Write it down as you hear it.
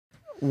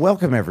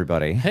Welcome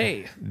everybody.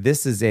 Hey.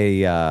 This is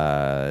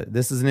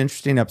an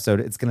interesting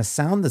episode. It's going to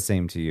sound the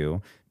same to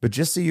you, but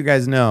just so you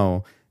guys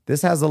know,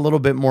 this has a little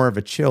bit more of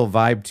a chill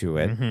vibe to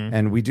it.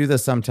 And we do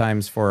this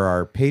sometimes for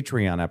our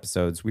Patreon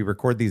episodes. We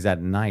record these at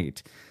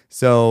night.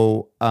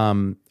 So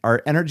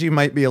our energy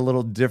might be a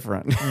little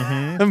different,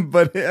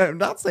 but I'm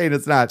not saying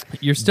it's not.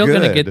 You're still good.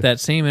 going to get that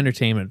same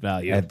entertainment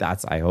value.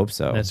 I hope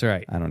so. That's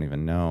right. I don't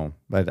even know,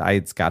 but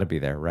it's got to be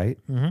there, right?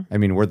 I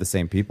mean, we're the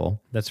same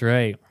people. That's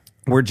right.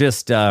 We're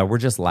just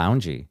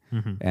loungy,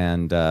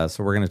 and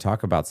so we're going to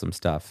talk about some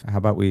stuff. How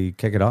about we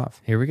kick it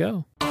off? Here we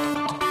go.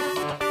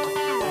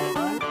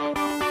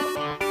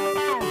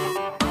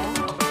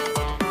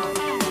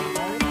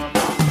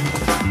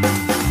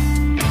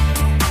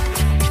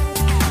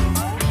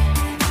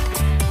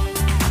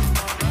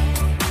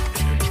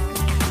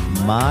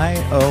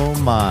 My, oh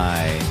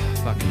my,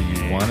 Fucking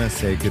you want to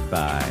say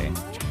goodbye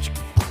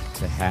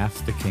to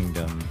half the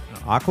kingdom.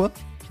 Aqua?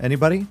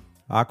 Anybody?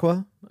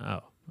 Aqua?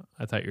 Oh,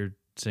 I thought you were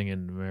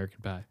singing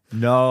American Pie.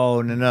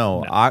 No.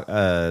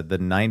 The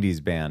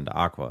 90s band,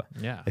 Aqua.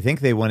 Yeah. I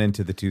think they went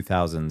into the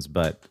 2000s,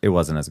 but it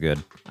wasn't as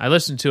good. I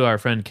listened to our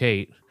friend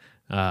Kate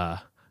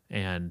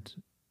and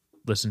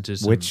listened to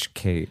some... Which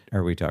Kate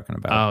are we talking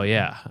about? Oh,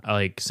 yeah. I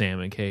like Sam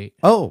and Kate.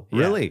 Oh,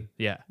 really?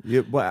 Yeah.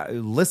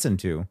 Listen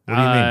to? What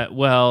do you mean?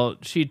 Well,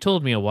 she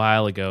told me a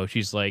while ago,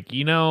 she's like,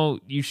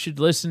 you should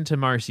listen to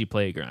Marcy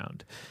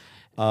Playground.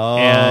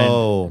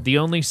 Oh. And the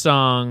only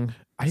song...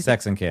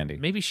 Sex and Candy.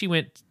 Maybe she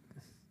went...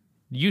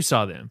 You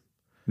saw them.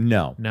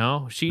 No.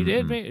 No, she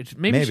did.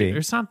 Maybe. She,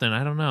 or something.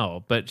 I don't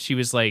know. But she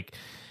was like,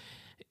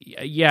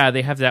 yeah,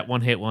 they have that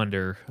one hit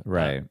wonder.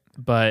 Right.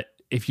 But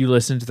if you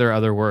listen to their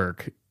other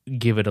work,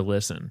 give it a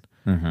listen.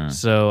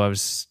 So I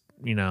was,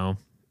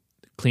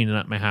 cleaning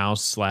up my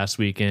house last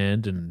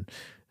weekend and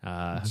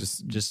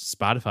just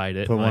Spotify'd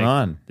it. Put one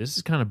on. This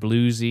is kind of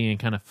bluesy and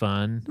kind of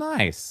fun.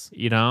 Nice.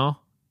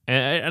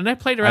 And I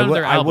played around with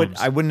their albums.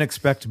 I wouldn't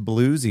expect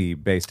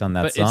bluesy based on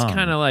that but song. it's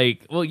kind of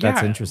like, well, yeah.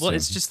 That's interesting. Well,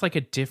 it's just like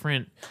a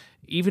different,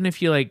 even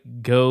if you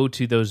go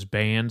to those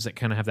bands that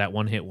kind of have that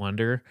one hit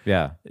wonder,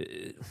 yeah,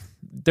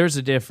 there's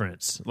a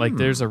difference. Like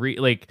there's a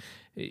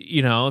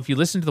if you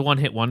listen to the one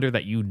hit wonder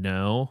that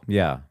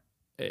yeah,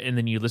 and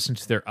then you listen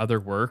to their other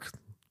work,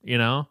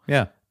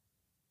 yeah,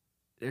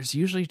 there's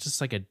usually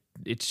just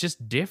it's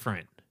just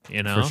different,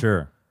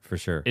 For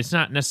sure. It's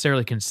not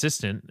necessarily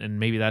consistent, and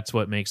maybe that's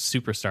what makes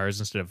superstars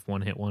instead of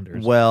one hit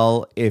wonders.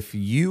 Well, if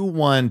you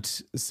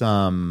want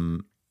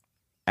some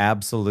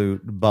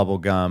absolute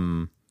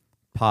bubblegum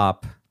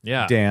pop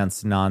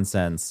dance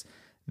nonsense,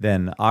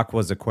 then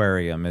Aqua's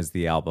Aquarium is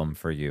the album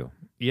for you.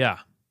 Yeah.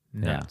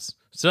 Nuts.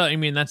 So, I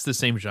mean, that's the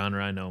same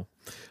genre. I know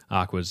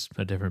Aqua's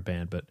a different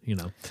band, but,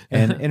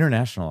 And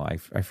international,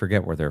 I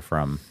forget where they're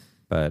from,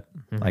 but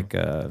I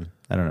don't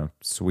know,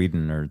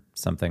 Sweden or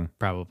something.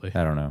 Probably.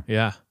 I don't know.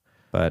 Yeah.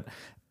 But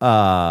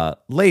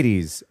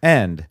ladies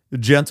and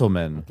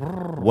gentlemen,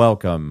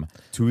 welcome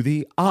to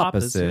the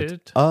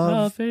opposite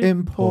of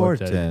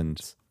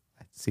important.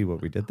 See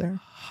what we did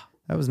there?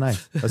 That was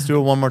nice. Let's do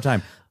it one more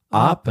time.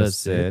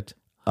 Opposite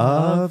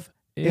of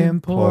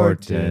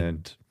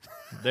important.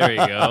 There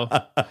you go.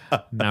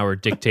 Now we're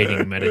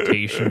dictating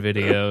meditation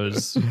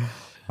videos.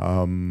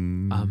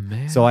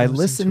 So I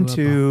listened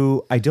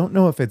to I don't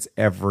know if it's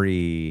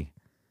every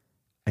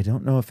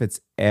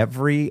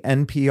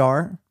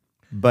NPR,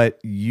 but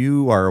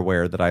you are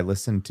aware that I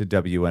listen to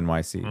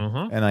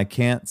WNYC, and I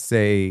can't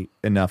say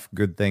enough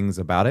good things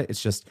about it.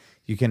 It's just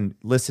you can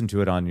listen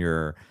to it on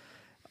your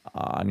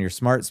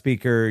smart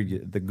speaker,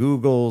 the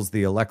Googles,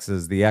 the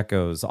Alexas, the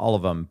Echoes, all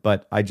of them.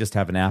 But I just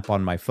have an app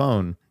on my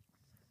phone.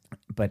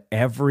 But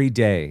every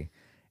day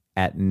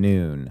at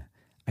noon,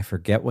 I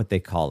forget what they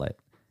call it,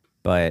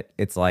 but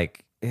it's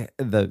like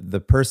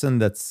the person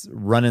that's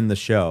running the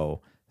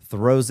show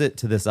throws it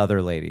to this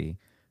other lady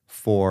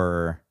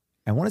for,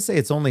 I want to say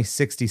it's only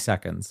 60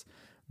 seconds,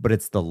 but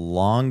it's the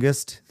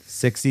longest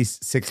 60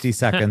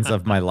 seconds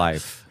of my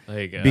life.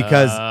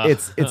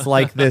 Because it's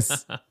like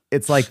this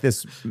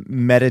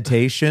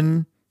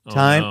meditation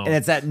time, and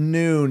it's at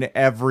noon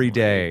every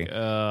day.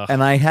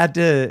 And I had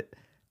to,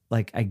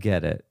 I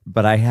get it,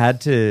 but I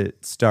had to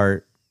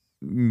start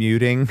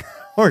muting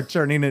or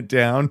turning it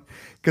down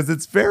because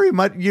it's very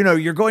much,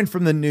 you're going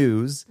from the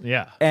news.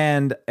 Yeah.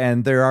 And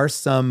there are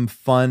some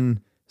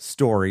fun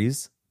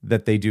stories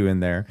that they do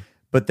in there.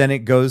 But then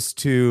it goes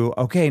to,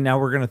 okay, now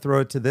we're going to throw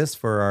it to this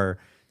for our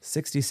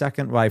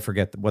 60-second. Well, I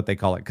forget what they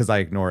call it because I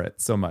ignore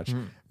it so much.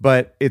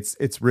 But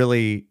it's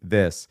really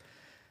this.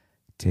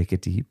 Take a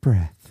deep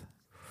breath.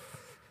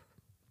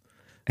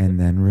 And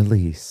then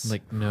release.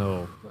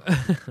 No.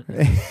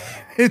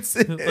 It's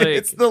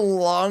the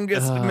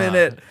longest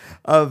minute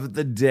of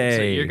the day.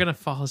 So you're going to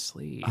fall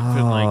asleep.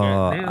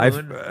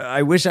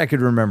 I wish I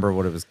could remember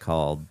what it was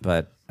called,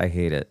 but I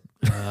hate it.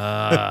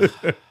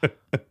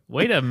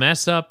 Way to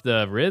mess up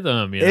the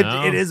rhythm,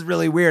 It is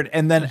really weird.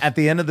 And then at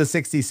the end of the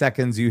 60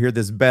 seconds, you hear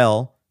this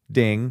bell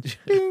ding,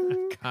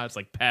 ding. God, it's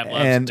like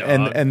Pavlov's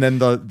dog. And then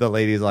the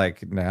lady's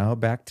like, now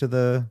back to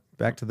the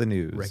back to the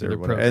news Regular or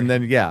whatever. program. And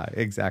then, yeah,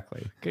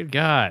 exactly. Good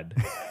God.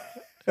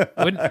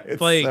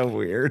 It's like, so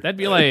weird. That'd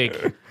be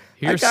like,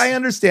 here's I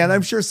understand.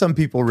 I'm sure some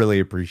people really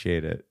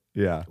appreciate it.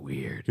 Yeah.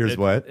 weird. Here's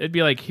what? It'd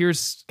be like, here's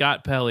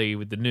Scott Pelley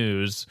with the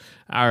news.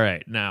 All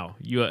right, now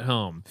you at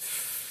home.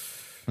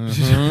 And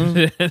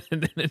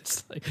then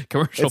it's like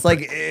commercial. It's like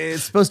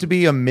it's supposed to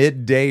be a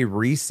midday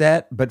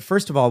reset, but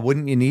first of all,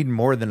 wouldn't you need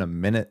more than a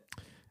minute?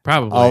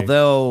 probably.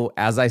 Although,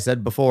 as I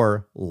said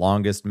before,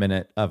 longest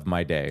minute of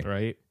my day.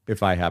 Right.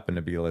 If I happen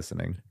to be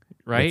listening.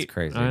 Right. It's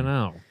crazy. I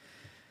know.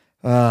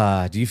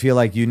 Do you feel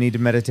like you need to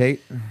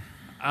meditate?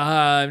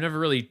 I've never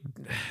really.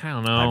 I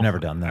don't know. I've never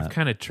done that. I've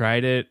kind of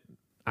tried it.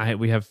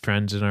 We have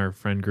friends in our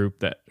friend group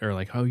that are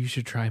like, "Oh, you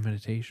should try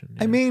meditation."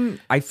 I mean,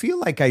 I feel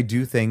like I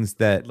do things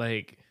that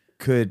like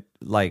could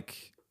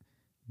like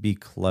be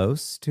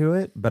close to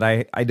it, but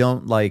I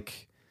don't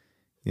like,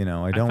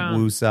 I don't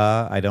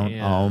woosah. I don't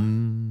Yeah.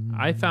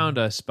 I found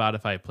a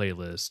Spotify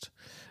playlist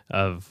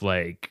of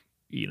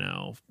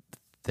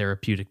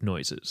therapeutic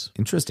noises.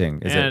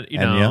 Interesting. Is And it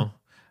Enya?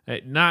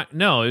 it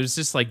was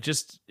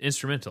just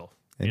instrumental,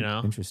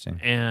 Interesting.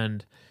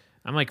 And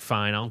I'm like,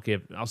 fine,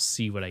 I'll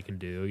see what I can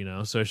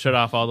do, So I shut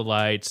off all the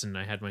lights and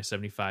I had my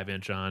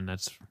 75-inch on.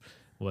 That's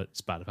what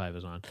Spotify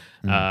was on.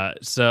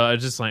 So I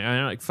was just like,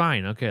 I'm like,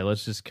 fine, okay,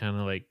 let's just kind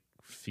of like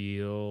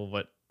feel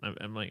what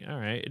I'm like. All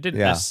right, it didn't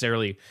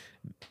necessarily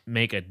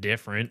make a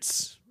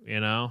difference,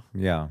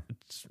 Yeah.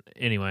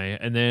 Anyway,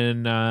 and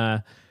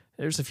then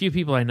there's a few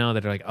people I know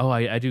that are like, oh,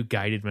 I do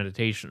guided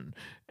meditation,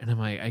 and I'm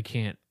like, I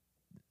can't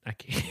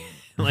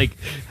like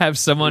have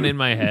someone in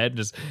my head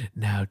just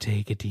now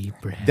take a deep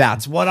breath.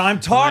 That's what I'm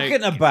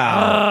talking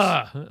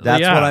about.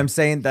 That's what I'm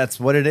saying. That's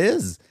what it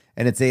is.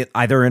 And it's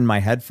either in my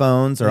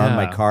headphones or on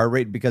my car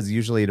because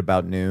usually at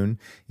about noon,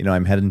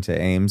 I'm heading to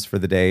Ames for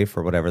the day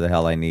for whatever the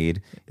hell I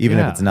need, even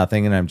if it's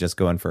nothing and I'm just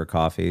going for a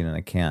coffee and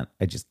I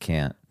just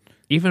can't.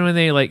 Even when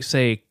they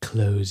say,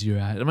 close your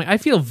eyes. I'm like, I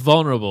feel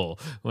vulnerable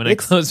when I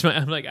close my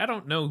eyes. I'm like, I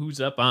don't know who's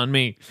up on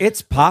me.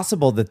 It's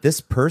possible that this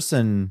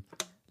person,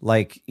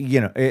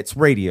 it's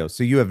radio,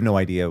 so you have no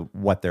idea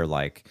what they're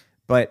like.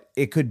 But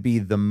it could be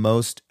the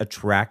most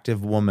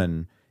attractive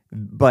woman.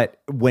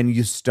 But when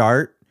you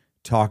start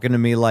talking to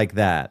me like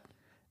that,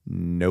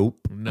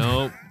 nope.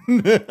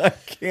 I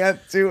can't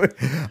do it.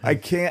 I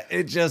can't.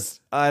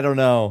 I don't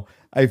know.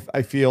 I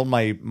feel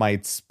my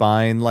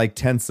spine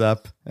tense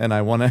up, and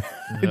I want to.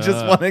 I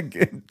just want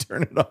to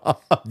turn it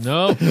off.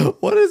 No,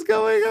 what is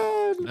going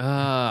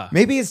on?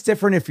 Maybe it's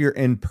different if you're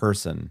in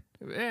person.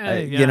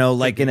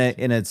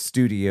 In a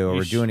studio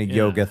or doing a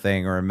yoga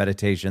thing or a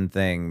meditation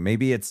thing.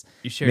 Maybe it's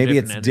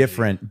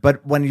different.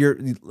 But when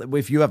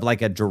if you have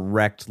a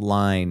direct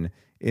line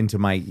into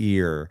my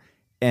ear,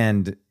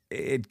 and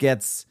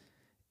it's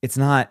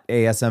not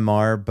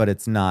ASMR, but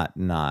it's not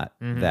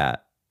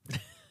that.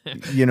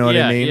 You know what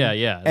I mean?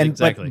 Yeah, and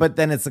exactly. But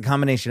then it's a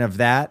combination of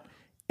that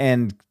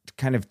and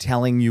kind of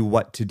telling you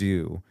what to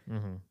do,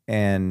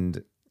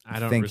 and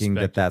thinking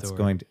that's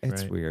going to.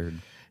 It's weird.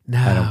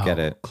 Now, I don't get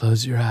it.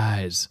 Close your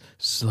eyes.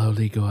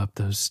 Slowly go up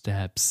those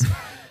steps.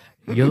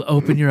 You'll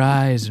open your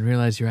eyes and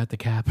realize you're at the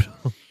Capitol.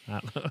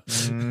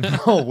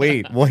 Oh,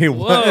 wait, Whoa.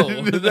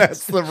 what?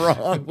 That's the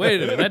wrong.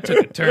 Wait a minute, that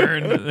took a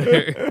turn.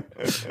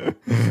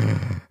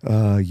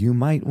 You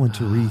might want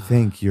to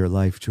rethink your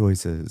life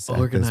choices.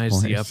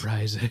 Organize the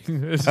uprising.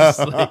 It's just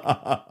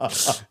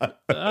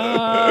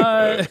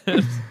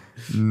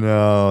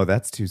No,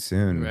 that's too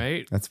soon.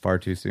 Right? That's far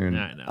too soon.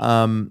 I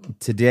know.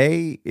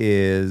 Today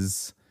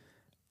is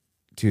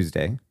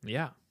Tuesday.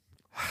 Yeah.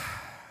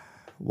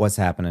 What's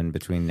happening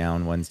between now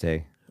and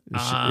Wednesday?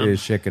 Is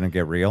shit gonna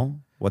get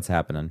real? What's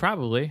happening?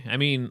 Probably. I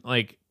mean,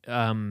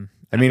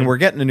 we're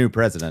getting a new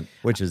president,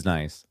 which is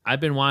nice. I've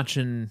been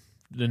watching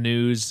the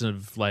news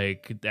of the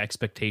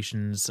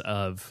expectations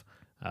of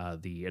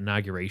the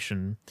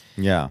inauguration.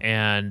 Yeah.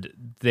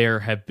 And there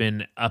have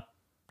been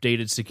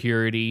updated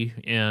security,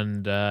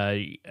 and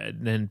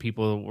then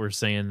people were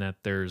saying that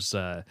there's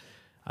what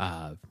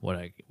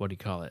do you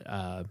call it?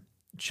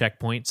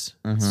 Checkpoints,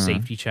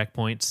 safety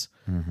checkpoints.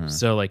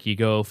 So you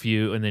go a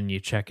few and then you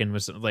check in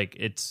with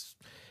it's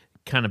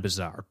kind of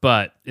bizarre.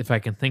 But if I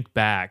can think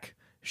back,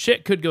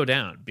 shit could go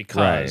down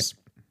because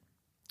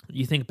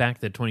you think back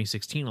to the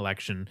 2016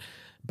 election,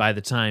 by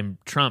the time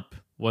Trump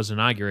was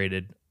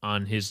inaugurated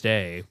on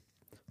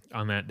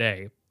that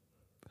day,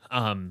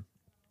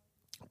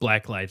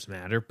 Black Lives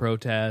Matter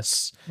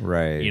protests,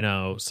 right?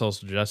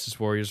 Social justice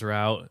warriors were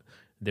out.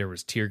 There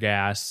was tear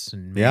gas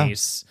and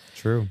mace.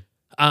 Yeah, true.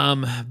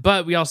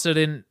 But we also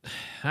didn't,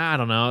 I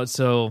don't know.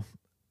 So,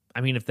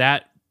 if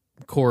that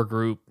core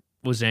group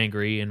was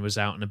angry and was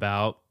out and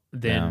about,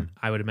 then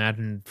I would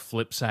imagine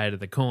flip side of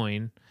the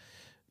coin,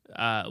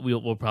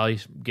 we'll probably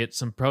get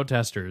some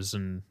protesters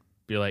and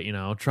be like,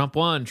 Trump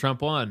won.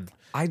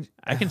 I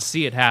can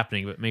see it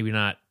happening, but maybe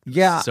not.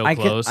 Yeah, so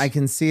close. I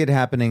can see it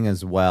happening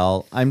as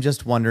well. I'm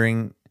just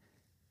wondering.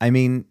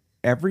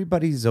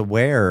 Everybody's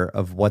aware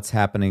of what's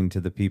happening to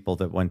the people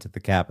that went to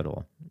the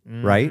Capitol,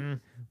 right?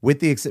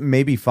 With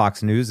maybe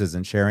Fox News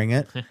isn't sharing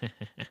it.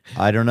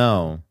 I don't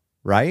know,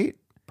 right?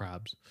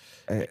 Probs.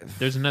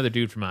 There's another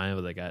dude from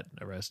Iowa that got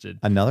arrested.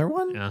 Another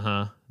one?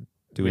 Uh-huh.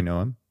 Do we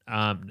know him?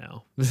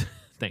 No.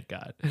 Thank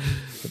God.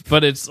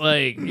 But it's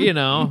like,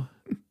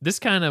 this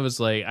kind of is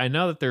like, I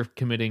know that they're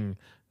committing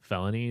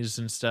felonies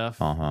and stuff,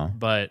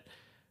 but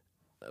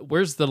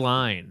where's the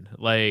line?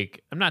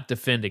 Like, I'm not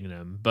defending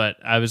them, but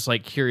I was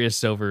like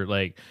curious over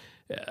like,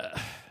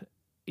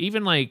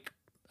 even like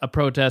a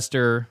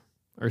protester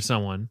or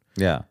someone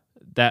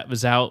that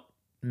was out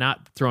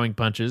not throwing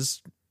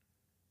punches,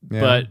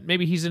 but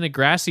maybe he's in a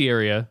grassy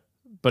area,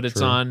 but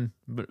it's on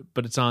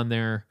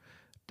their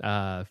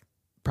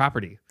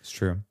property. It's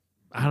true.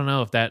 I don't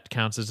know if that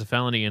counts as a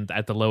felony and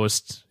at the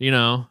lowest,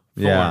 form.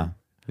 Yeah.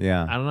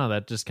 I don't know.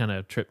 That just kind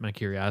of tripped my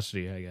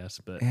curiosity, I guess.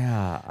 But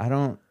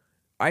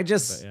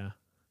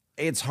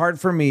it's hard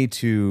for me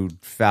to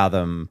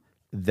fathom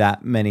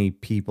that many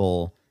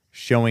people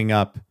showing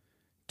up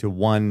to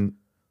one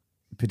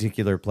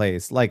particular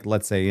place, like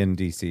let's say in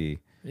DC,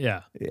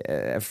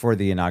 for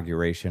the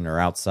inauguration or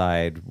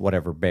outside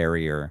whatever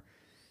barrier.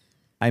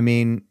 I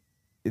mean,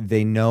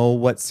 they know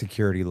what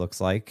security looks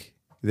like.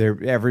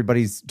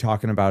 Everybody's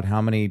talking about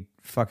how many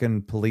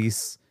fucking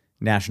police,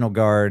 National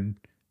Guard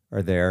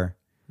are there.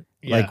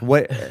 Yeah. Like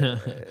what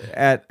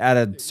at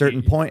a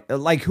certain point,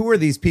 like who are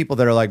these people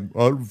that are like,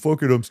 oh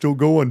fuck it, I'm still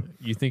going.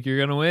 You think you're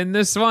gonna win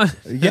this one?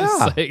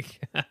 Yeah.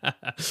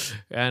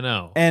 I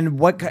know. And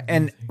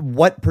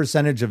what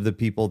percentage of the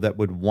people that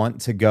would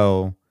want to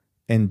go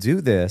and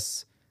do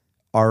this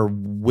are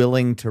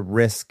willing to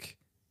risk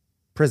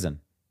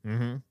prison?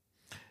 Mm-hmm.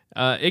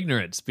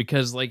 Ignorance,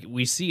 because like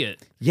we see it.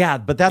 Yeah,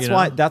 but that's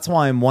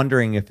why I'm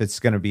wondering if it's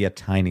going to be a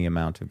tiny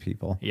amount of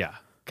people. Yeah,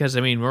 because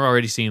I mean we're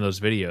already seeing those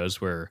videos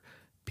where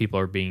people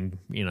are being,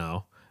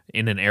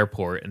 in an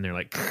airport and they're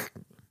like,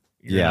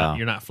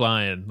 you're not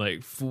flying.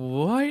 Like,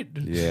 what?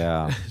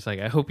 Yeah. It's like,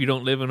 I hope you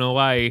don't live in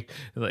Hawaii.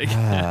 Like,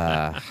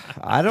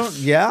 I don't.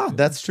 Yeah,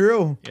 that's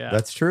true. Yeah.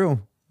 That's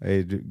true.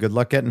 Hey, good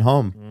luck getting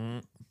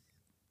home.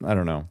 I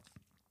don't know.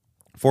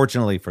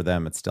 Fortunately for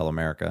them, it's still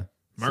America.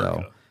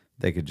 So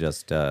they could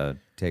just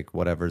take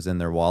whatever's in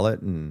their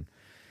wallet and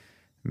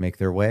make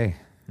their way.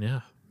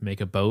 Yeah. Make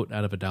a boat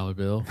out of $1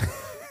 bill.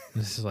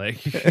 This is like,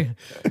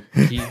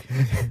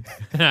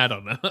 I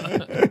don't know.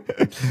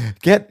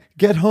 Get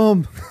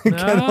home.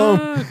 Get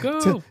home.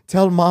 Go.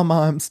 Tell mama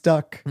I'm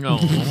stuck. No,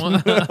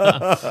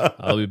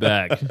 I'll be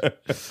back.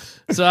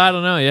 So I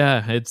don't know.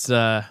 Yeah, it's.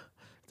 I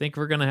think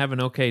we're gonna have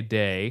an okay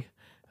day.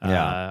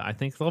 Yeah. I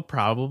think there'll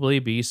probably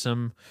be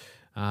some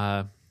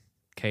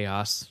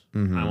chaos.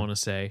 I want to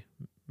say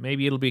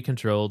maybe it'll be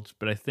controlled,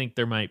 but I think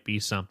there might be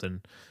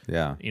something.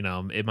 Yeah.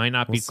 It might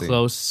not be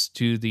close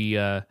to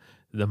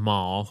the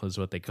mall is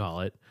what they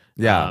call it.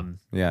 Yeah.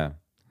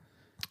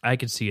 I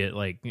could see it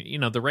like,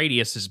 the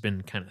radius has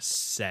been kind of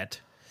set.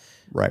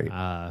 Right.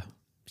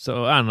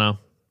 So I don't know.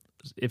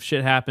 If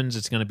shit happens,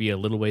 it's going to be a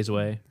little ways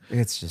away.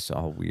 It's just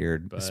all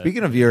weird. But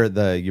speaking of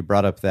you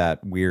brought up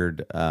that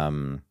weird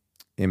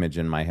image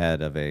in my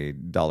head of a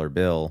 $1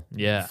 bill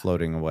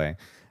floating away,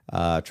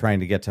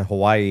 trying to get to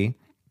Hawaii.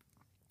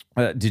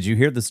 Did you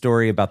hear the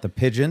story about the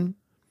pigeon?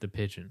 The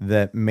pigeon.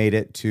 That made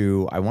it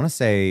to, I want to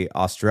say,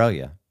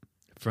 Australia.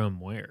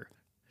 From where?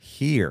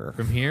 Here.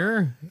 From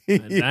here? I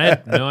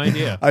had no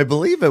idea. I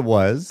believe it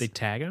was. They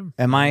tag him?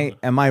 Am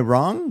I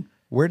wrong?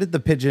 Where did the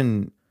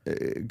pigeon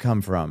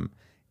come from?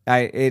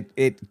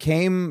 It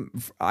came.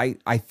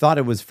 I thought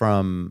it was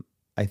from.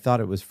 I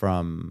thought it was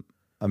from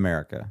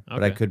America,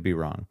 but I could be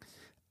wrong.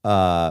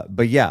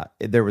 But yeah,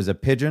 there was a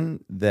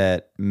pigeon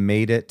that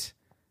made it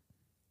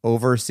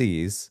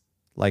overseas,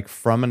 like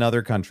from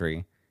another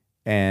country,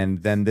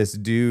 and then this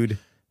dude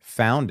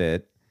found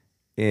it.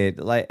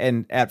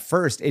 And at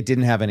first it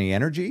didn't have any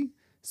energy,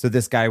 so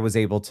this guy was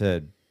able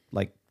to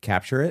like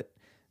capture it.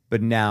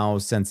 But now,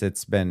 since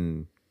it's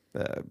been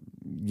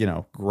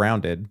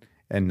grounded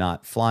and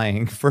not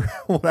flying for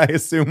what I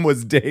assume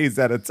was days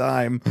at a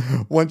time,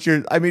 what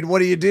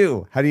do you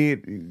do? How do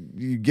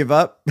you give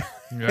up?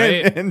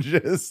 Right. and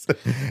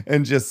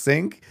just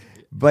sink?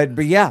 But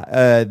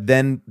yeah,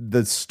 then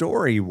the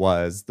story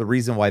was, the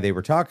reason why they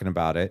were talking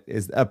about it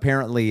is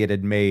apparently it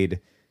had made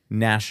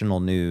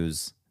national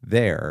news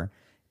there.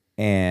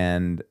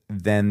 And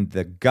then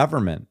the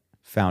government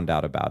found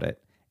out about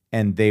it,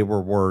 and they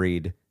were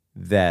worried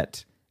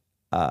that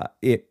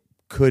it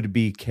could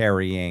be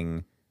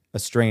carrying a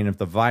strain of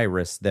the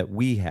virus that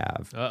we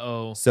have.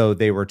 Uh-oh. So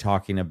they were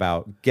talking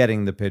about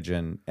getting the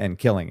pigeon and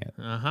killing it.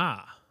 Uh-huh.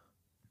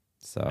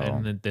 So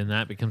and then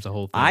that becomes a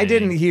whole thing. I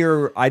didn't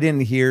hear. Can't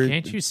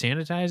you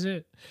sanitize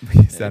it?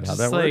 Is that how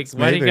that works?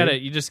 Why do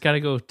you just gotta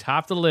go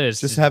top the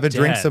list? Just have it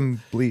drink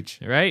some bleach.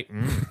 Right?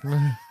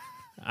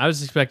 I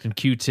was expecting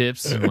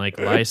Q-tips and like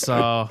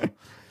Lysol.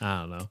 I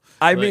don't know.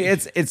 I mean,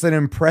 it's an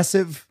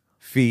impressive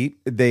feat.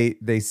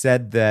 They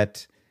said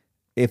that,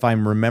 if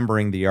I'm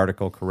remembering the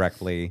article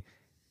correctly,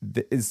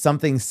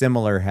 something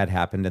similar had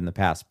happened in the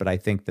past, but I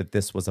think that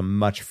this was a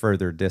much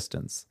further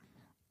distance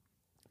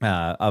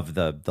of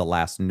the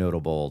last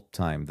notable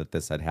time that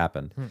this had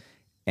happened.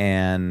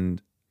 And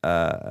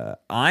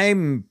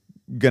I'm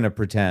gonna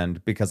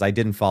pretend, because I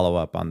didn't follow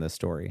up on this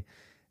story,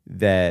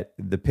 that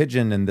the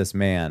pigeon and this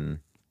man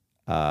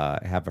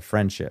have a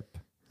friendship,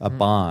 a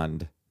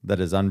bond that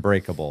is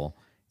unbreakable,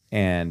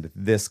 and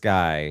this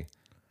guy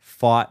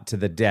fought to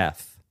the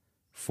death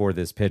for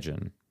this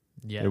pigeon.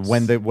 Yes.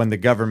 When the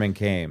government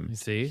came, You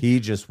see? he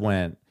just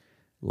went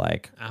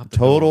like Out the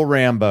total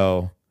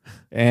Rambo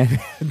and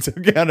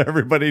took out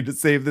everybody to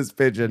save this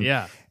pigeon.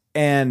 Yeah.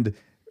 And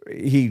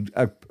he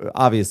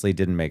obviously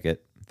didn't make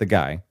it, the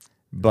guy,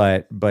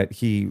 but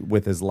he,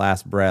 with his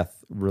last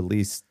breath,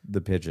 released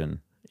the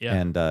pigeon. Yeah.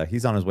 And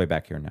he's on his way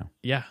back here now.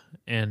 Yeah.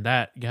 And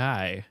that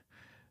guy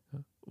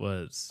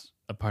was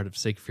a part of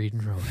Siegfried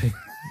and Roy.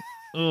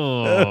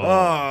 Oh,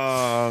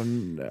 Oh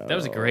no. that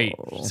was a great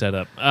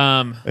setup.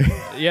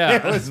 Yeah.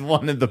 It was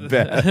one of the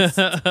best.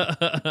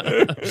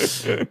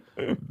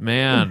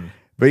 Man.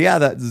 But yeah,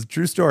 that's a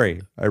true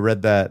story. I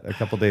read that a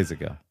couple days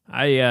ago.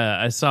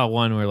 I saw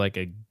one where like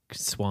a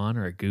swan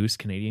or a goose,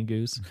 Canadian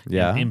goose,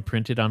 Yeah.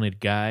 imprinted on a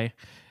guy,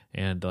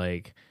 and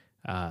like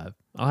I'll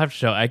have to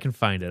show. I can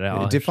find it.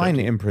 I'll have to Define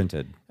show it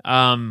imprinted.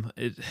 to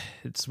you.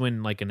 It's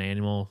when like an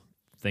animal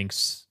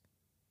thinks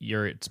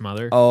you're its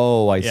mother.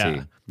 Oh, I Yeah.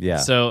 see. Yeah.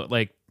 So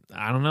like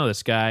I don't know,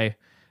 this guy.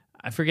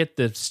 I forget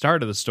the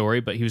start of the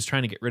story, but he was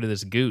trying to get rid of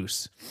this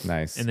goose,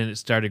 Nice. and then it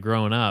started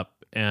growing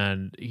up,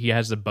 and he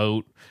has a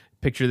boat.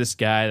 Picture this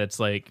guy that's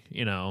like,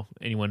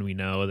 anyone we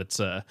know that's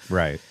a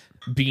Right.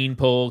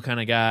 beanpole kind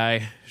of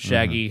guy,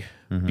 shaggy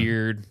Mm-hmm.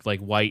 beard, like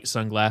white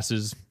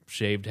sunglasses,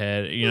 shaved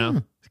head,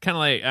 kind of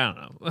like, I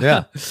don't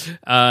know.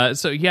 Yeah.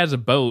 So he has a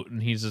boat,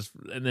 and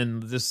and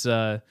then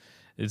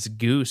this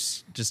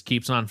goose just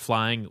keeps on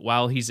flying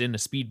while he's in a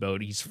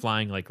speedboat. He's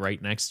flying like right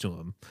next to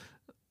him.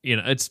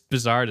 It's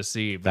bizarre to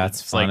see. But That's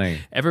it's funny.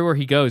 Like, everywhere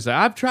he goes,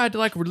 I've tried to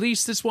like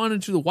release this one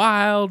into the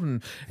wild,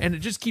 and it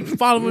just keeps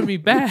following me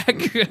back.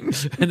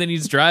 And then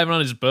he's driving on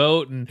his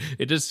boat, and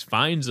it just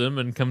finds him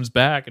and comes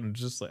back, and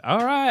just like,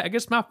 all right, I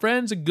guess my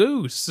friend's a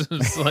goose.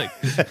 It's like,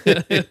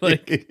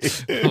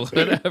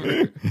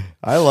 whatever.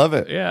 I love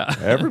it. Yeah.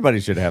 Everybody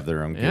should have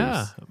their own goose.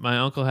 Yeah, my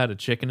uncle had a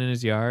chicken in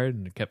his yard,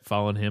 and it kept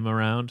following him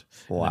around.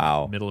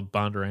 Wow. In the middle of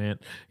Bondurant.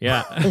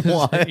 Yeah.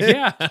 What?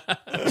 Yeah.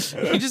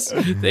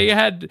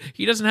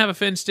 He doesn't have a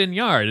fenced in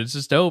yard. It's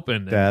just open.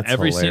 And That's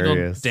every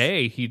hilarious. single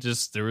day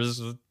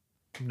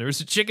there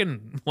was a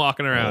chicken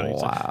walking around.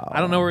 He's like, Wow. I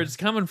don't know where it's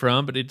coming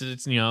from, but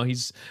it's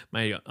he's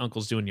my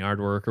uncle's doing yard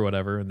work or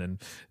whatever, and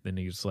then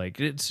he's like,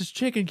 it's this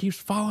chicken keeps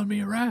following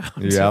me around.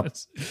 Yep.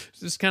 It's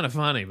just kind of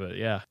funny, but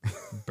yeah,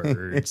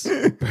 birds.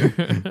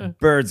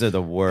 Birds are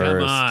the worst.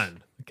 Come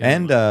on.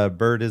 And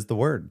bird is the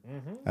word.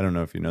 I don't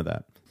know if you know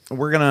that.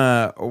 We're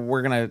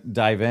gonna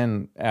dive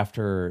in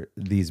after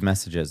these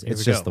messages. It's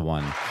we just go. the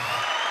one.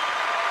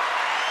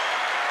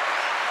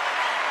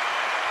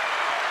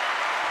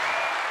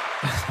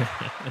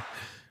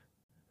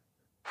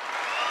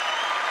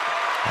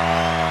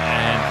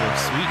 And for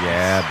sweetness.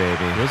 Yeah, It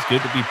baby. feels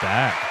good to be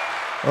back.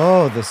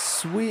 Oh, the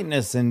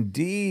sweetness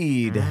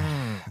indeed.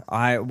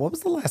 What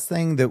was the last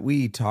thing that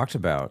we talked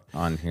about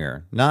on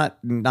here? Not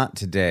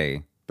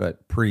today,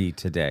 but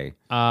pre-today.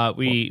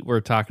 We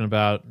were talking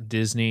about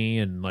Disney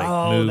and like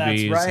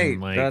movies. that's right.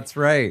 And, like, That's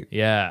right.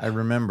 yeah, I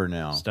remember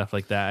now. stuff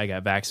like that. I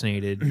got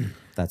vaccinated.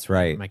 That's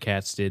right. My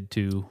cats did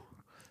too.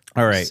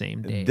 All right.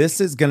 Same day.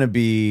 This is gonna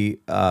be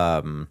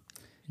an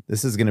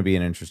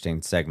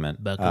interesting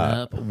segment. Buckle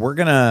up.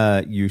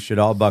 You should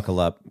all buckle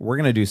up. We're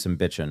gonna do some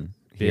bitching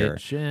here.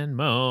 Bitch and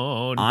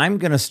moan. I'm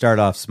gonna start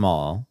off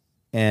small,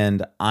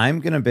 and I'm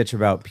gonna bitch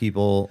about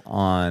people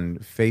on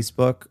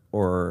Facebook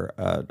or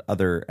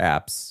other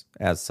apps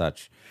as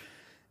such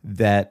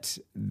that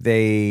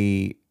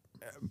they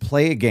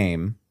play a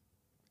game,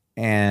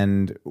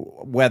 and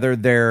whether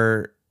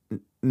they're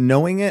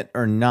knowing it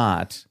or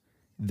not,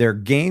 their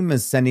game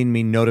is sending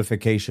me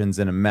notifications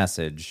in a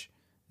message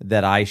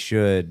that I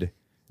should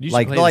You should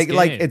like play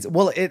this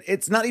game.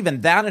 it's not even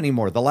that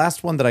anymore. The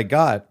last one that I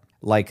got,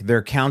 like,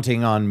 they're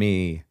counting on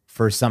me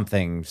for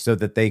something so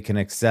that they can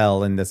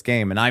excel in this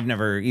game, and I've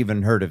never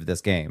even heard of this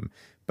game.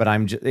 But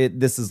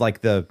this is like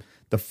the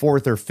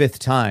fourth or fifth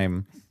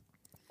time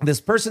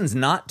this person's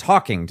not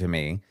talking to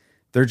me.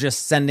 They're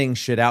just sending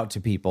shit out to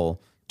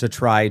people to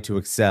try to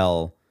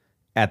excel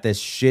at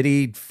this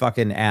shitty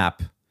fucking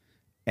app,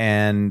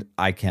 and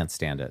I can't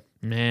stand it.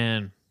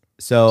 Man,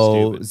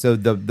 So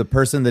Stupid. the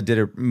person that did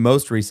it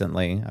most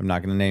recently, I'm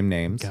not going to name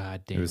names.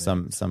 God damn it was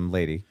it. some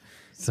lady.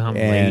 some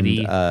And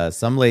lady.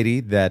 some lady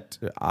that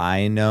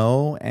I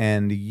know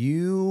and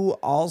you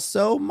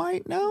also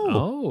might know.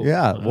 Oh,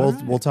 yeah. all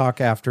We'll talk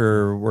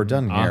after we're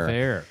done Off here.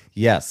 air.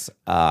 Yes,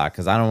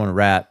 because I don't want to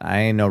rat. I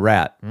ain't no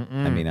rat.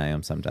 I mean, I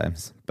am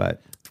sometimes,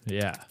 but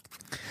Yeah.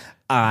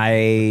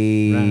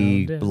 I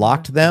Round and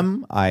blocked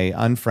them. I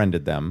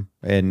unfriended them,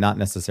 and not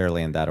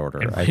necessarily in that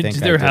order. I Went think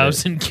to I their did house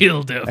it. and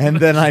killed them. And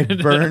then I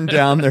burned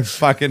down their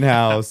fucking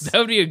house. That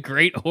would be a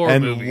great horror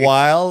And movie.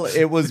 while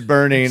it was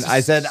burning, I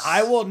said,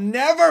 I will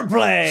never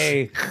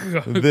play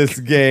this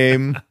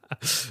game.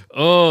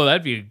 Oh,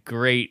 that'd be a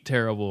great,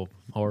 terrible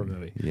horror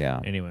movie. Yeah.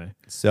 Anyway,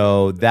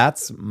 So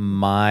I'm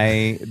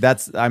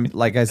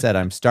like I said,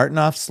 I'm starting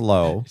off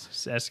slow.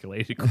 just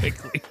escalated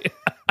quickly.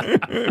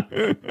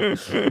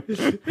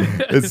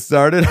 It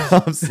started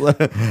off slow.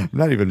 I'm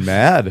not even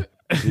mad.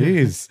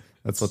 Jeez.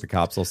 That's what the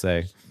cops will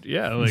say.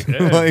 Yeah, like,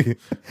 hey,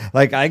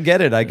 like I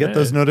get it. I get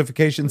those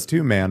notifications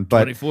too, man.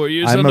 But 24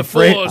 years I'm on the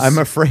afraid. force. I'm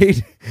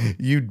afraid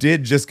you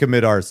did just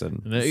commit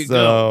arson. there you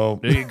so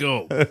go. There you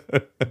go.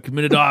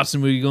 Committed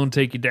arson. We're going to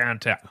take you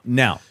downtown.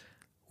 now,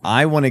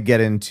 I want to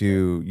get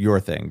into your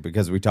thing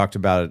because we talked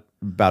about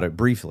it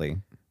briefly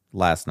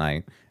last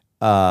night.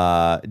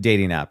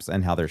 Dating apps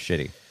and how they're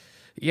shitty.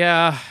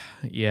 Yeah.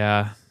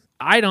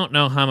 I don't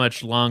know how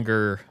much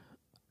longer,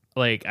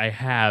 like, I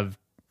have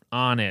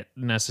on it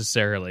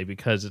necessarily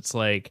because it's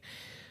like,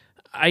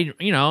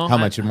 How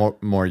much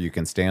more you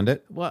can stand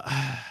it? Well, Is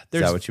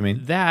there's that what you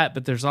mean? that,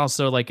 but there's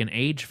also like an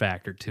age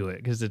factor to it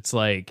because it's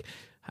like,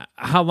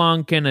 how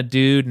long can a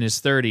dude in his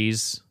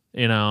 30s,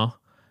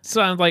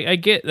 So I'm like, I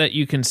get that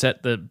you can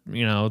set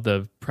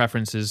the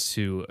preferences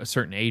to a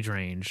certain age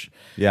range,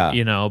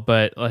 Yeah.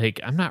 But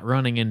like, I'm not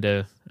running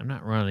into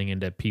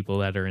people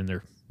that are in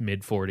their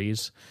mid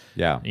 40s,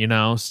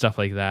 Yeah. Stuff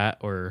like that,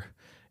 or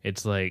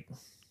it's like,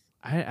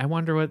 I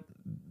wonder what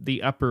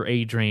the upper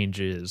age range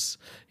is,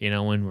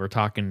 when we're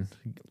talking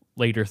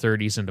later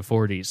 30s into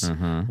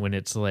 40s, when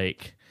it's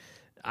like,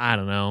 I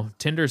don't know,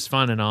 Tinder's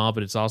fun and all,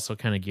 but it's also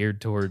kind of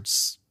geared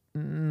towards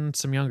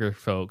some younger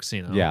folks,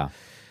 Yeah.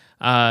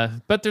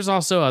 But there's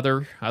also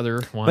other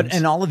ones. But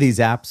in all of these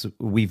apps,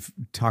 we've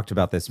talked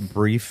about this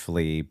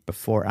briefly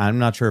before. I'm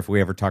not sure if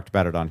we ever talked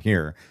about it on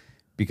here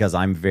because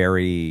I'm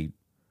very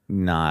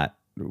not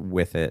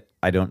with it.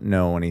 I don't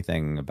know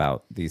anything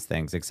about these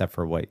things except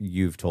for what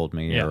you've told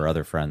me or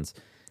other friends.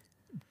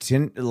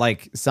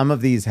 Like some of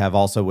these have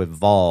also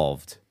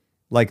evolved.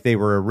 Like they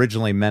were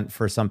originally meant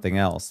for something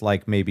else,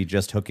 like maybe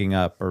just hooking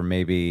up or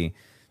maybe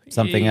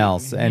something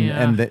else.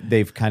 And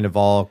they've kind of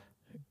all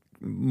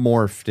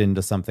morphed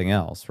into something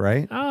else,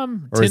 right?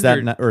 Or is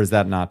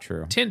that not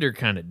true? Tinder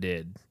kind of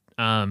did.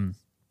 And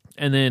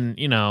then,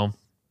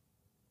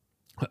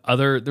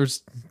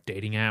 there's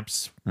dating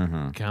apps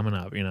coming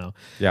up,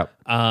 Yep.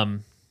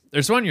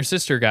 There's one your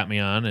sister got me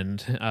on,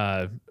 and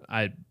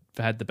I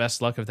had the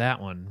best luck of that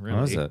one. Really,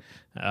 What was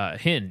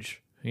it?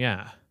 Hinge.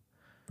 Yeah.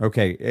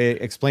 Okay,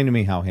 explain to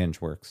me how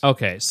Hinge works.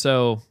 Okay,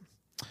 so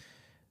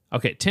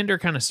Tinder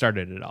kind of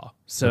started it all.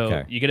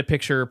 So you get a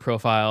picture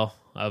profile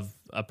of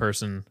a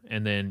person,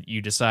 and then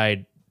you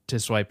decide to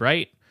swipe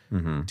right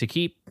to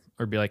keep,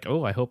 or be like,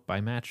 oh, I hope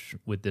I match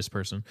with this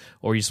person,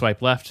 or you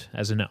swipe left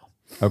as a no.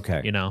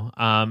 Okay.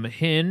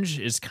 Hinge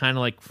is kind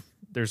of like,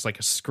 there's like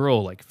a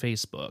scroll like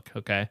Facebook,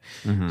 okay?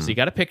 So you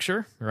got a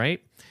picture,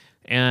 right?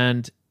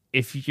 And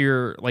if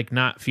you're like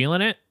not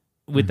feeling it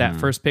with that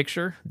first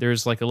picture,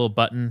 there's like a little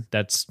button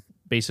that's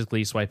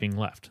basically swiping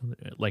left,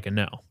 like a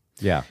no.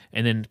 Yeah.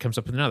 And then comes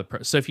up with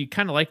another. So if you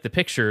kind of like the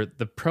picture,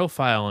 the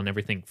profile and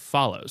everything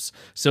follows.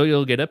 So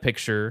you'll get a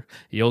picture,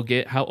 you'll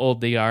get how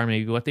old they are,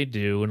 maybe what they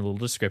do, and a little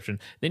description.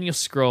 Then you'll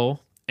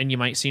scroll, and you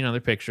might see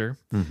another picture.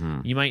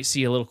 You might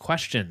see a little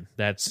question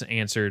that's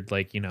answered,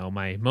 like,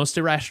 my most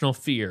irrational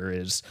fear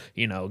is,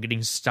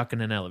 getting stuck in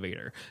an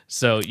elevator.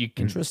 So you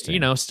can,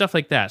 stuff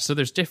like that. So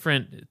there's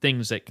different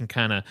things that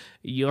can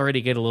you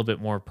already get a little bit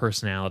more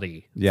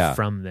personality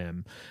from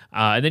them.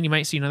 And then you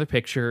might see another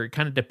picture. It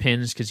kind of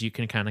depends because you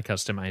can kind of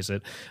customize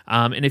it.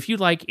 And if you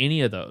like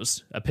any of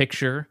those, a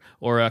picture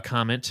or a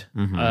comment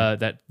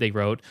that they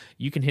wrote,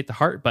 you can hit the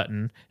heart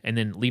button and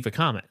then leave a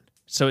comment.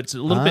 So it's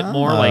a little bit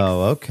more like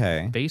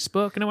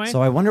Facebook in a way.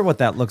 So I wonder what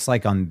that looks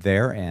like on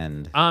their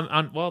end.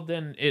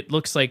 Then it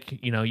looks like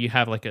you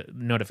have like a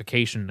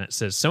notification that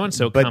says so and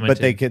so commented.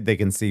 But they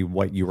can see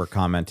what you were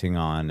commenting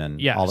on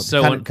and all of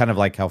so kind of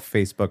like how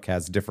Facebook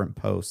has different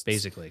posts.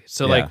 Basically.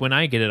 So like when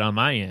I get it on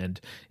my end,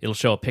 it'll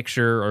show a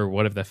picture or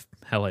whatever the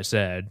hell I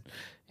said.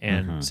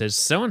 And says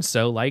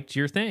so-and-so liked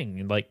your thing,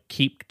 and like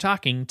keep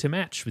talking to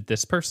match with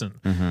this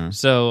person.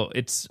 So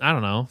it's, I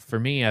don't know, for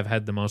me, I've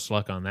had the most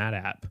luck on that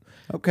app.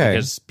 Okay.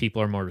 Because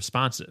people are more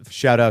responsive.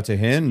 Shout out to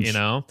Hinge.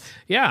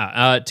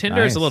 Yeah.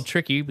 Tinder is a little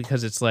tricky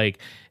because it's like,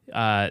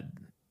 I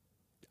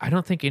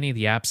don't think any of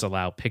the apps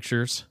allow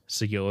pictures.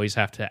 So you always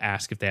have to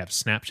ask if they have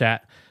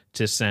Snapchat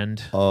to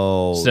send.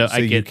 Oh, so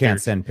you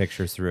can't send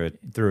pictures through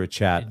a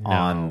chat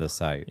on the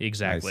site.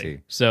 Exactly. I see.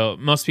 So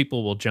most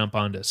people will jump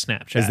onto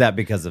Snapchat. Is that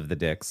because of the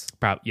dicks?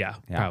 Yeah,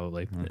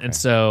 probably. Okay. And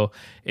so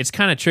it's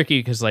kind of tricky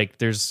because like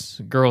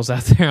there's girls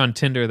out there on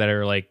Tinder that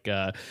are like,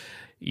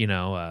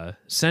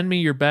 send me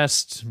your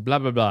best, blah,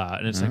 blah, blah.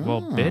 And it's like,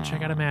 well, bitch, I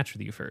got to match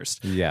with you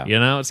first. Yeah.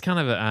 It's kind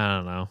of, I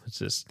don't know. It's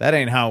just. That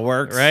ain't how it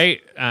works. Right?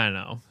 I don't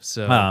know.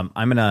 So.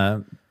 I'm going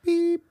to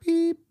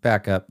beep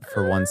back up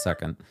for 1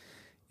 second.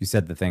 You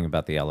said the thing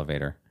about the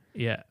elevator.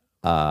 Yeah.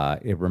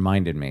 It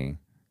reminded me,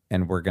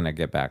 and we're going to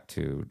get back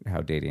to how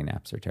dating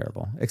apps are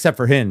terrible, except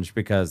for Hinge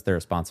because they're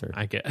a sponsor.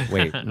 I get.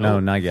 Wait, no,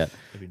 not yet.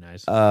 That'd be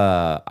nice.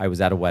 I was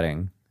at a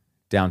wedding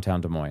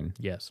downtown Des Moines.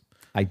 Yes.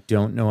 I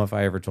don't know if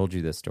I ever told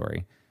you this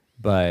story,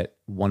 but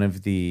one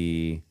of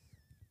the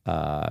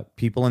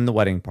people in the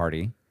wedding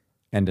party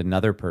and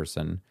another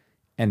person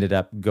ended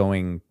up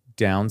going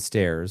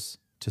downstairs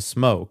to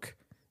smoke.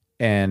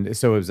 And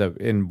so it was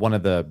in one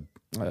of the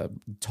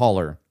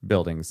taller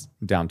buildings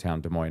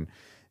downtown Des Moines.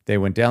 They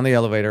went down the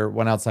elevator,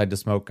 went outside to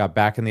smoke, got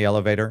back in the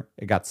elevator.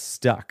 It got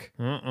stuck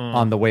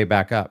on the way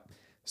back up.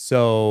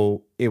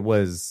 So it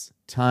was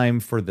time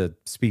for the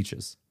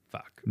speeches.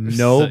 Fuck.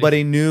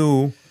 Nobody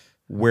knew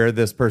where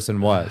this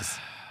person was.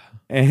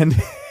 And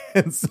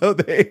so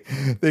they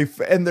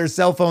and their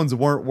cell phones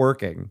weren't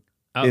working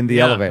in the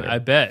elevator. I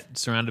bet.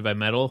 Surrounded by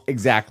metal.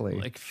 Exactly.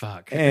 Like,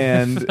 fuck.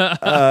 And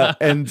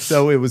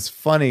so it was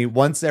funny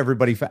once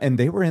everybody and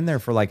they were in there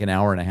for like an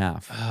hour and a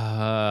half.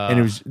 And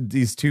it was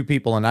these two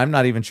people, and I'm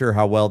not even sure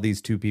how well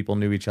these two people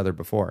knew each other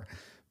before.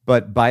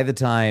 But by the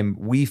time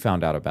we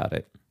found out about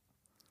it,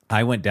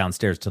 I went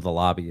downstairs to the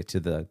lobby to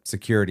the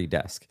security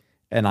desk,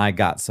 and I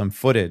got some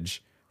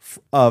footage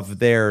of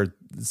their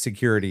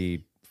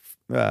security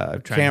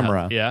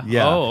camera. Yeah.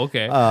 Yeah. Oh,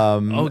 okay.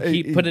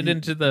 He put it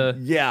into the.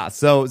 Yeah.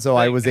 So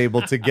I was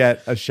able to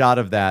get a shot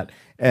of that.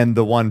 And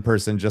the one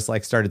person just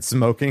like started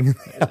smoking in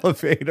the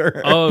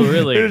elevator. Oh,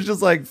 really? It was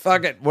just like,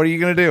 fuck it. What are you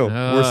going to do?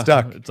 We're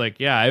stuck. It's like,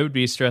 yeah, I would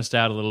be stressed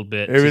out a little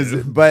bit.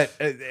 But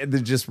it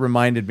just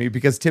reminded me,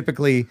 because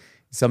typically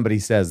somebody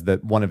says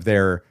that one of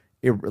their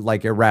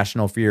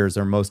irrational fears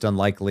or most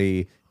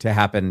unlikely to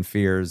happen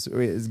fears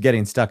is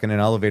getting stuck in an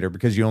elevator,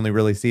 because you only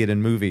really see it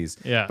in movies.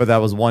 Yeah. But that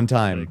was one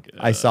time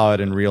I saw it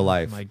in real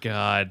life. Oh my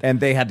God.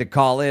 And they had to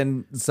call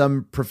in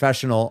some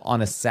professional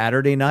on a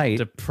Saturday night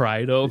To pry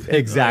it open.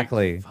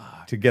 exactly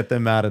to get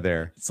them out of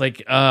there. It's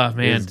like, oh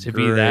man, It's to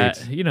be that,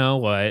 great. you know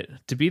what?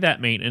 To be that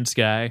maintenance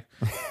guy,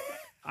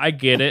 I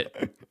get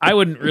it. I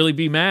wouldn't really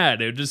be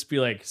mad. It would just be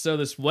like, so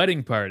this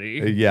wedding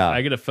party, Yeah.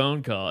 I get a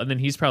phone call, and then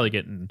he's probably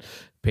getting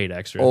paid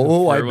extra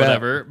Oh, or I bet.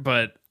 whatever.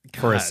 But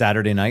For a God,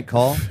 Saturday night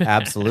call?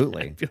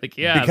 Absolutely. I'd be like,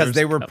 yeah, because there's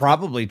they a were couple-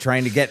 probably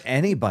trying to get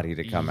anybody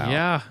to come out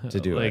yeah, to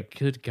do like, it.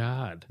 good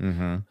God.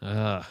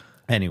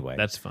 Anyway,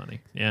 That's funny.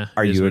 Yeah.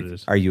 are it is what it you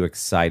is. are you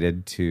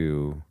excited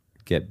to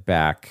get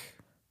back,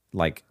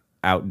 like,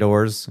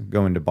 outdoors,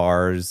 going to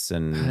bars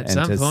and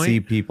some to point. see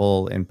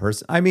people in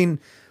person? I mean,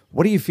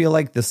 what do you feel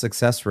like the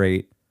success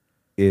rate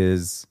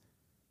is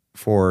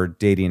for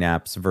dating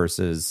apps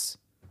versus,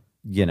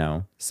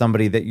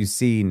 somebody that you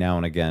see now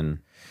and again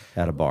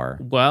at a bar?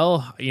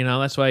 Well,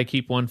 that's why I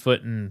keep one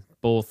foot in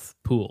both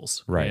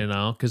pools, Right.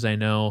 Because I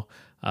know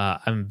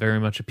I'm very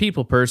much a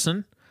people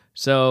person.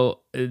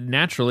 So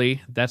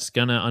naturally, that's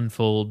going to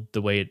unfold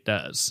the way it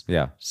does.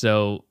 Yeah.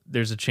 So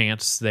there's a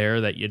chance there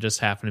that you just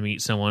happen to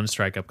meet someone,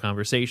 strike up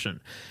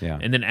conversation. Yeah.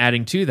 And then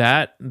adding to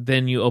that,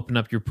 then you open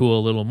up your pool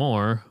a little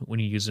more when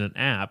you use an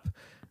app,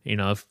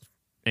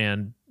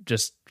 and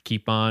just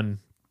keep on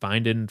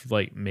finding,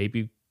 like,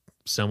 maybe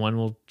someone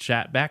will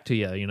chat back to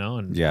you,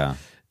 and Yeah.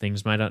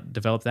 things might not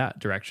develop that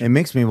direction. It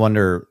makes me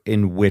wonder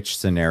in which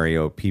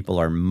scenario people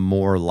are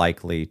more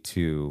likely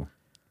to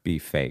be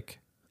fake.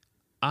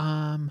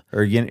 Or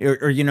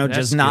That's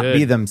just not be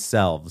good.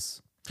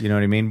 themselves. You know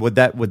what I mean? Would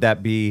that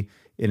be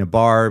in a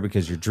bar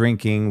because you're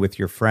drinking with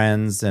your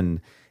friends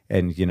and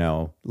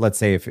let's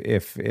say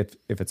if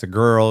it's a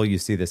girl, you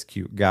see this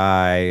cute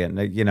guy, and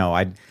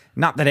I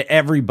not that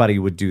everybody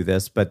would do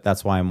this, but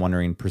that's why I'm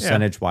wondering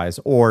percentage wise.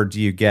 Or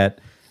do you get,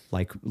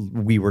 like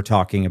we were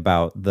talking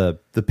about, the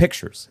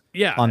pictures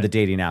on the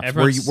dating apps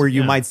Everyone's- where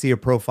you yeah. might see a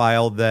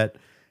profile that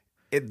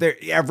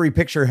every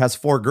picture has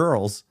 4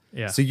 girls.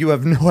 Yeah. So you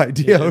have no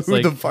idea It's who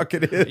like- the fuck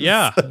it is.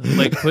 Yeah,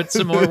 like, put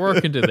some more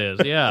work into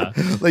this. Yeah.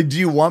 Like, do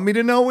you want me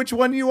to know which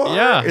one you are?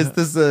 Yeah. Is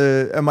this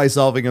am I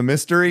solving a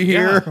mystery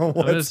here? Yeah.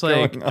 What's I was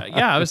like, going on?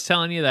 yeah, I was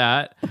telling you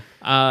that.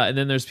 And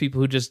then there's people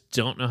who just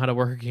don't know how to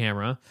work a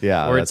camera.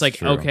 Yeah, Or it's that's like,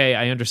 true. okay,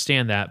 I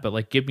understand that, but,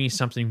 like, give me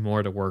something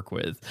more to work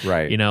with.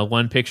 Right.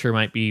 One picture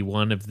might be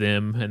one of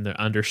them and the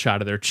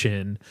undershot of their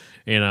chin,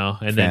 and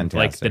then,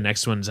 like, Fantastic. the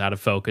next one's out of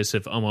focus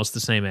of almost the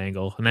same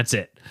angle, and that's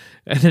it.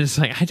 And then it's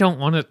like, I don't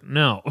want to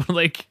know.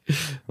 Like,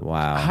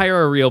 Wow.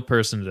 hire a real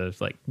person to,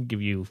 like,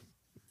 give you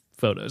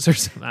photos or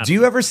something. I Do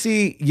you ever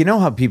see,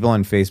 how people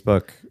on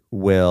Facebook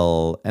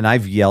will, and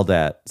I've yelled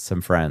at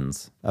some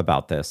friends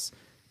about this,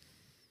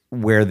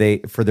 where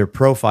for their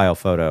profile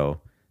photo,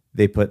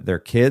 they put their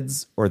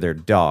kids or their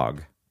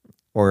dog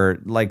or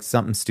like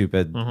something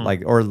stupid,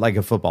 or like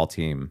a football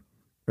team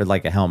or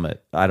like a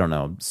helmet. I don't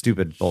know,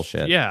 stupid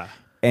bullshit. Yeah.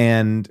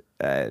 And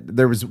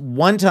there was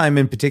one time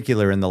in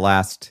particular in the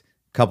last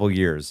couple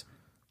years,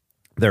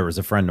 there was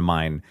a friend of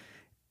mine,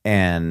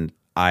 and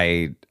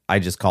I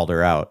just called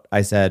her out.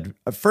 I said,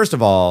 first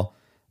of all,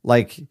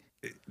 like,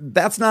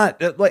 that's not,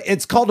 like,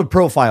 it's called a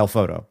profile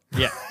photo.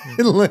 Yeah.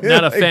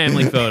 Not a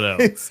family photo.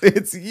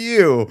 It's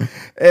you.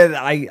 And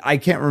I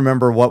can't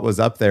remember what was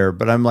up there,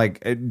 but I'm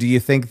like, do you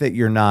think that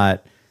you're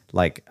not,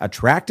 like,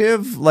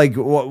 attractive? Like,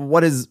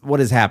 what is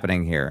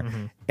happening here?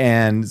 Mm-hmm.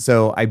 And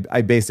so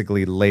I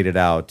basically laid it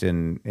out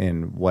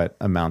in what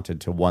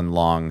amounted to one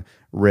long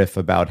riff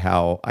about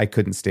how I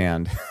couldn't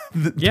stand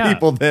the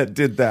people that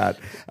did that.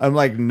 I'm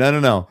like,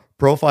 no.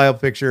 Profile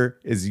picture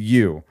is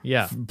you.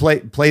 Yeah. Play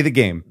the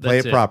game. Play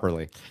That's it it.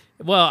 properly.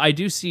 Well, I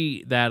do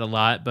see that a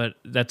lot, but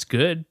that's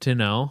good to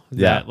know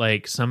Yeah. that,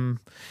 like,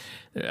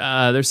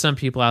 there's some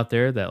people out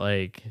there that,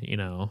 like,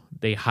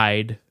 they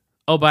hide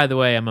oh, by the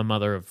way, I'm a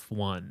mother of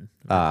one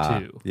or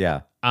two.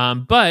 Yeah.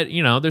 But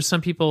there's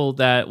some people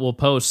that will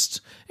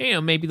post,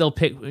 maybe they'll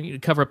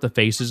cover up the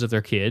faces of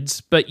their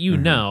kids, but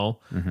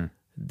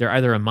they're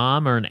either a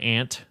mom or an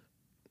aunt,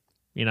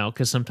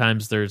 because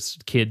sometimes there's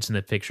kids in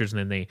the pictures,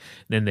 and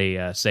then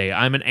they say,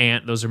 I'm an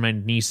aunt. Those are my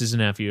nieces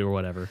and nephew or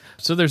whatever.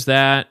 So there's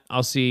that.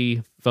 I'll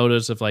see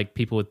photos of like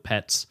people with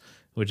pets,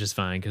 which is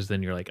fine, because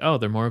then you're like, oh,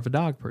 they're more of a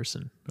dog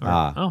person.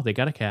 Or, oh, they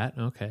got a cat.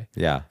 Okay.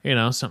 Yeah.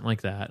 Something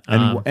like that.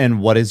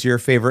 And what is your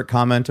favorite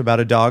comment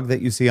about a dog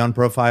that you see on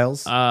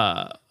profiles?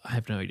 I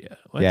have no idea.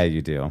 What? Yeah,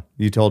 you do.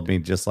 You told me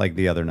just like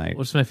the other night.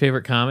 What's my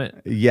favorite comment?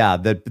 Yeah,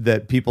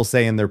 that people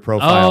say in their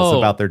profiles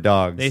about their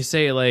dogs. They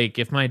say, like,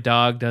 if my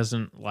dog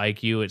doesn't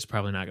like you, it's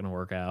probably not going to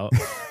work out.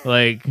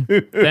 Like,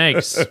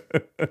 thanks.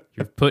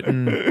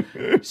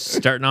 You're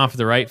starting off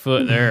the right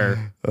foot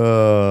there.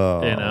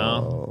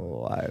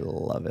 Oh, I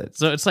love it.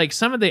 So it's like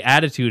some of the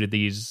attitude of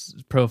these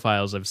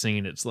profiles I've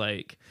seen, it's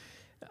like,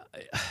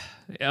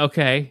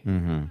 okay,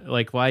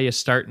 like, why are you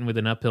starting with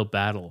an uphill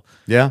battle?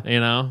 Yeah.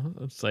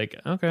 It's like,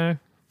 okay,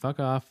 fuck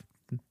off.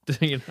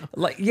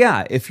 Like,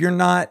 yeah, if you're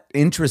not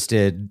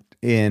interested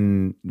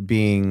in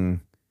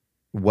being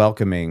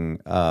welcoming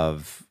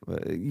of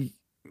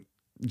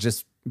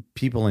just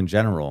people in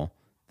general,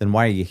 then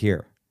why are you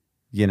here?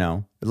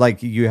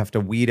 Like, you have to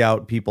weed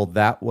out people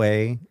that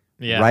way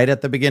right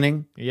at the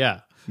beginning.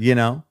 Yeah.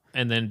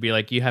 And then be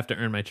like, you have to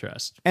earn my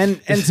trust.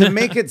 And to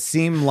make it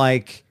seem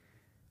like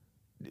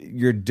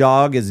your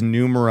dog is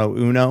numero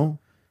uno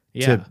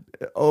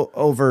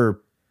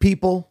over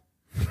people.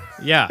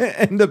 Yeah.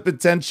 And the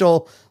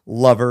potential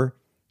lover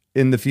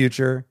in the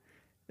future.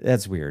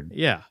 That's weird.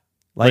 Yeah.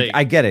 Like,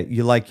 I get it.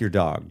 You like your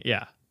dog.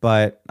 Yeah.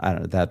 But I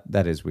don't know.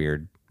 That is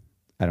weird.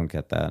 I don't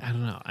get that. I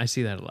don't know. I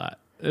see that a lot.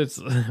 It's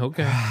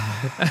okay.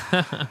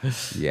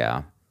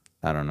 Yeah.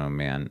 I don't know,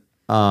 man.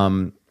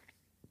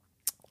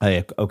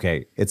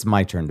 Okay. It's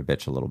my turn to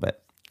bitch a little bit.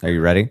 Are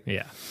you ready?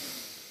 Yeah.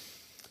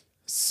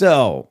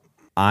 So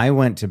I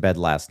went to bed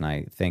last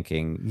night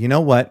thinking, you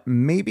know what?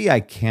 Maybe I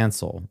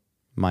cancel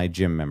my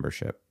gym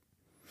membership.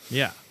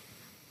 Yeah.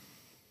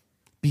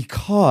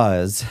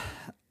 Because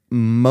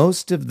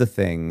most of the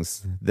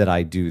things that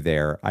I do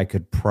there, I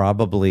could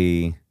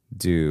probably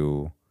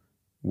do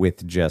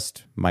with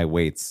just my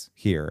weights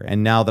here.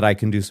 And now that I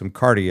can do some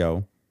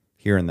cardio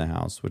here in the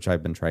house, which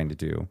I've been trying to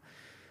do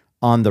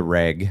on the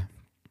reg,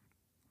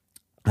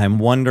 I'm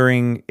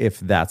wondering if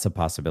that's a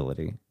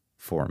possibility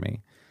for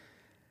me.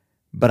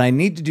 But I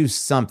need to do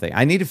something.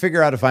 I need to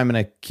figure out if I'm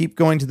going to keep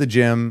going to the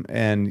gym.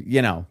 And,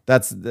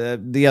 that's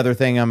the other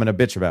thing I'm going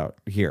to bitch about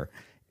here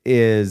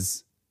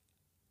is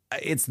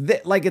it's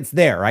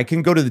there. I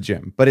can go to the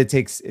gym, but it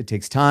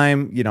takes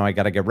time. I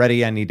got to get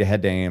ready. I need to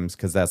head to Ames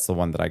because that's the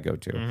one that I go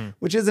to,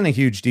 which isn't a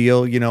huge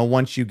deal.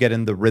 Once you get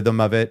in the rhythm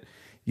of it,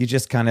 you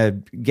just kind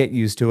of get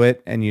used to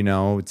it. And,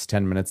 it's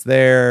 10 minutes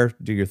there,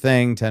 do your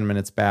thing, 10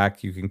 minutes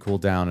back, you can cool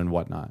down and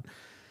whatnot.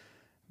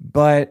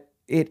 But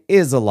it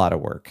is a lot of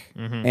work.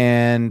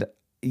 And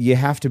you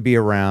have to be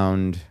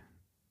around,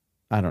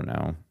 I don't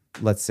know,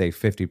 let's say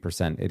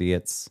 50%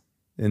 idiots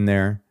in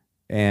there.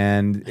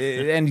 And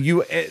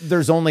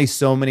there's only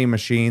so many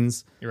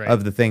machines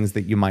of the things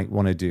that you might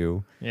want to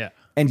do. Yeah.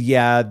 And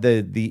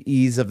the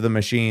ease of the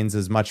machines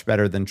is much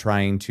better than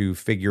trying to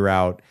figure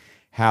out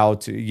how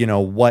to,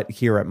 what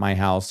here at my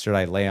house, should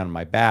I lay on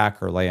my back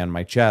or lay on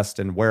my chest,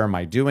 and where am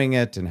I doing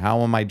it and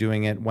how am I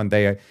doing it when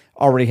they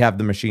already have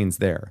the machines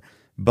there.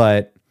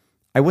 But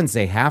I wouldn't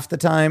say half the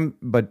time,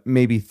 but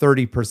maybe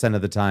 30%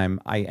 of the time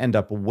I end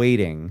up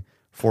waiting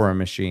for a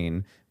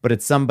machine, but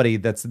it's somebody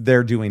that's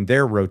there doing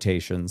their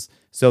rotations.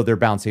 So they're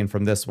bouncing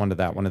from this one to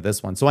that one to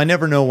this one. So I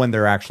never know when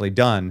they're actually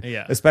done,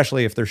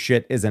 especially if their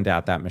shit isn't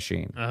at that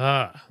machine.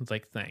 It's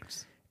like,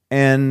 thanks.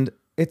 And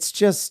it's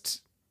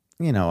just,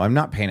 I'm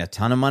not paying a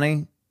ton of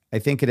money. I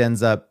think it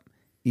ends up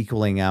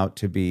equaling out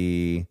to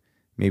be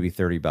maybe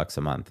 $30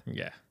 a month.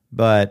 Yeah.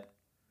 But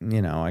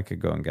I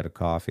could go and get a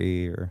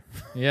coffee or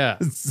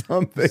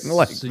something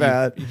like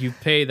that. You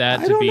pay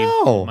that to be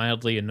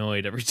mildly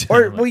annoyed every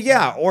time.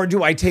 Or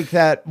do I take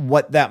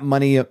what that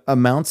money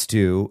amounts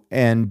to,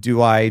 and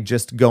do I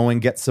just go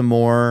and get some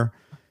more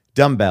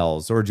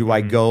dumbbells, or do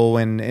I go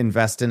and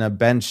invest in a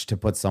bench to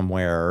put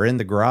somewhere or in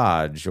the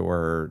garage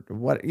or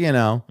what,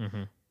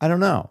 I don't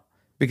know.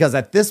 Because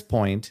at this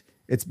point,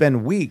 it's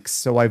been weeks,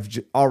 so I've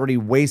already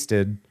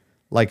wasted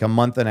like a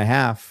month and a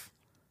half.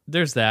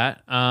 There's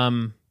that.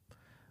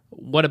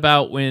 What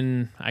about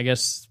when, I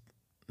guess,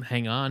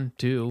 hang on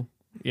too,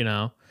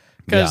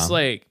 because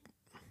like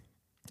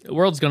the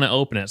world's going to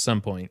open at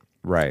some point.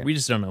 Right. We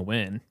just don't know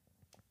when.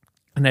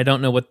 And I don't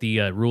know what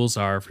the rules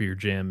are for your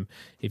gym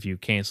if you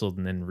canceled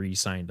and then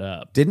re-signed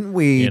up. Didn't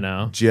we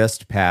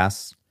just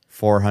pass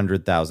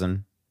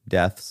 400,000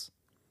 deaths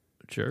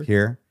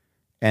here?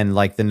 And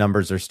like the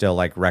numbers are still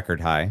like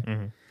record high.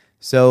 Mm-hmm.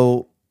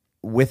 So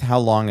with how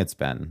long it's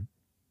been,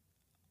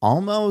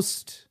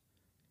 almost,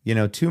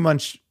 2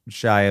 months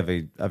shy of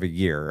a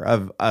year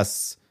of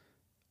us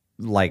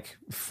like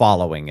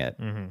following it.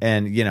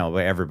 And, you know,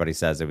 everybody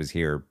says it was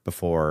here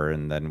before,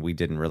 and then we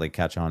didn't really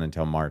catch on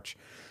until March.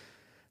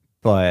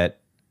 But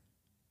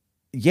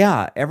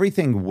yeah,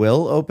 everything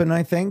will open,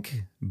 I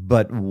think.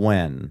 But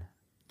when?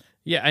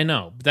 Yeah, I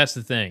know. But that's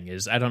the thing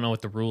is I don't know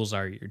what the rules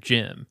are at your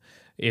gym.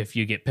 If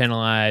you get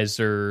penalized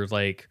or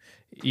like,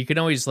 you can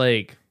always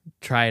like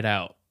try it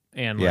out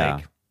and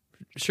like,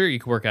 sure, you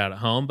can work out at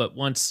home, but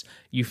once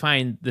you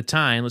find the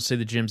time, let's say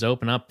the gyms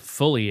open up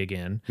fully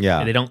again,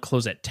 and they don't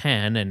close at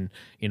 10, and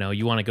you know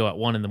you want to go at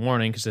 1 a.m.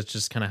 because that's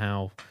just kind of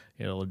how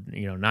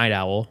night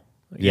owl.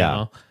 You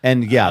know?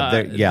 And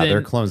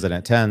they're closing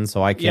at 10,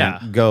 so I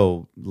can't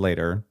go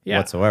later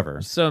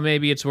whatsoever. So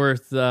maybe it's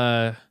worth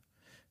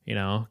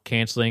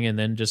canceling and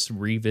then just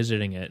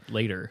revisiting it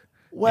later.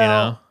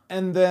 Well,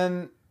 and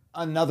then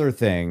another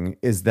thing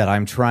is that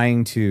I'm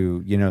trying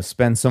to,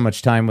 spend so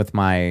much time with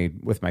my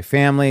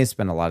family,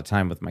 spend a lot of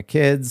time with my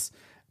kids.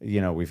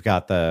 We've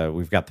got the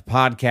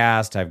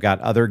podcast. I've got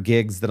other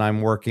gigs that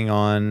I'm working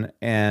on,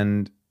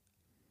 and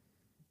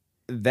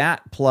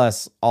that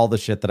plus all the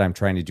shit that I'm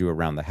trying to do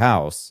around the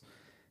house,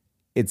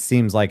 it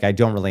seems like I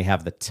don't really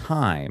have the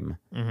time.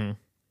 Mm-hmm.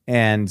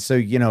 And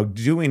so,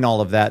 doing all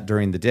of that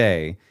during the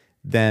day,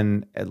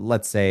 then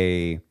let's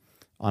say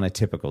on a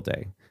typical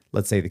day,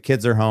 let's say the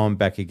kids are home,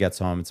 Becky gets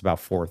home, it's about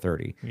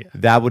 4:30. Yeah.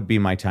 That would be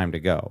my time to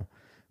go.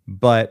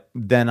 But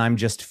then I'm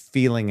just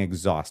feeling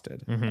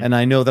exhausted. Mm-hmm. And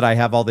I know that I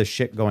have all this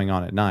shit going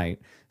on at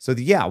night. So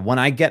when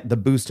I get the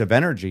boost of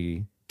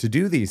energy to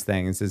do these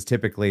things is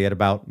typically at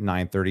about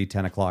 9:30,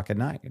 10 o'clock at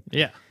night.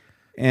 Yeah.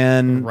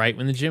 And right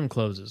when the gym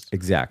closes.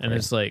 Exactly. And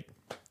it's like,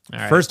 all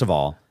right. First of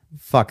all,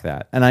 fuck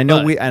that. And I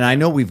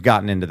know we've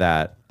gotten into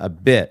that a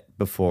bit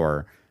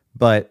before,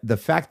 but the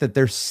fact that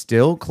they're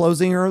still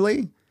closing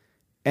early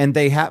and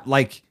they have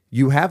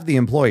you have the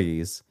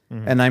employees,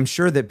 mm-hmm. and I'm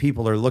sure that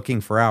people are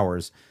looking for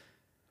hours.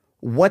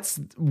 What's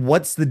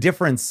the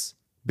difference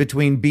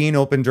between being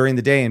open during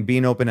the day and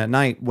being open at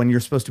night when you're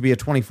supposed to be a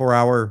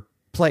 24-hour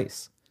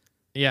place?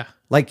 Yeah.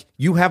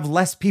 You have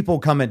less people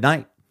come at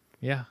night.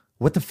 Yeah.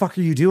 What the fuck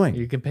are you doing?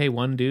 You can pay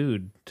one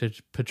dude to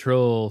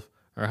patrol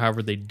or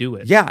however they do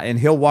it. Yeah, and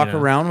he'll walk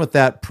around with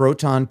that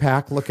proton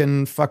pack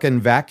looking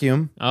fucking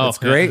vacuum. Oh, that's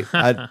great.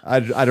 I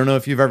don't know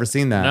if you've ever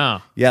seen that.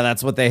 No. Yeah,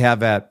 that's what they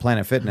have at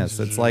Planet Fitness.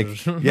 It's like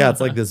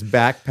it's like this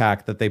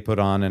backpack that they put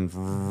on and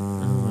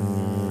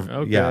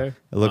okay. Yeah, it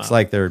looks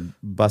like they're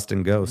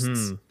busting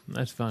ghosts.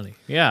 That's funny.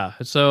 Yeah.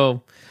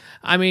 So,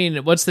 I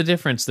mean, what's the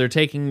difference? They're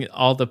taking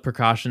all the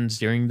precautions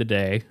during the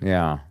day.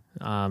 Yeah.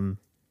 I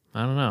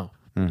don't know.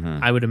 Mm-hmm.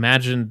 I would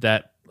imagine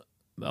that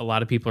a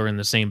lot of people are in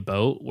the same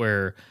boat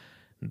where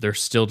they're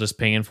still just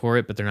paying for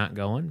it, but they're not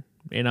going,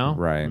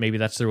 Right. Maybe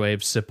that's their way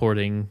of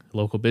supporting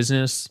local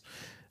business.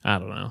 I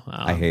don't know.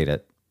 I hate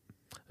it.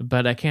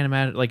 But I can't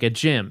imagine, like a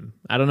gym.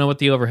 I don't know what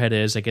the overhead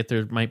is. I get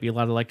there might be a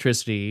lot of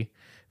electricity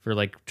for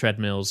like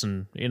treadmills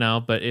and,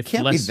 but if it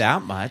can't be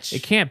that much.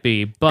 It can't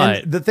be,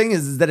 but and the thing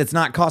is that it's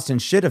not costing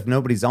shit if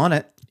nobody's on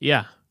it.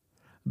 Yeah.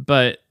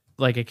 But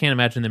I can't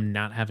imagine them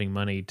not having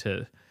money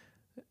to,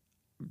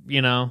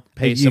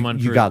 pay someone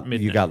for midnight.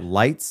 You got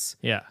lights.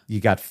 Yeah. You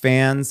got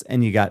fans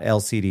and you got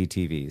LCD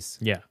TVs.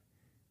 Yeah.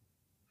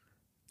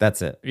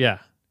 That's it. Yeah.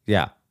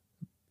 Yeah.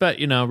 But,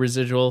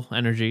 residual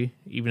energy,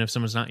 even if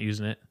someone's not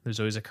using it, there's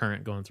always a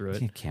current going through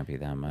it. It can't be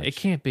that much. It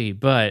can't be,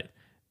 but,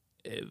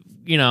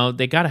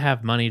 they got to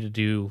have money to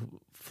do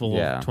full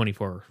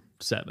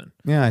 24/7.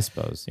 Yeah, I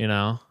suppose.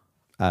 I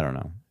don't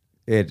know.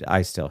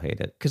 I still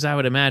hate it. Because I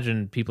would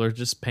imagine people are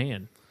just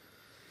paying.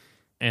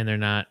 And they're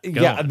not going.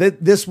 Yeah,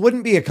 this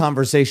wouldn't be a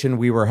conversation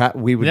we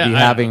would be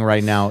having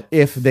right now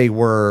if they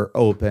were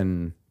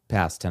open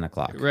past 10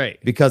 o'clock. Right.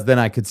 Because then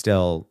I could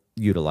still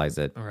utilize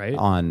it right.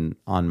 on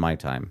my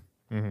time.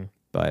 Mm-hmm.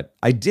 But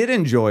I did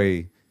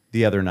enjoy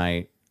the other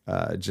night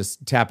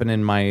just tapping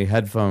in my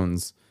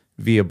headphones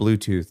via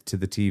Bluetooth to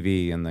the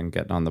TV and then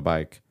getting on the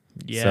bike.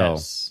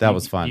 Yes. So that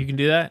was fun. You can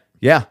do that?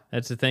 Yeah.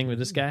 That's the thing with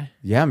this guy?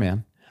 Yeah,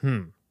 man.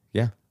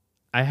 Yeah.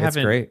 I haven't.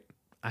 It's great.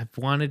 I've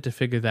wanted to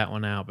figure that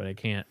one out, but I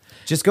can't.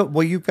 Just go.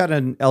 Well, you've got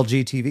an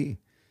LG TV.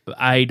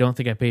 I don't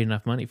think I paid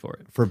enough money for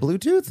it. For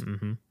Bluetooth?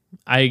 Mm-hmm.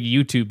 I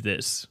YouTubed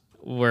this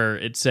where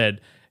it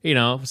said,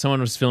 someone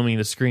was filming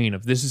the screen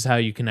of this is how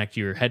you connect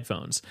your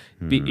headphones.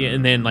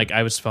 And then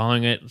I was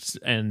following it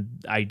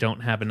and I don't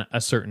have a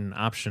certain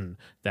option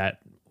that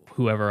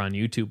whoever on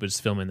YouTube was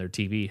filming their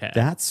TV had.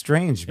 That's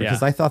strange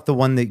because I thought the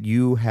one that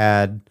you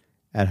had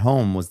at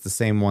home was the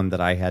same one that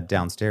I had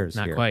downstairs.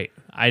 Not quite.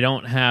 I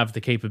don't have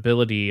the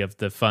capability of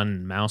the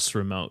fun mouse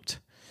remote.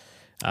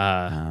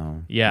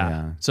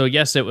 Yeah. So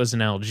yes, it was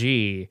an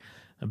LG,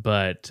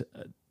 but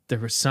there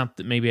was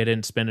something, maybe I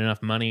didn't spend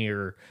enough money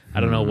or I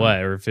don't know what,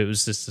 or if it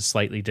was just a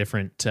slightly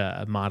different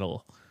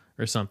model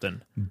or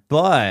something.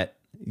 But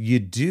you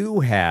do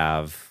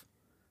have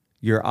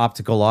your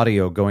optical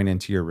audio going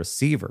into your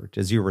receiver.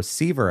 Does your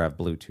receiver have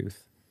Bluetooth?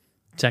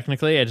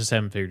 Technically, I just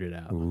haven't figured it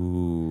out.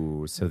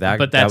 Ooh, so that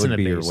would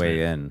be your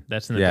way in.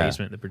 That's in the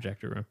basement, the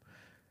projector room.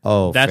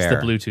 Oh, that's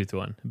fair. the Bluetooth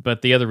one.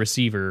 But the other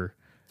receiver,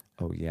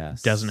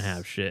 yes, doesn't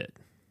have shit.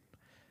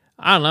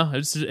 I don't know.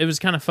 It was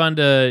kind of fun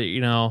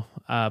to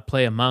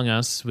play Among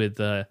Us with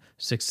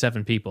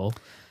 6-7 people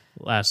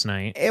last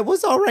night. It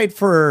was all right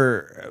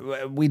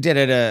we did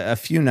it a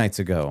few nights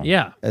ago.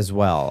 Yeah. As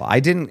well. I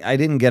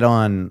didn't get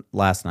on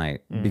last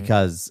night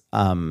because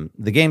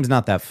the game's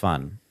not that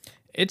fun.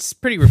 It's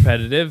pretty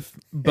repetitive,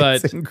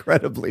 but it's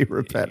incredibly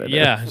repetitive.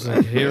 Yeah, it's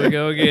like, here we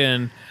go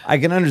again. I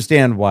can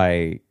understand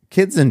why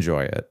kids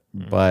enjoy it,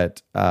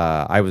 but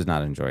I was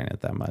not enjoying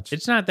it that much.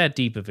 It's not that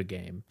deep of a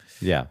game.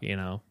 Yeah.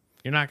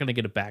 You're not going to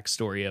get a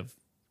backstory of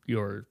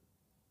your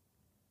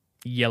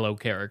yellow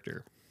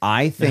character.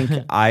 I think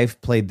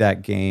I've played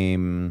that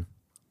game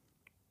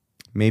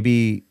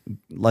maybe,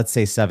 let's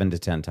say 7 to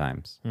 10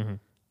 times. Mm-hmm.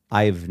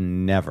 I've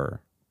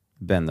never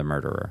been the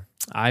murderer.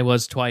 I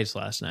was twice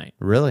last night.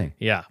 Really?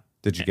 Yeah.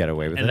 Did you get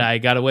away with it? And I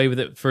got away with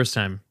it first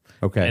time.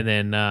 Okay. And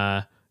then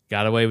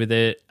got away with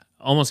it,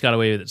 almost got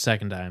away with it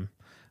second time.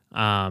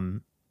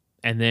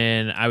 And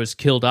then I was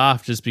killed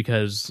off just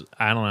because,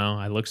 I don't know,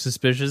 I looked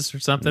suspicious or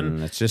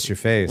something. It's just your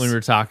face. When we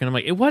were talking, I'm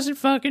like, it wasn't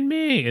fucking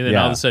me. And then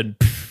all of a sudden,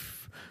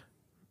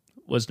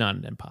 was not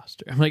an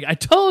imposter. I'm like, I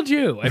told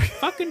you. I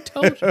fucking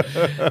told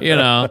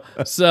you.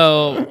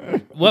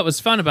 So what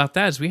was fun about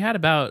that is we had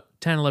about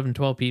 10, 11,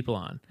 12 people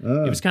on.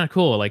 It was kind of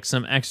cool. Like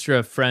some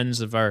extra friends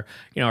of our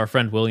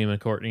friend William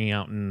and Courtney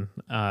out in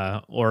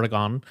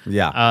Oregon.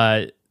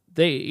 Yeah.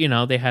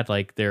 They had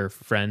like their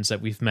friends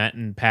that we've met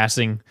in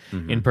passing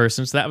in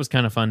person. So that was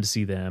kind of fun to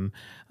see them.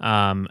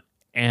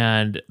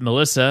 And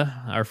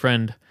Melissa, our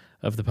friend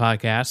of the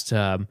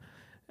podcast,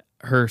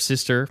 her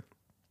sister,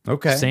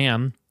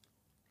 Sam,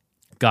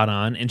 got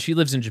on, and she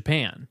lives in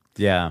Japan.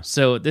 Yeah.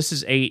 So this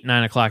is 8,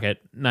 9 o'clock at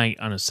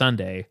night on a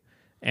Sunday.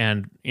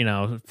 And,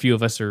 a few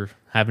of us are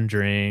having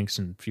drinks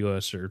and a few of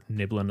us are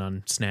nibbling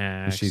on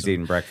snacks. She's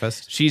eating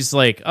breakfast. She's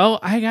like, oh,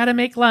 I got to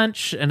make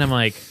lunch. And I'm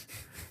like,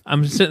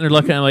 I'm sitting there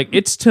looking, I'm like,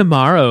 it's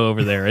tomorrow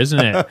over there, isn't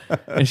it?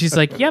 And she's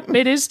like, yep,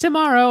 it is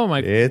tomorrow. I'm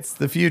like, it's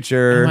the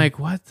future. I'm like,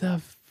 what the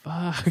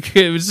fuck?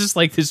 It was just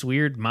like this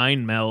weird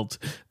mind melt.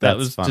 That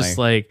was funny. Just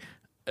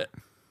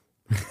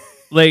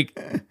like,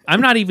 I'm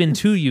not even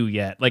to you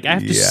yet. Like, I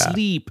have to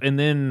sleep, and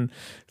then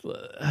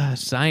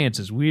science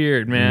is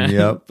weird, man.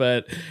 Yep.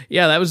 But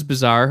yeah, that was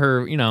bizarre.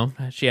 Her,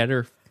 she had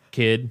her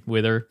kid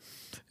with her,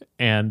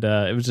 and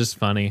it was just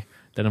funny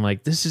that I'm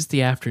like, this is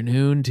the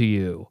afternoon to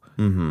you.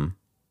 Mm-hmm.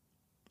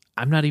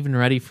 I'm not even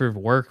ready for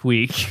work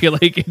week.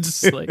 Like,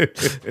 it's like,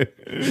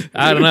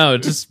 I don't know.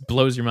 It just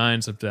blows your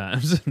mind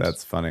sometimes.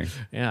 That's funny.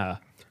 Yeah.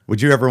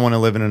 Would you ever want to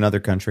live in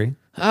another country?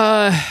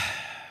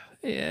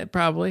 Yeah,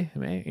 probably.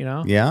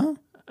 Yeah?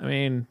 I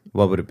mean,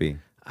 what would it be?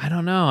 I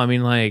don't know. I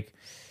mean, like,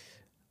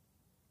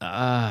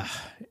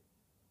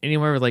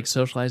 anywhere with like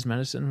socialized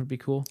medicine would be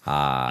cool.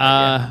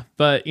 Yeah.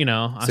 But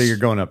so you're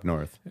going up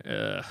north.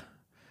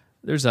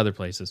 There's other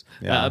places.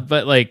 Yeah.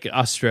 But like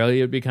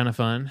Australia would be kind of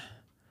fun.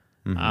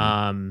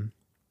 Mm-hmm.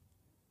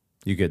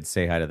 You could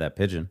say hi to that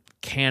pigeon.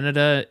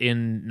 Canada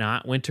in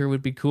not winter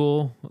would be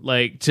cool.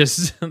 Like,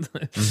 just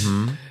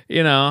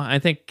I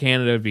think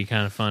Canada would be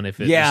kind of fun if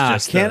it was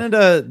just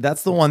Canada.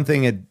 That's the one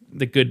thing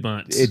the good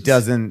months it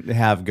doesn't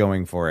have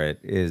going for it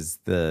is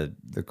the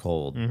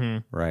cold,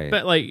 right?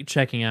 But like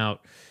checking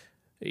out,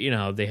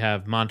 they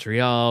have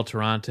Montreal,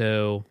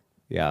 Toronto,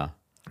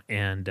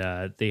 and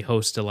they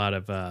host a lot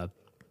of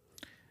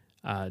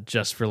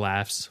Just for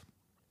Laughs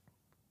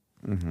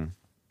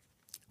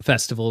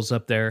festivals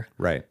up there,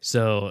 right?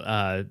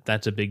 So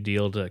that's a big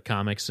deal to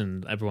comics,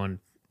 and everyone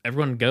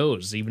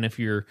goes, even if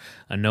you're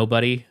a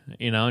nobody,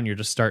 and you're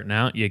just starting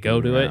out, you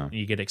go to it,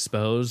 you get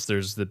exposed.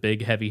 There's the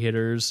big heavy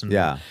hitters, and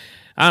I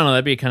don't know,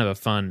 that'd be kind of a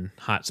fun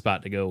hot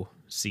spot to go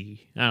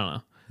see. I don't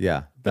know.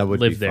 Yeah, that would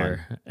live be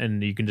there, fun.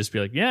 And you can just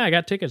be like, yeah, I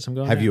got tickets, I'm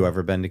going. Have you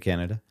ever been to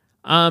Canada?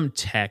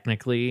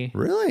 Technically.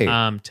 Really?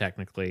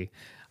 Technically.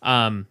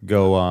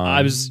 Go on.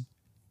 I was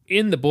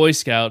in the Boy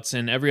Scouts,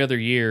 and every other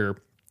year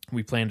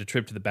we planned a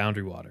trip to the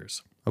Boundary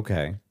Waters.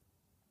 Okay.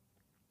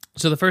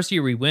 So the first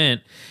year we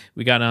went,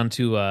 we got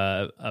onto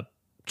a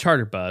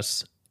charter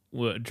bus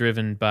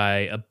driven by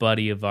a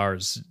buddy of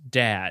ours'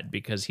 dad,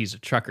 because he's a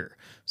trucker.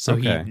 So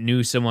he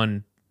knew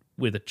someone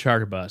with a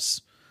charter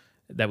bus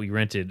that we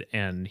rented,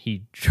 and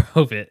he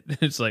drove it.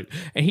 It's like,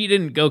 and he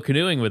didn't go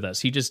canoeing with us.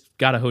 He just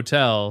got a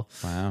hotel.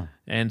 Wow.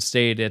 And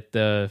stayed at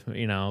the,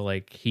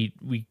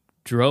 we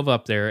drove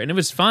up there, and it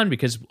was fun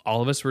because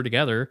all of us were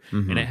together,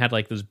 and it had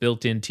like those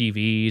built-in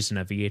TVs and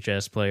a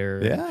VHS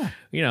player. Yeah.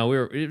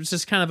 It was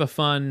just kind of a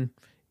fun,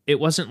 it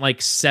wasn't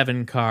like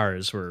 7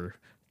 cars where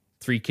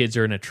 3 kids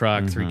are in a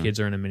truck, 3 kids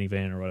are in a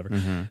minivan or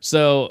whatever.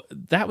 So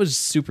that was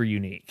super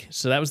unique.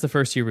 So that was the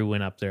first year we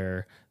went up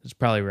there. It was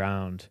probably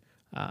around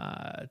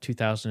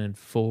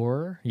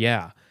 2004.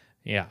 Yeah.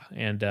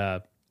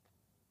 And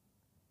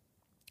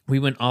we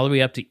went all the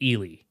way up to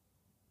Ely,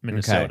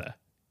 Minnesota. Okay.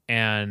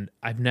 And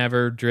I've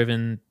never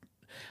driven.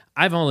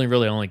 I've only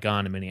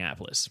gone to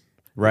Minneapolis.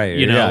 Right.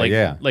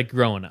 Like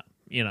growing up,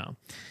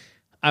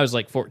 I was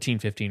like 14,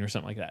 15 or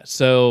something like that.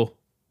 So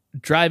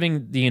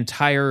driving the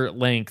entire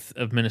length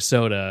of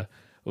Minnesota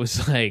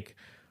was like,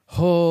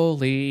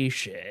 holy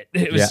shit.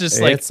 It was Yeah, just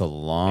like, it's a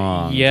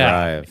long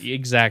yeah, drive.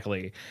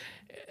 exactly.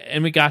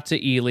 And we got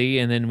to Ely,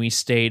 and then we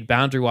stayed.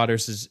 Boundary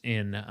Waters is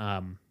in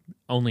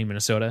only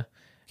Minnesota.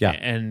 Yeah.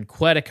 And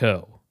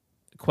Quetico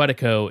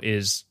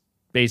is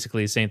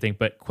basically the same thing,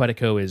 but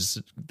Quetico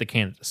is the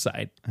Canada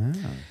side.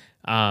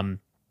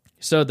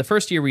 So the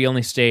first year we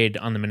only stayed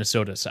on the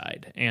Minnesota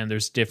side, and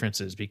there's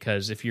differences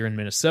because if you're in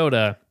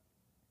Minnesota,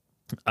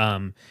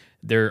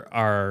 there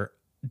are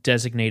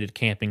designated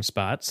camping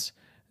spots.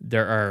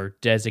 There are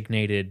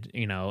designated,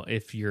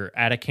 if you're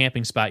at a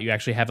camping spot, you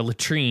actually have a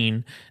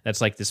latrine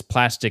that's like this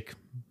plastic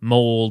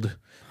mold.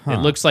 It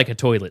looks like a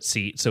toilet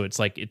seat, so it's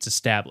like it's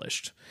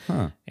established,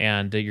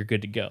 and you're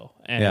good to go.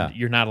 And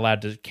you're not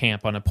allowed to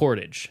camp on a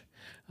portage.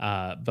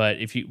 But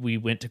we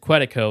went to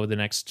Quetico the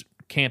next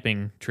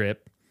camping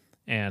trip,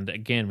 and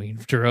again we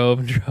drove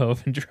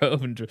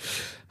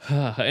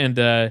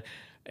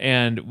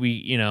and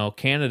we,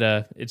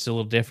 Canada, it's a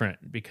little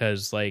different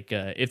because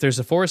if there's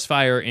a forest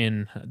fire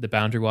in the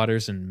Boundary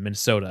Waters in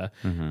Minnesota,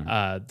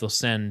 they'll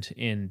send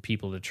in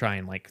people to try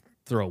and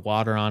throw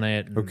water on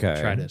it and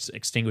try to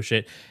extinguish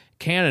it.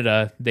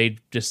 Canada, they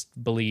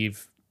just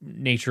believe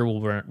nature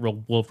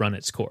will run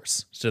its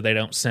course, so they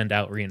don't send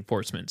out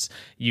reinforcements.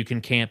 You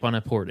can camp on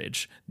a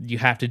portage. You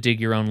have to dig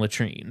your own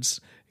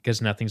latrines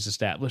because nothing's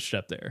established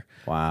up there.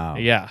 Wow.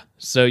 Yeah,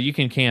 so you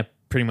can camp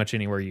pretty much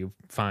anywhere you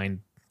find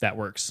that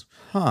works.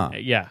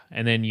 Yeah,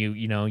 and then you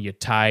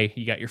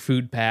got your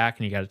food pack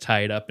and you got to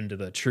tie it up into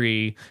the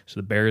tree so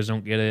the bears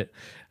don't get it.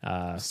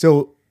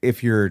 So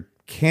if you're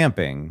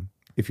camping,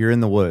 if you're in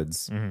the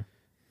woods,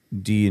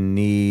 do you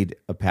need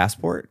a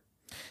passport?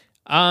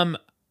 I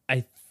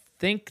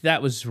think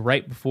that was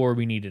right before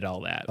we needed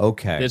all that.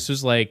 Okay. This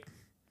was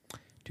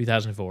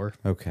 2004.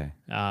 Okay.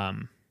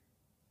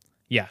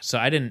 Yeah, so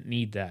I didn't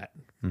need that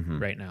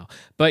right now.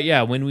 But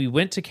yeah, when we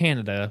went to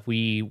Canada,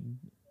 we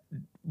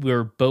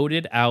were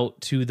boated out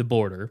to the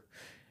border,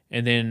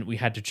 and then we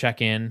had to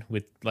check in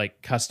with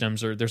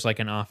customs, or there's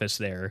an office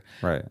there.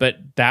 Right.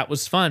 But that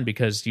was fun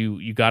because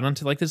you got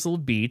onto this little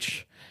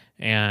beach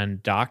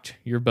and docked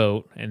your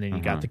boat, and then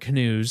you got the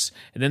canoes,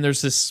 and then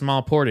there's this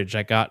small portage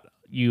that got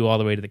you all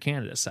the way to the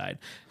Canada side.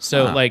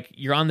 So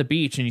you're on the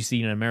beach and you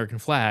see an American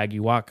flag,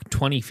 you walk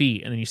 20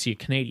 feet and then you see a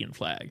Canadian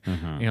flag.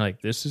 And you're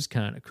like, this is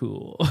kind of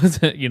cool,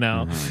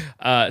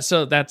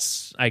 so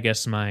that's, I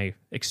guess, my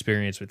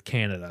experience with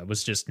Canada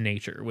was just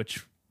nature,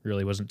 which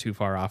really wasn't too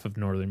far off of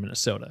northern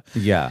Minnesota.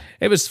 Yeah.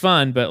 It was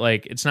fun, but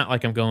it's not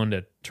like I'm going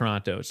to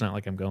Toronto. It's not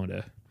like I'm going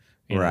to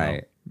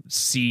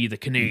see the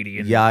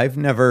Canadian. Yeah, I've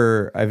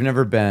never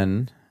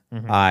been.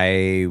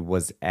 I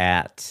was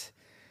at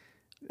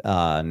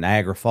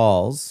Niagara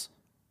Falls,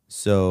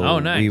 so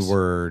nice. we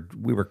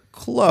were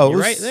close. You're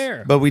right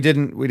there, but we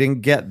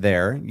didn't get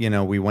there.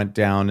 We went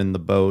down in the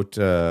boat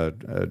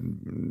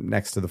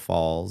next to the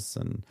falls,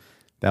 and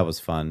that was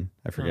fun.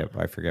 I forget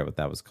what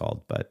that was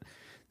called, but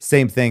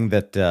same thing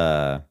that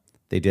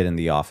they did in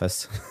The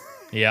Office.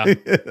 Yeah.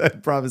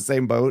 Probably the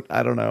same boat.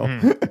 I don't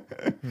know.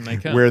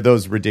 Where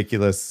those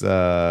ridiculous,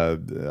 what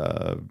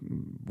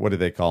do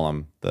they call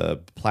them?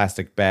 The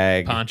plastic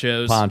bag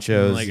ponchos.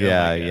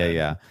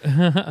 Yeah.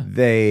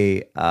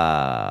 They,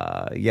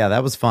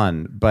 that was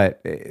fun.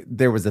 But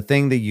there was a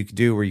thing that you could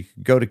do where you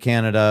could go to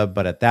Canada,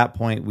 but at that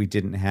point we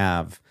didn't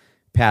have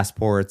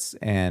passports,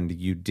 and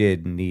you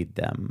did need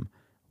them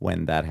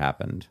when that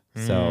happened.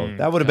 So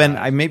that would have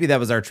been, maybe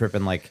that was our trip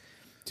in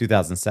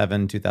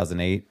 2007,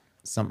 2008,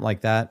 something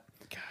like that.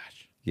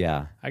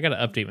 Yeah, I got to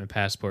update my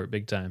passport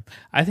big time.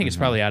 I think it's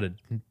probably out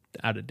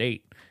of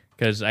date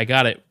because I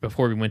got it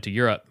before we went to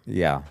Europe.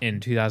 Yeah, in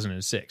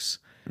 2006,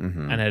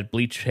 and I had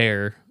bleached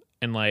hair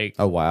and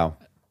oh wow,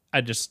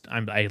 I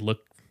look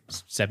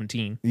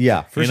 17.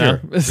 Yeah, for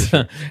sure.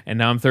 And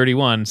now I'm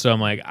 31, so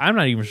I'm I'm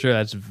not even sure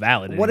that's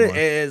valid what anymore.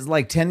 It is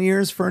 10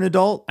 years for an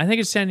adult? I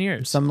think it's 10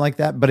 years, something like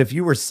that. But if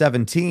you were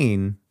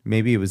 17,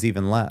 maybe it was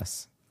even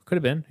less. Could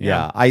have been.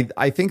 Yeah.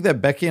 I think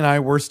that Becky and I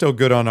were still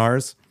good on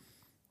ours.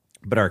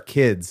 But our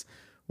kids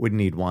would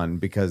need one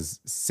because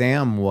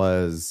Sam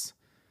was,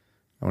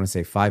 I want to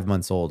say, 5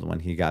 months old when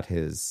he got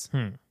his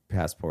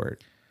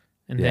passport.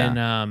 And then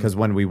because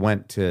when we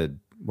went to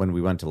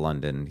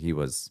London, he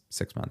was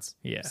 6 months.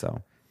 Yeah.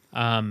 So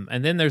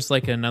and then there's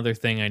another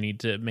thing I need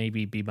to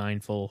maybe be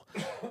mindful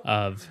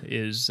of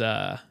is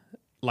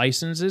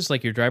licenses,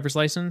 your driver's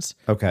license.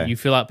 Okay. You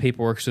fill out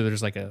paperwork so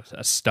there's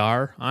a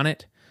star on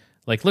it.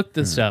 Look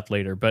this up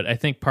later, but I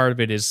think part of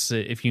it is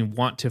if you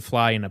want to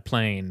fly in a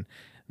plane,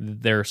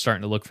 they're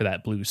starting to look for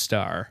that blue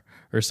star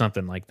or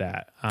something like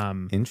that.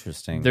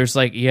 Interesting. There's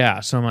so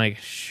I'm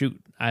shoot,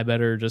 I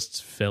better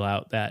just fill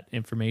out that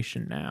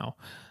information now.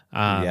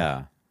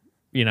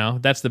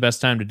 That's the best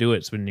time to do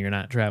it is when you're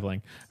not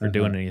traveling or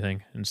doing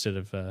anything instead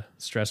of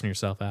stressing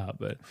yourself out.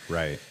 But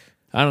right.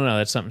 I don't know.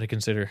 That's something to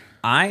consider.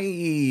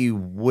 I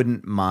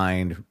wouldn't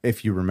mind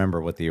if you remember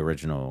what the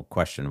original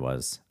question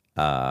was,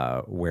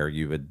 where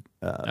you would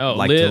to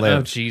live.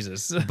 Oh,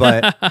 Jesus.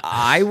 But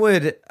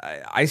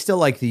I still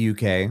like the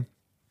UK.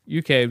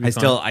 UK would be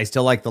fun. I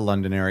still like the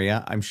London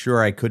area. I'm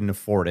sure I couldn't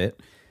afford it.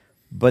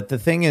 But the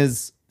thing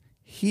is,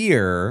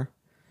 Here,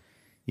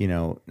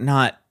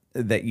 not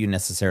that you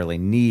necessarily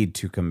need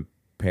to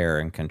compare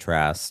and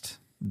contrast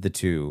the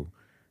two,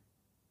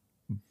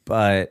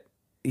 but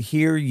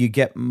here you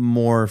get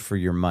more for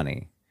your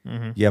money.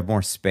 You have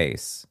more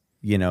space.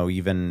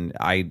 Even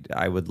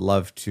I would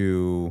love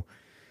to,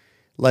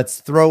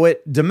 let's throw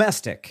it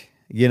domestic.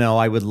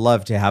 I would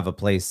love to have a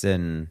place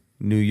in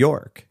New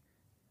York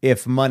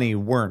if money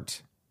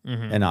weren't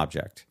an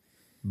object,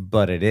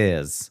 but it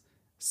is.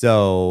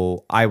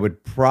 So I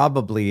would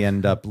probably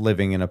end up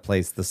living in a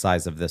place the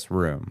size of this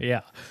room.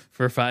 Yeah,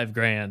 for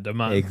 $5,000 a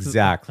month.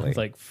 Exactly. It's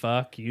like,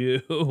 fuck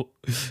you.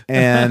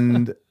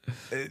 And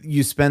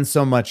you spend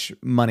so much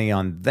money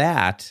on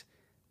that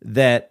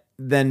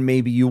then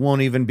maybe you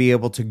won't even be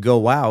able to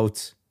go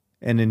out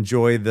and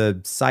enjoy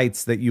the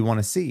sights that you want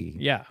to see.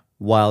 Yeah.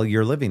 While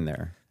you're living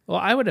there. Well,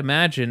 I would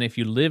imagine if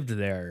you lived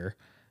there,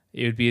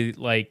 it would be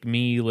like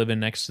me living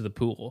next to the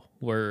pool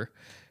where,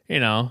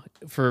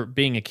 for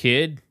being a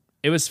kid,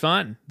 it was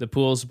fun. The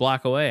pool's a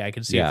block away. I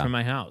could see it from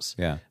my house.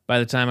 Yeah. By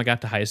the time I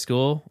got to high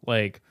school,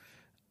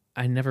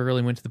 I never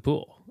really went to the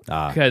pool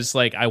because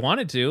I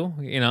wanted to,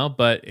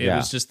 but it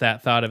was just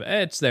that thought of,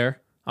 it's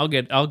there. I'll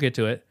get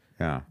to it.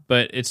 Yeah.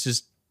 But it's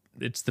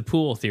the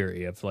pool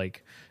theory of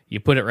you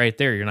put it right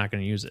there, you're not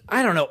going to use it.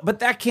 I don't know, but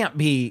that can't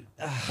be.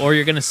 Or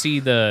you're going to see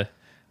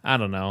I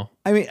don't know.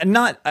 I mean,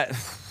 not.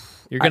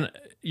 You're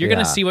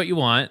gonna see what you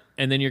want,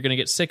 and then you're gonna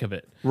get sick of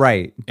it.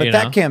 Right, but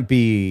that can't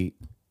be.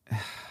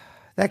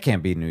 That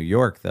can't be New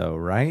York, though,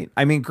 right?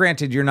 I mean,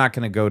 granted, you're not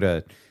going to go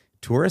to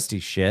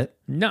touristy shit.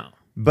 No.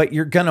 But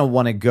you're going to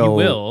want to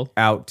go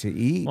out to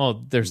eat.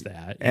 Well, there's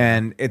that. Yeah.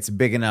 And it's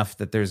big enough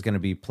that there's going to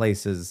be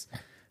places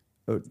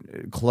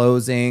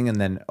closing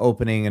and then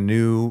opening a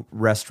new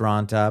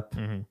restaurant up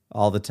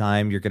all the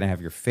time. You're going to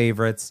have your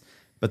favorites.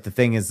 But the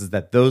thing is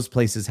that those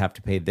places have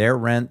to pay their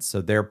rent,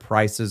 so their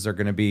prices are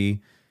going to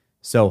be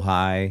so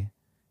high.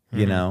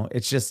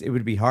 It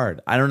would be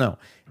hard. I don't know.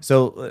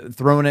 So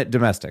throwing it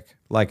domestic,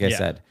 like I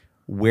said,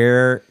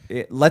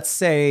 let's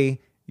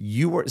say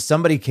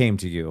somebody came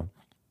to you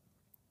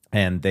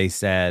and they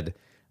said,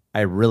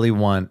 I really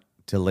want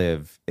to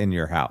live in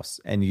your house.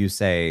 And you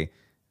say,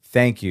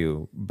 thank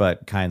you,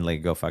 but kindly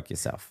go fuck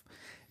yourself.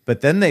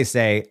 But then they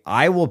say,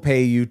 I will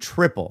pay you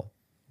triple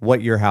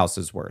what your house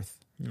is worth.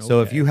 Okay.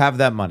 So if you have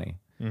that money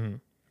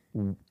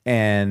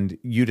and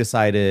you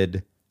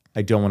decided,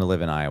 I don't want to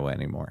live in Iowa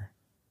anymore.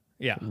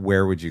 Yeah.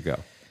 Where would you go?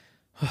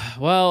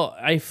 Well,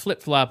 I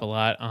flip-flop a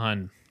lot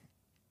on,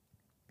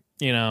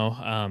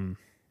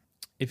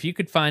 if you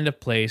could find a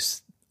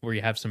place where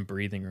you have some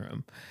breathing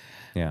room,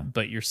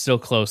 but you're still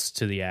close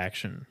to the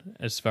action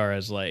as far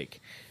as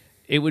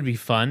it would be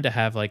fun to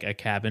have a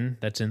cabin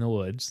that's in the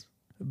woods,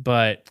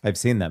 but... I've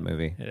seen that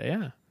movie.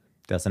 Yeah.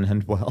 Doesn't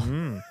end well.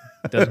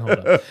 Doesn't hold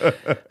up.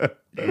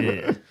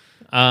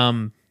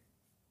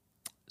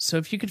 So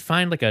if you could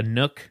find a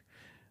nook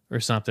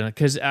or something,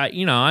 because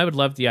I would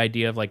love the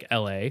idea of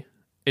LA.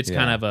 It's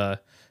kind of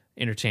a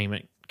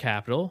entertainment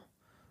capital,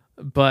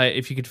 but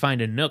if you could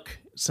find a nook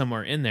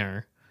somewhere in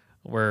there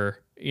where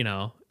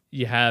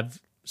you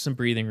have some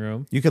breathing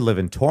room, you could live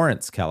in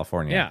Torrance,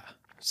 California. Yeah.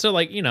 So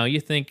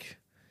you think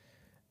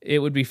it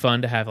would be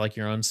fun to have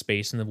your own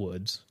space in the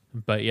woods,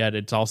 but yet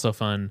it's also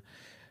fun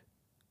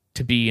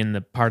to be in the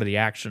part of the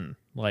action.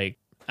 LA,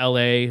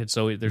 there's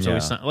always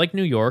something.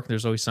 New York,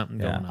 there's always something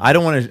going on. I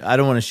don't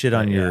want to shit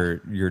on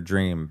your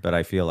dream, but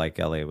I feel like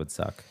LA would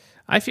suck.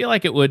 I feel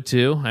like it would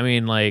too. I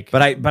mean,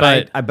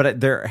 but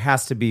there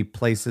has to be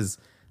places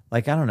I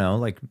don't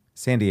know,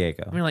 San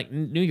Diego. I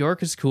mean, New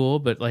York is cool,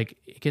 but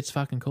it gets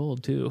fucking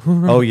cold too.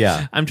 Oh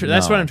yeah,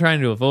 that's what I'm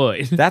trying to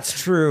avoid.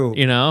 That's true.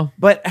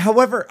 But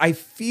however, I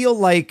feel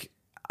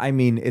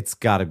it's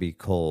got to be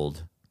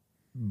cold.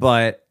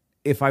 But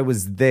if I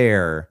was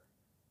there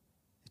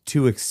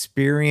to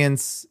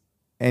experience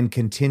and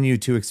continue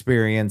to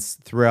experience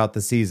throughout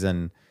the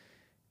season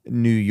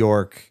New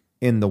York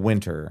in the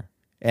winter,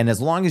 and as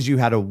long as you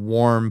had a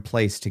warm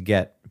place to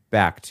get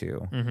back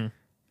to,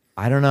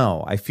 I don't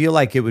know. I feel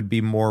like it would be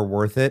more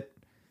worth it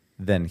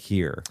than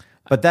here.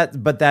 But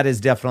that is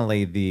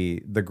definitely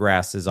the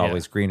grass is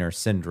always greener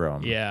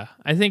syndrome. Yeah.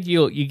 I think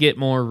you get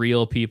more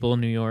real people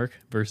in New York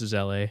versus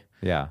LA.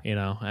 Yeah.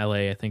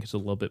 LA I think it's a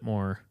little bit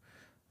more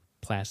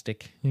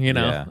plastic,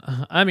 Yeah.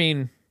 I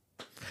mean,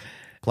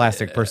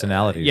 plastic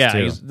personalities. Yeah,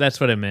 too. That's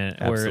what I meant.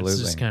 Absolutely. Where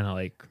it's just kind of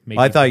maybe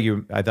I thought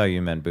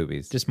you meant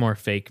boobies. Just more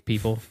fake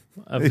people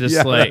of just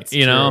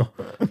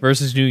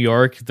versus New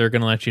York, they're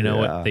gonna let you know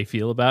what they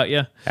feel about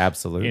you.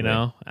 Absolutely.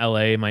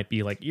 LA might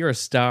be you're a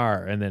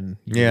star, and then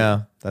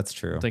that's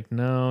true. It's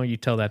no, you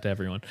tell that to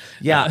everyone.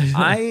 Yeah,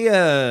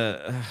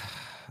 I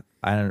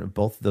don't know.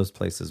 Both of those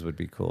places would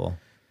be cool.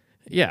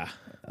 Yeah.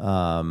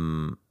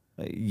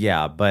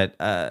 Yeah, but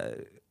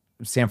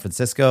San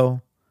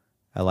Francisco,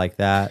 I like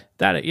that.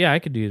 I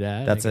could do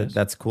that.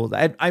 That's cool.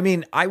 I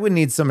mean, I would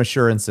need some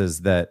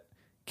assurances that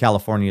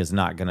California is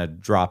not going to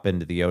drop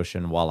into the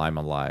ocean while I'm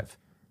alive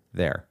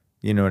there.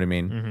 You know what I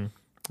mean?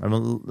 I'm a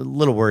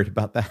little worried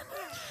about that.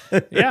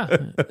 Yeah,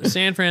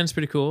 San Fran's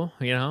pretty cool.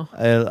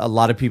 A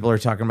lot of people are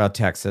talking about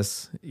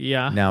Texas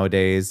Yeah.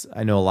 nowadays.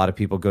 I know a lot of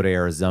people go to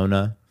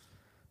Arizona.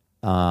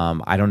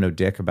 I don't know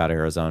dick about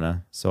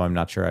Arizona, so I'm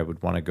not sure I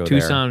would want to go there.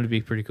 Tucson would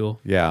be pretty cool.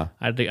 Yeah.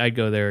 I'd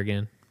go there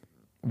again.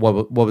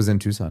 What was in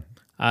Tucson?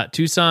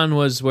 Tucson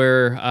was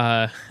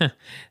where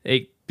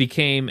it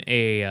became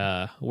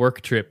a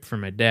work trip for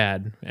my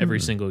dad every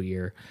single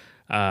year.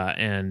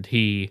 And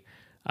he,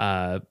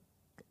 on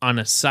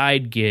a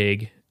side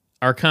gig,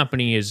 our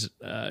company is,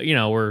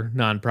 we're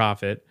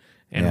nonprofit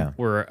and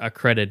we're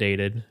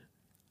accredited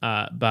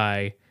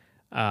by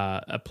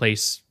a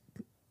place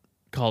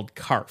called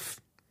CARF.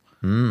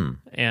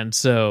 And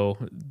so,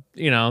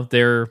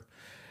 they're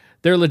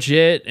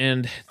legit,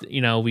 and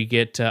we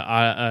get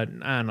I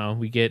don't know,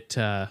 we get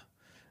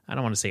I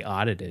don't want to say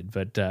audited,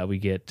 but we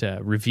get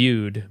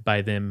reviewed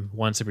by them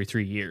once every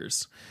 3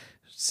 years.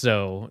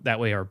 So that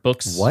way our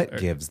books. What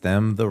gives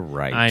them the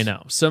right? I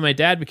know. So my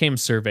dad became a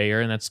surveyor,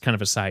 and that's kind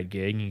of a side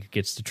gig. He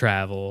gets to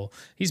travel.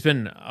 He's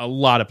been a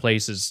lot of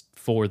places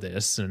for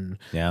this, and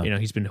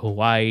he's been to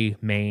Hawaii,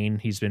 Maine.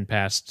 He's been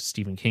past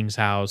Stephen King's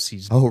house.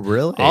 He's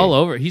really all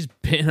over. He's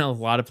been a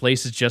lot of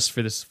places just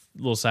for this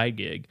little side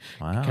gig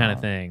kind of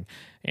thing.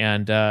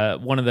 And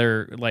one of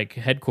their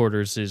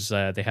headquarters is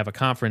they have a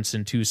conference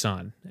in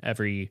Tucson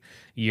every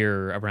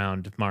year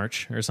around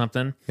March or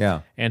something.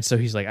 Yeah. And so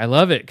he's like, I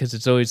love it because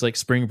it's always like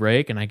spring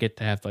break, and I get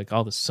to have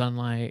all the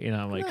sunlight.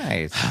 I'm like,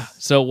 nice.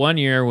 So one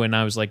year when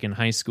I was in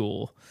high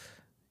school,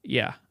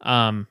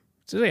 I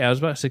was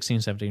about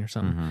 16, 17 or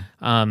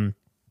something.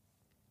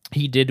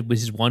 He did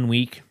his 1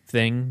 week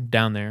thing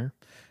down there,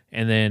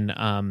 and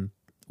then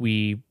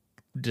we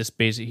just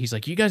basically, he's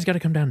like, you guys got to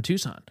come down to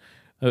Tucson.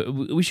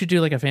 We should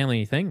do a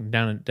family thing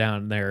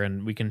down there,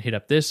 and we can hit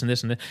up this and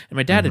this and this. And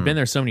my dad had been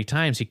there so many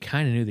times, he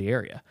kind of knew the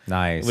area.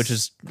 Nice. Which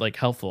is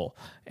helpful.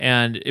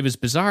 And it was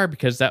bizarre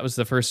because that was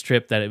the first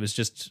trip that it was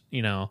just,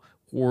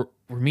 we're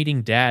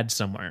meeting dad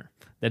somewhere.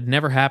 That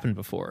never happened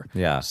before.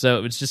 Yeah. So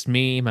it was just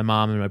me, my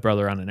mom, and my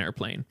brother on an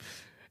airplane.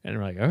 And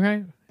we're like, all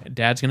right,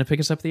 Dad's going to pick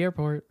us up at the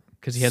airport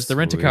because he has the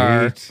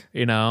rent-a-car,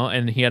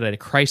 and he had a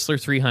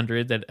Chrysler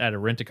 300 that had a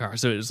rent-a-car.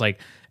 So it was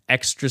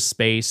extra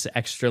space,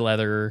 extra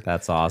leather.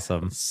 That's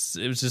awesome.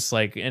 It was just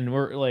and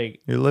we're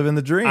you're living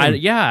the dream.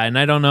 And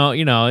I don't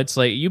know, it's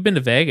you've been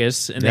to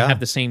Vegas, and they have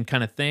the same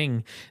kind of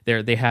thing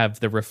there. They have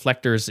the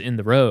reflectors in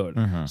the road.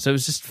 So it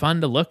was just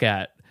fun to look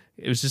at.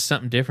 It was just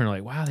something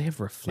different. Wow, they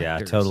have reflectors.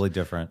 Yeah, totally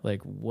different.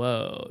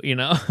 Whoa,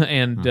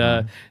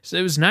 and so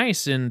it was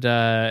nice. And,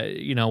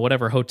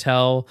 whatever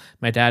hotel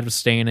my dad was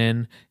staying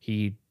in,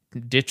 he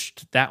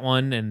ditched that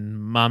one,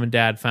 and mom and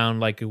dad found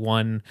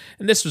one,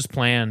 and this was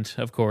planned,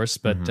 of course,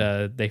 but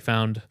they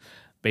found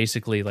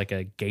basically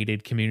a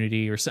gated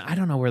community or so. I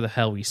don't know where the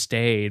hell we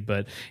stayed,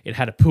 but it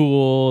had a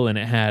pool, and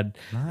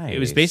it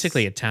was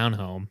basically a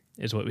townhome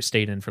is what we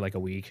stayed in for a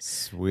week.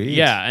 Sweet.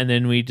 Yeah, and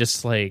then we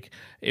just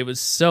it was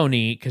so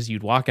neat because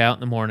you'd walk out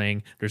in the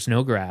morning, there's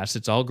no grass,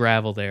 it's all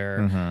gravel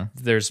there.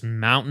 There's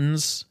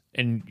mountains,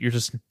 and you're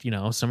just,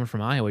 someone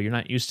from Iowa, you're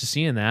not used to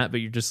seeing that,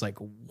 but you're just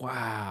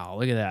wow,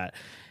 look at that.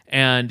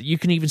 And you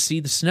can even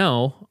see the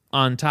snow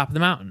on top of the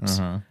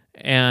mountains.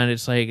 And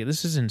it's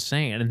this is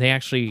insane. And they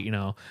actually,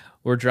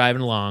 we're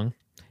driving along.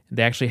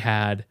 They actually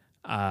had,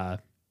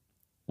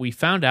 we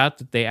found out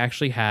that they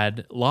actually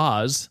had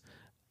laws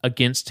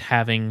against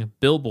having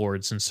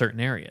billboards in certain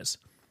areas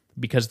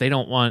because they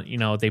don't want,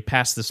 they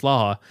passed this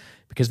law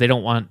because they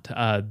don't want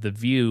the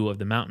view of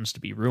the mountains to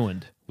be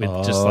ruined with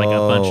just a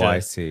bunch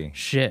of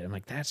shit. I'm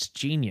that's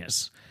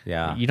genius.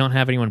 Yeah. You don't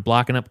have anyone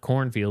blocking up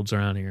cornfields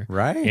around here.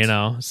 Right.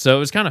 So it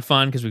was kind of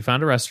fun because we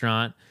found a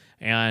restaurant,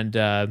 and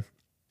the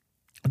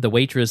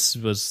waitress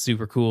was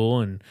super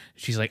cool, and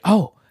she's like,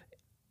 oh,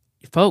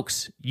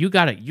 folks, you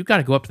gotta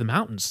go up to the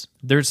mountains.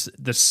 There's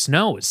the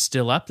snow is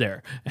still up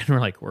there,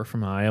 and we're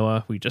from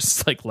Iowa. We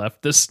just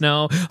left the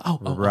snow. Oh,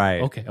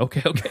 right. Okay.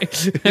 Okay.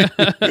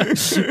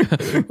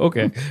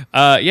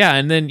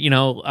 And then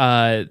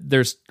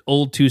there's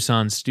Old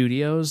Tucson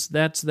Studios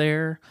that's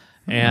there,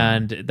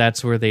 and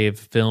that's where they've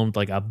filmed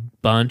a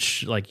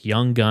bunch.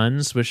 Young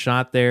Guns was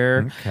shot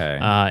there. Okay.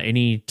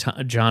 Any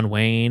John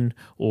Wayne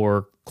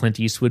or Clint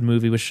Eastwood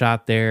movie was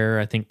shot there.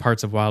 I think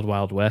parts of Wild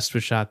Wild West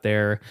was shot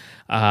there.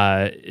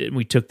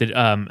 We took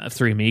the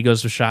Three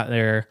Amigos was shot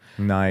there.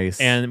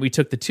 Nice. And we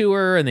took the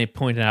tour, and they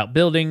pointed out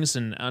buildings,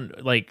 and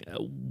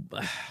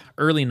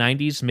early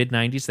 90s, mid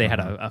 90s, they had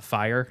a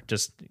fire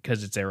just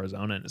because it's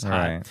Arizona and it's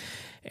hot. Right.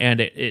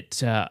 And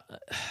it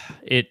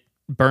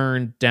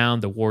burned down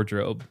the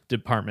wardrobe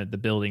department, the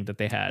building that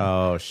they had.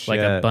 Oh, shit.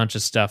 A bunch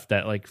of stuff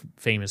that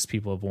famous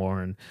people have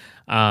worn.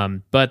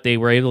 But they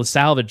were able to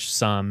salvage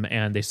some,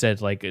 and they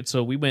said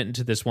so we went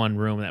into this one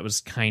room that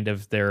was kind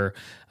of their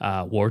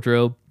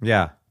wardrobe.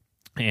 Yeah.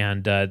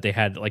 And they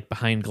had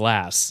behind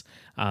glass.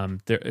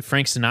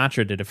 Frank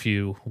Sinatra did a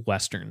few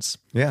Westerns.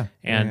 Yeah.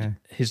 And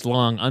his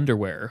long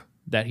underwear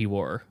that he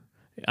wore,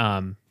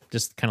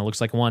 just kind of looks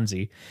like a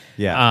onesie.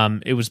 Yeah.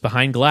 It was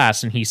behind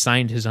glass, and he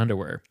signed his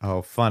underwear.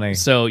 Oh, funny.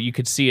 So you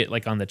could see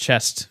it on the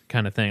chest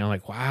kind of thing.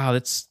 I'm wow,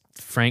 that's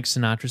Frank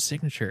Sinatra's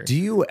signature. Do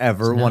you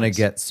ever want to nuts.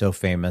 get so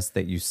famous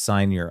that you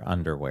sign your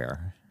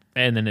underwear?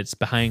 And then it's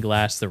behind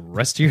glass the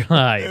rest of your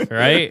life,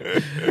 right?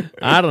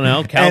 I don't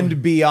know. And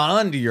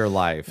beyond your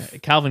life.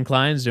 Calvin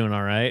Klein's doing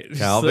all right.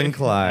 Calvin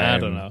Klein. I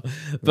don't know.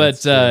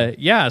 But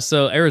yeah,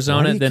 so Arizona.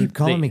 Why do you then keep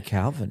calling me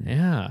Calvin?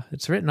 Yeah,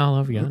 it's written all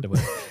over your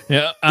underwear.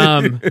 Yeah.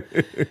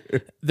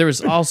 There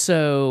was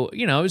also,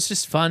 it was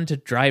just fun to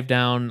drive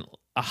down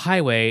a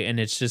highway, and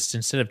it's just,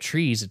 instead of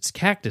trees, it's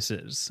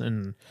cactuses,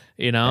 and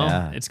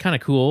it's kind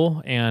of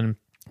cool. And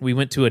we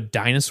went to a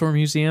dinosaur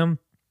museum,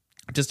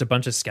 just a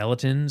bunch of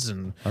skeletons,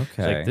 and it's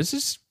like, this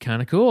is kind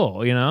of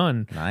cool,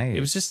 and Nice. it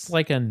was just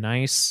like a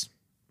nice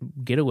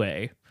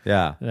getaway.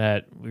 Yeah.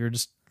 That we were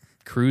just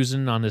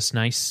cruising on this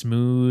nice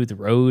smooth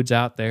roads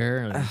out there,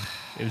 and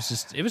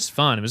it was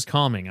fun. It was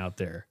calming out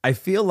there. I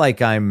feel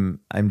like I'm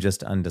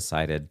just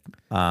undecided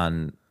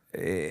on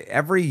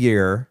every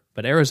year.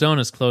 But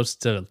Arizona's close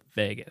to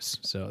Vegas,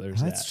 so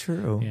there's That's that.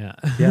 true. Yeah.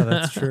 Yeah,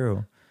 that's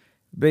true.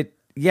 But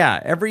yeah,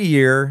 every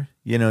year,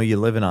 you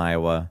live in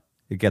Iowa,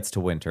 it gets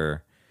to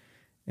winter,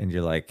 and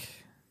you're like,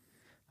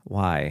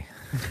 why?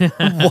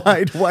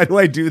 why do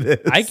I do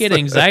this? I get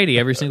anxiety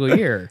every single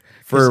year.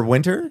 For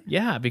winter?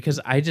 Yeah, because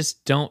I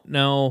just don't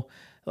know.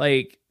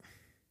 Like,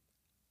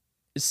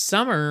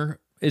 summer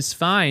is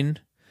fine.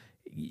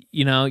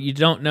 You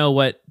don't know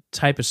what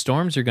type of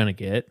storms you're going to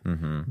get,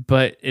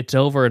 but it's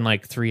over in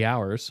like 3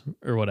 hours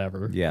or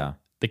whatever. Yeah.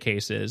 The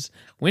case is.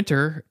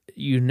 Winter,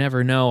 you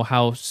never know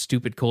how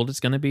stupid cold it's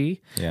going to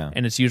be. Yeah.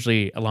 And it's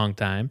usually a long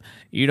time.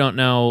 You don't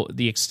know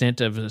the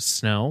extent of the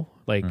snow.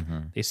 Like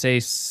they say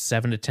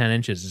 7 to 10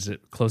 inches. Is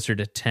it closer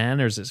to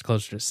 10 or is it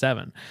closer to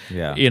 7?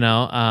 Yeah.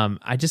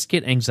 I just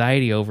get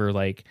anxiety over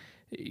like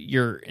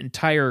your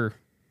entire,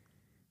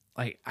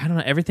 like, I don't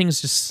know,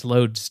 everything's just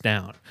slowed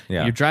down.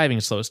 Yeah. Your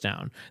driving slows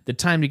down. The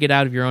time to get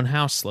out of your own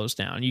house slows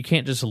down. You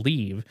can't just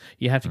leave.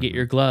 You have to get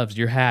your gloves,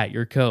 your hat,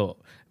 your coat,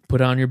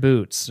 put on your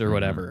boots or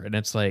whatever. And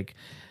it's like,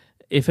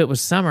 if it was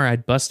summer,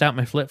 I'd bust out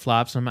my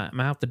flip-flops and I'm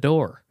out the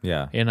door.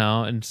 Yeah.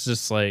 And it's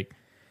just like,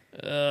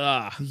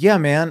 ugh. Yeah,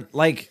 man.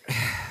 Like,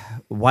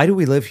 why do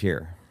we live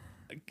here?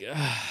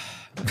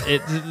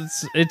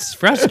 It's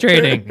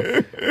frustrating.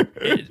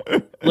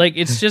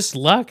 It's just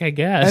luck, I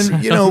guess.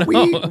 And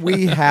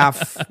we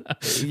have,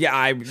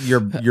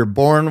 you're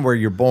born where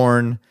you're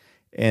born,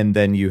 and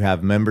then you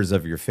have members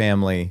of your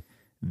family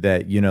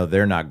that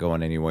they're not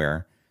going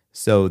anywhere.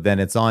 So then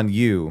it's on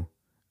you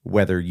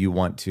whether you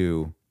want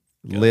to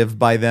live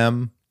by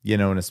them,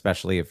 and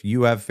especially if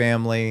you have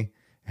family,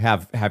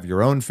 have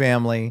your own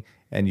family,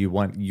 and you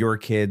want your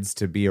kids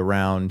to be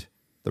around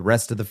the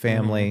rest of the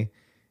family,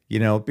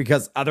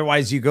 because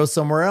otherwise you go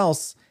somewhere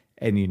else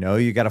and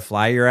you got to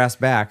fly your ass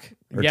back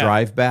or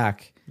drive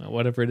back.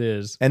 Whatever it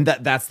is. And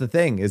that's the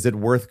thing. Is it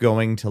worth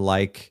going to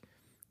like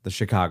the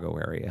Chicago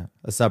area,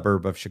 a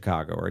suburb of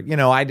Chicago? Or,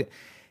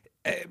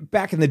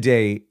 back in the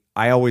day,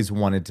 I always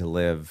wanted to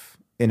live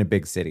in a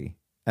big city.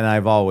 And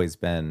I've always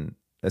been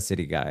a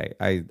city guy.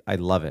 I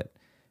love it.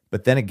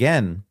 But then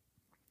again,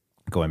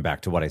 going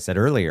back to what I said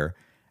earlier,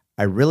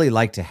 I really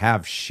like to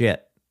have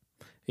shit.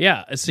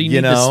 Yeah, so you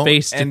need the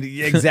space to... And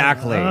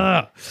exactly.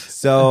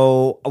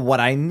 So what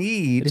I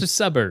need... It's a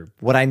suburb.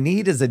 What I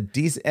need is a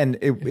decent... And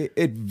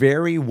it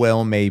very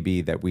well may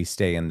be that we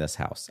stay in this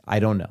house. I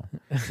don't know.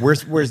 We're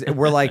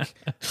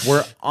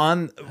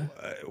on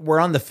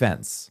the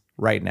fence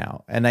right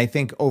now. And I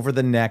think over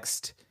the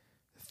next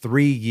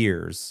 3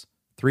 or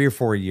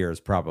 4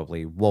 years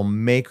probably, will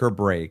make or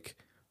break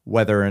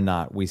whether or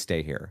not we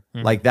stay here.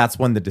 Like, that's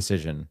when the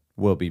decision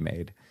will be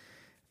made.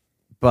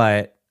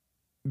 But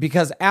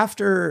because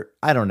after,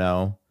 I don't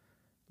know,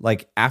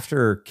 like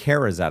after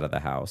Kara's out of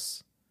the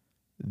house,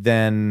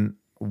 then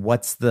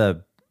what's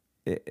the,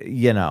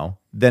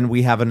 then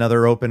we have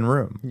another open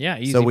room. Yeah.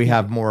 Easy so we peasy.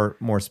 have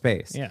more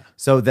space. Yeah.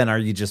 So then are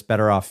you just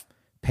better off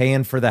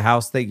paying for the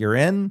house that you're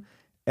in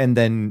and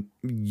then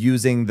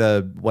using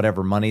the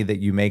whatever money that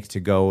you make to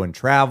go and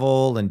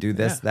travel and do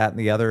this, that, and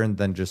the other, and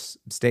then just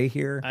stay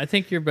here? I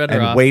think you're better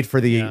and off. wait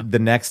for the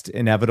next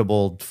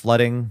inevitable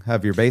flooding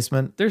of your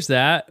basement. There's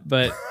that,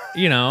 but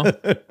you're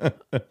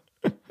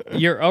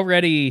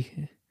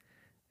already.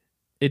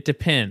 It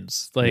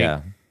depends.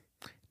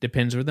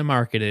 Depends where the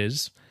market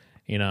is.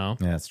 Yeah,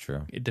 that's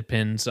true. It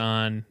depends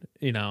on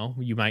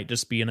you might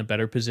just be in a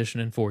better position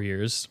in 4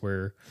 years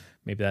where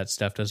maybe that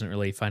stuff doesn't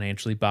really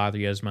financially bother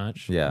you as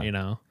much. Yeah.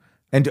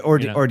 And or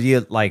do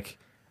you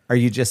are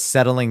you just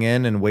settling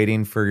in and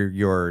waiting for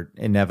your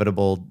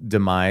inevitable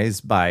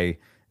demise by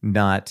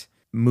not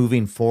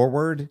moving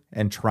forward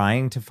and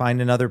trying to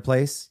find another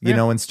place,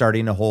 and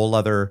starting a whole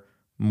other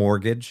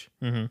mortgage?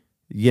 Am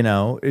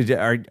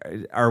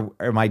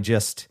I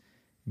just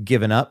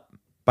giving up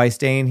by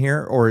staying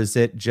here, or is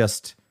it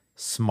just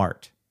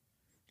smart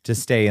to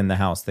stay in the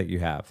house that you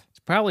have? It's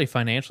probably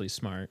financially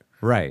smart.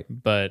 Right.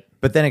 But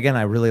then again,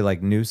 I really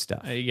like new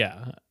stuff.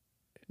 Yeah.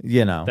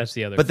 That's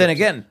the other. But then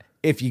again,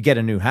 if you get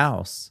a new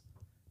house,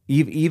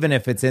 even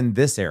if it's in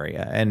this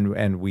area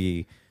and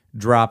we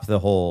drop the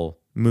whole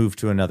move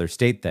to another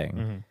state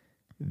thing,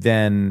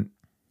 then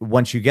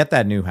once you get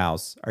that new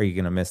house, are you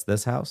going to miss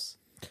this house?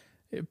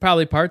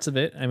 Probably parts of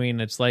it. I mean,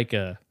 it's like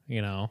a,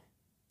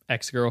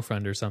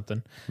 ex-girlfriend or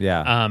something.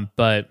 Yeah.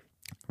 But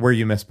Where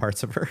you miss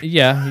parts of her?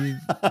 yeah.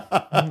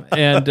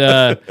 And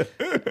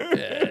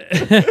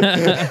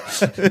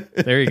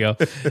there you go.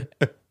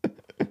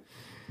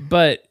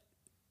 But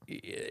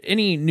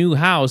any new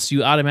house,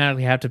 you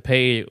automatically have to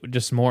pay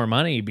just more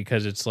money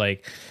because it's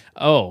like,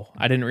 oh,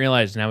 I didn't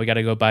realize now we got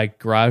to go buy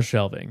garage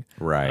shelving.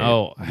 Right.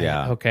 Oh,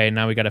 yeah. Okay,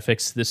 now we got to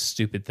fix this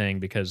stupid thing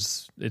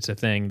because it's a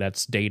thing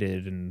that's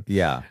dated and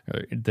Yeah.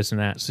 this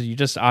and that. So you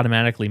just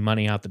automatically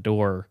money out the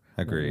door.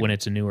 Agreed. When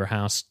it's a newer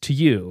house to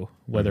you,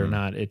 whether or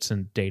not it's a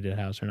dated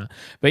house or not.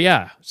 But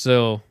yeah,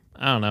 so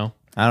I don't know.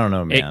 I don't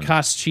know, man. It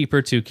costs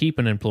cheaper to keep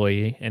an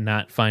employee and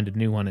not find a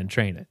new one and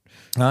train it.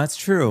 No, that's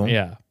true.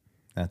 Yeah.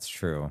 That's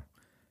true.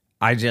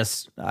 I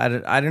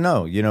don't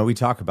know. We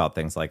talk about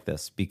things like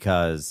this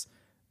because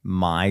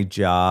my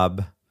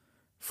job,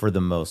 for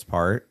the most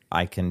part,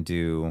 I can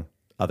do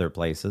other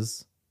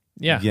places.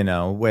 Yeah.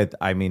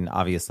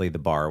 Obviously the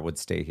bar would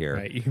stay here.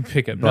 Right. You can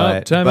pick up.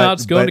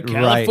 Timeout's going to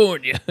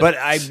California. Right. But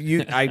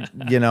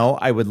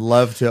I would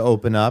love to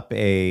open up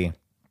a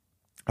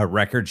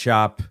record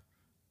shop,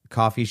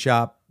 coffee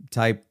shop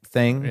type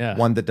thing. Yeah.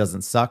 One that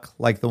doesn't suck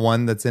like the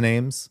one that's in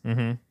Ames.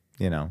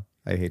 Mm-hmm.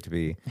 I hate to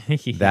be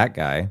that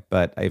guy,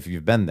 but if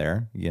you've been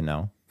there,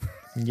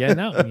 Yeah,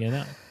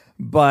 no.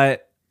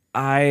 But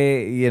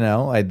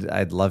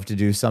I'd love to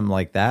do something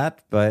like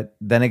that. But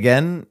then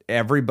again,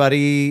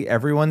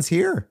 everyone's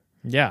here.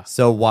 Yeah.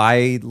 So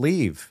why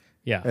leave?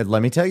 Yeah. And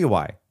let me tell you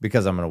why.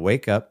 Because I'm going to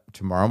wake up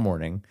tomorrow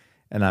morning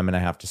and I'm going to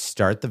have to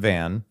start the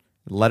van,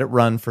 let it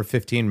run for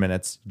 15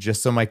 minutes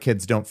just so my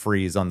kids don't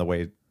freeze on the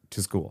way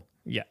to school.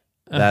 Yeah.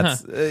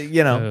 That's,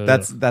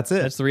 that's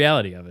it. That's the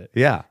reality of it.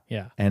 Yeah.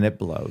 Yeah. And it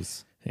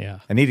blows. Yeah.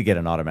 I need to get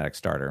an automatic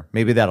starter.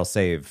 Maybe that'll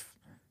save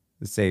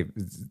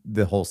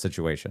the whole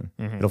situation.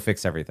 Mm-hmm. It'll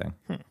fix everything.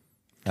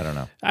 I don't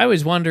know. I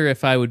always wonder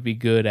if I would be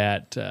good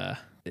at,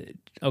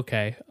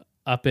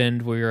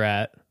 upend where you're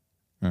at,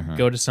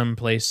 go to some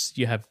place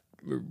you have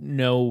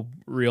no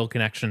real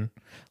connection.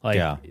 Like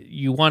Yeah.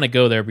 you want to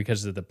go there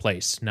because of the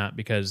place, not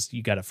because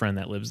you got a friend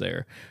that lives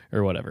there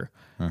or whatever.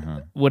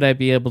 Would I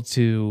be able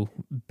to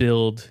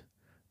build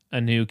a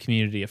new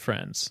community of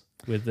friends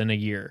within a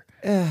year?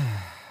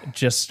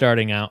 Just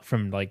starting out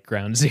from like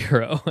ground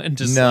zero and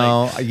just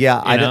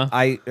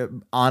I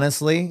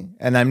honestly,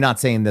 and I'm not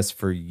saying this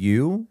for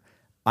you,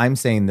 I'm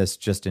saying this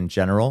just in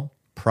general,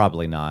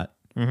 probably not,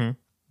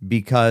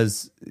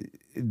 because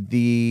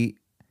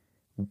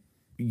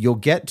you'll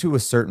get to a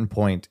certain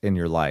point in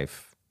your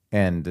life,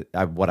 and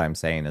what I'm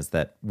saying is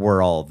that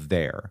we're all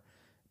there.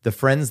 The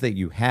friends that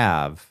you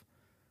have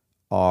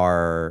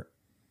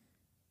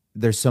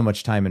there's so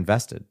much time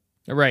invested.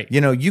 Right.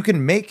 You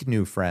can make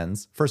new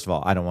friends. First of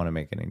all, I don't want to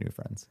make any new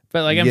friends.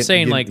 But like I'm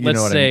saying, let's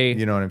say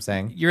you know what I'm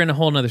saying? You're in a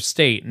whole nother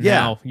state. And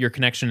now your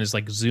connection is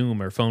like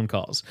Zoom or phone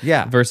calls.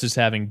 Yeah. Versus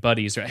having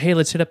buddies. Or, hey,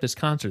 let's hit up this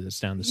concert that's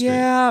down the street.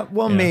 Yeah.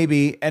 Well,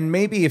 maybe. And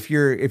maybe if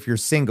you're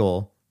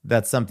single,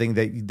 that's something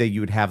that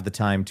you would have the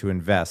time to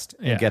invest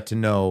and get to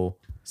know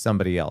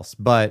somebody else.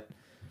 But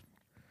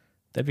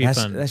that'd be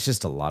fun. That's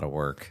just a lot of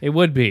work. It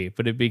would be,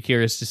 but it'd be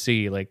curious to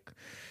see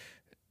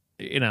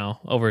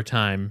over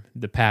time,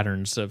 the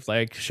patterns of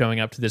like showing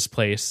up to this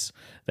place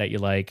that you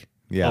like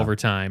over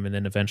time. And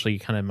then eventually you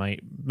kind of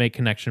might make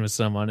connection with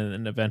someone. And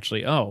then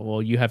eventually,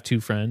 you have two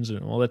friends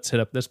and let's hit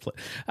up this place.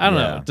 I don't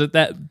know.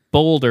 That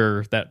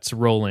boulder that's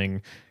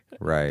rolling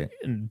right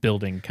and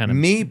building kind of.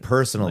 Me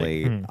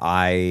personally,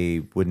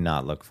 I would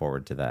not look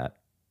forward to that.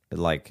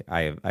 Like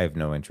I have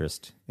no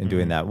interest in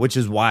doing that, which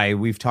is why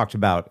we've talked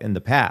about in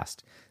the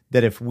past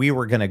that if we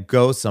were going to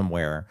go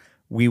somewhere,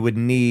 we would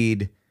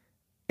need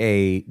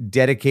a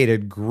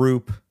dedicated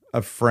group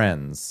of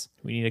friends.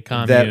 We need a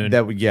commune.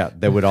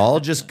 That would all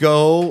just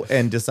go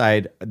and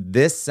decide,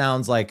 this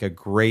sounds like a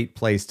great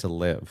place to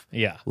live.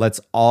 Yeah. Let's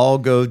all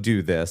go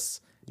do this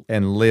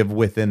and live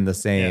within the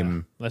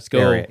same Let's go.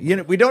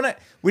 area. We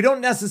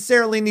don't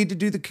necessarily need to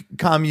do the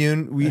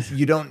commune.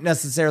 You don't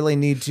necessarily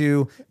need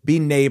to be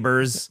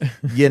neighbors,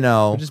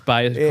 Just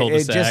buy a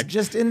cul-de-sac.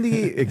 Just in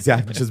the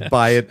just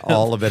buy it,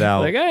 all of it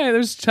out. Like, hey,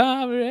 there's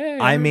Tom. Hey,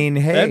 I mean,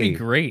 hey, that'd be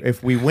great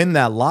if we win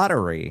that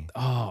lottery.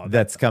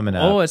 That's coming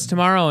up. Oh, it's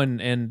tomorrow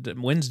and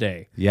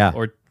Wednesday. Yeah,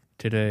 or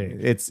today.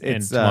 It's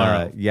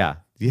tomorrow. Yeah,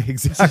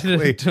 exactly.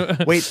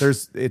 Wait,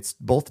 it's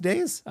both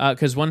days?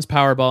 Because one's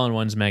Powerball and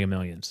one's Mega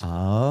Millions.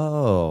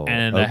 Oh,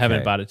 and I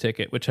haven't bought a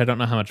ticket, which I don't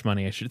know how much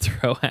money I should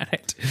throw at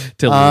it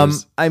to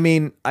lose. I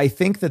mean, I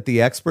think that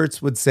the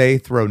experts would say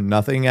throw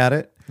nothing at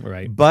it,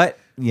 right? But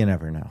you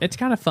never know. It's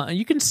kind of fun.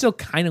 You can still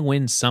kind of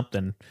win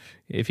something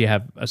if you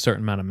have a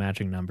certain amount of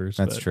matching numbers.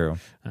 That's true.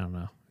 I don't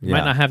know. You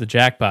might not have the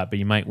jackpot, but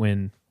you might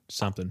win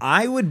something.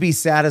 I would be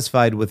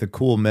satisfied with a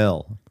cool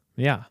mill.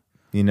 Yeah.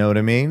 You know what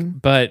I mean?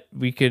 But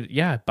we could,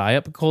 buy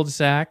up a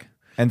cul-de-sac.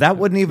 And that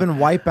wouldn't even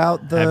wipe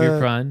out the... Have your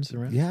friends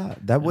around. Yeah,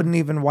 that wouldn't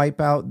even wipe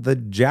out the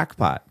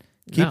jackpot.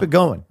 Keep it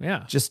going.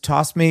 Yeah. Just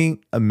toss me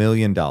 $1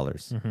 million.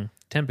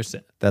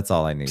 10%. That's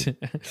all I need.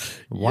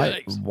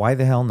 Yikes. Why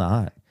the hell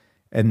not?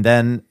 And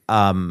then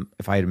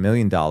if I had $1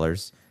 million,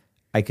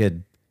 I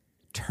could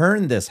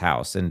turn this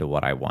house into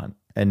what I want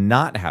and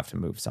not have to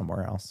move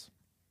somewhere else.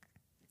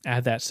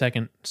 Add that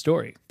second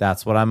story.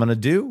 That's what I'm going to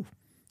do.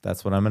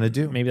 That's what I'm going to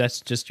do. Maybe that's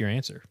just your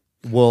answer.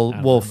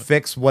 We'll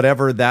fix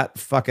whatever that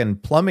fucking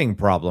plumbing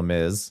problem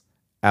is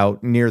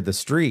out near the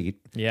street.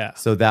 Yeah.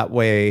 So that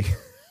way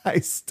I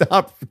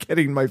stop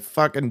getting my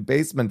fucking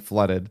basement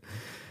flooded.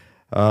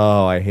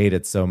 Oh, I hate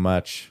it so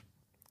much.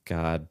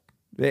 God.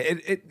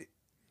 It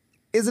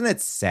isn't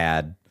it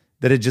sad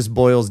that it just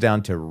boils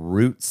down to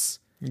roots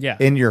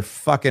in your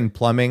fucking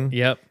plumbing?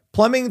 Yep.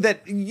 Plumbing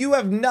that you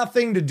have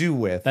nothing to do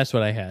with. That's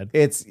what I had.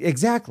 It's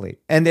exactly.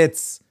 And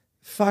it's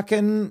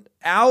fucking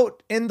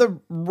out in the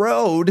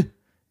road.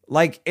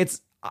 Like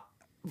it's,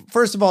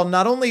 first of all,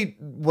 not only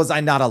was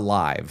I not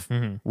alive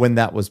when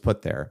that was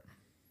put there,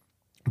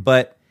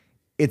 but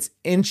it's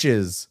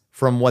inches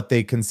from what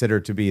they consider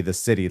to be the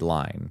city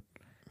line.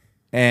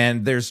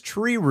 And there's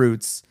tree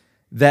roots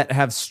that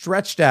have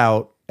stretched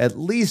out at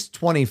least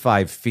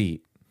 25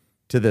 feet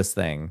to this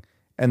thing.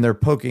 And they're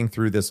poking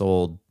through this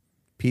old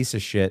piece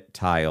of shit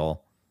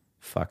tile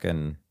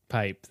fucking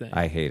pipe thing.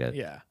 I hate it.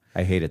 Yeah.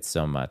 I hate it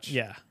so much.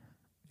 Yeah.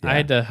 I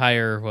had to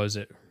hire, what was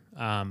it?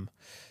 One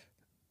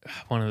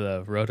of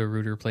the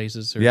Roto-Rooter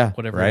places or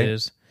whatever it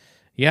is.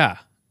 Yeah.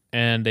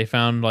 And they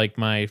found like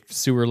my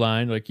sewer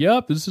line, like,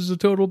 yep, this is a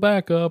total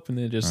backup. And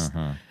they just,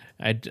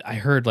 I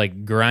heard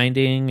like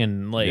grinding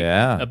and like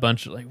a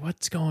bunch of like,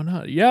 what's going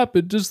on? Yep,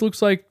 it just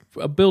looks like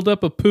a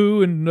buildup of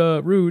poo and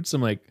roots.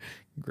 I'm like,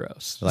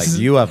 gross. Like,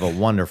 you have a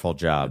wonderful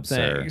job,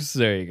 Thanks. sir.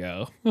 There you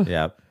go.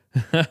 Yep.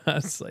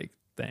 It's like,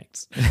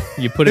 thanks.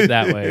 You put it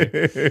that way.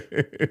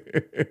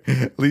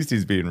 At least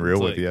he's being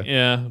real with you.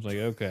 Yeah. I was like,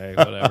 okay,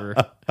 whatever.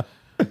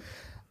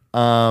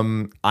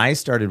 I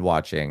started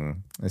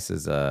watching, this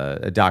is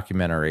a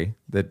documentary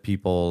that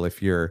people,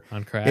 if you're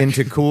On crack.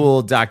 into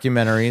cool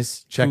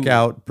documentaries, check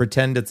out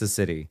Pretend It's a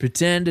City.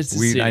 Pretend it's a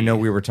city. I know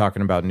we were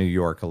talking about New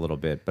York a little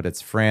bit, but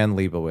it's Fran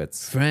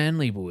Lebowitz. Fran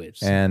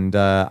Lebowitz. And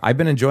I've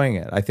been enjoying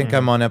it. I think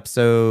I'm on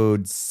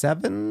episode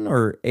 7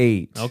 or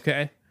 8.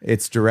 Okay.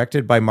 It's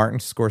directed by Martin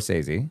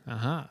Scorsese.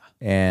 Uh-huh.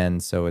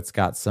 And so it's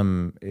got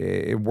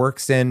it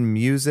works in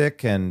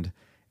music and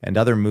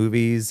other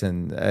movies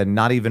and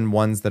not even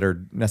ones that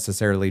are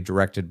necessarily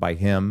directed by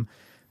him.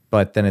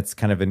 But then it's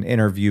kind of an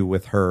interview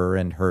with her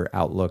and her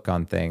outlook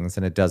on things.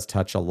 And it does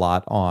touch a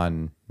lot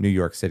on New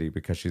York City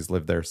because she's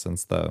lived there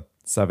since the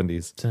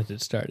 70s. Since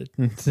it started.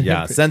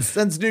 Yeah,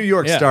 since New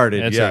York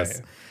started, that's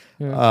yes.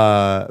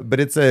 Right. But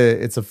it's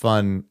a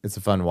fun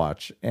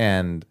watch.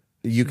 And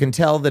you can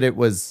tell that it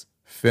was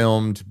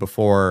filmed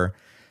before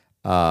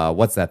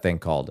what's that thing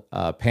called?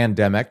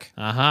 Pandemic.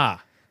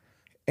 Aha.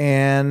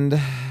 And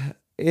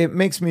it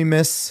makes me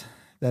miss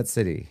that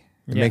city.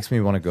 It makes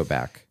me want to go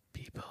back.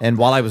 People. And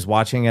while I was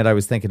watching it, I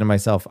was thinking to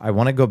myself, I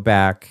want to go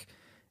back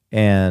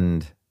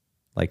and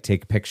like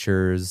take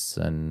pictures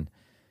and,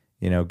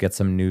 get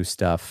some new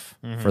stuff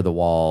for the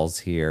walls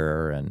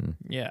here and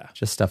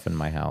just stuff in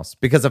my house.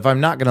 Because if I'm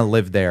not going to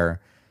live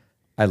there,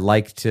 I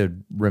like to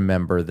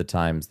remember the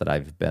times that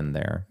I've been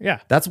there. Yeah.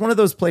 That's one of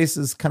those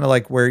places kind of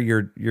like where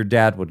your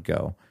dad would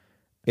go.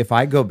 If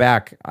I go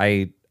back,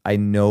 I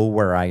know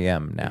where I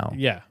am now.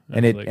 Yeah.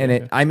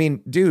 I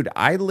mean, dude,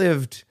 I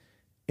lived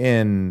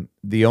in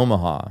the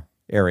Omaha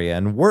area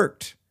and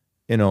worked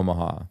in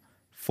Omaha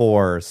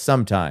for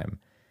some time.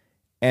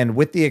 And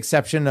with the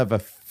exception of a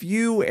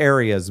few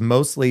areas,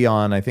 mostly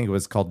on, I think it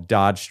was called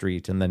Dodge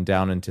Street, and then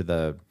down into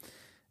the,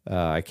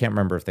 I can't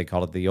remember if they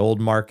called it the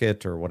Old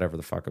Market or whatever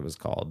the fuck it was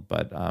called,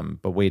 but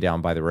way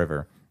down by the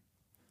river.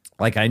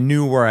 Like, I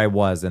knew where I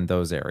was in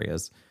those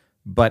areas,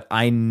 but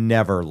I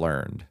never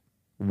learned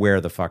where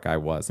the fuck I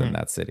was in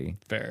that city.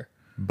 Fair.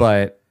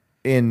 But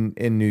in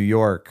New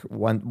York,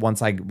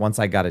 once I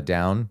got it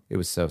down, it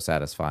was so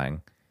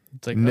satisfying.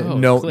 It's like,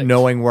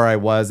 knowing where I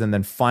was and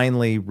then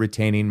finally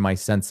retaining my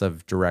sense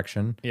of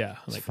direction. Yeah.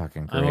 It's like,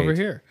 fucking great. I'm over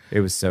here.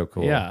 It was so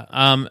cool. Yeah.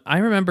 I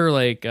remember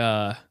like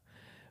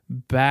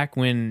back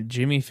when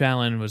Jimmy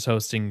Fallon was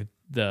hosting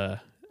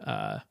the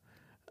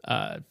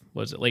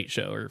was it Late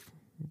Show or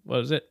what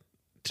was it?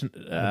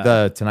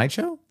 The Tonight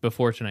Show?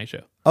 Before Tonight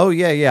Show. Oh,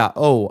 yeah.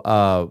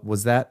 Oh,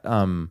 was that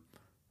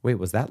wait,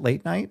 was that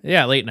Late Night?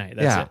 Yeah, Late Night.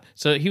 That's it.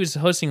 So he was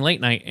hosting Late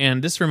Night,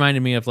 and this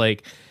reminded me of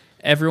like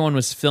everyone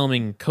was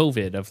filming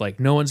COVID of like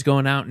no one's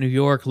going out in New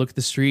York, look at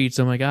the streets,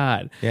 oh my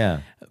God.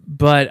 Yeah.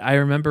 But I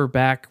remember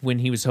back when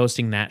he was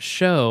hosting that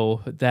show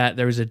that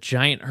there was a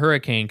giant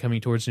hurricane coming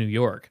towards New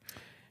York.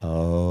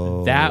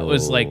 Oh. That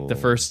was like the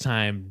first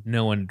time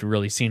no one had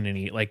really seen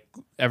any, like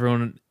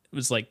everyone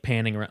was like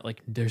panning around,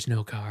 like there's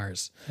no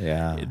cars.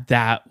 Yeah.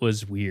 That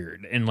was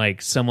weird. And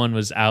like someone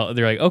was out,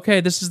 they're like,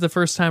 okay, this is the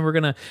first time we're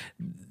gonna,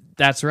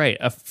 that's right.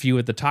 A few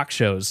of the talk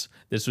shows,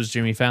 this was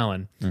Jimmy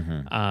Fallon.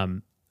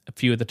 A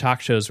few of the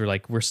talk shows were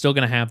like, we're still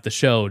gonna have the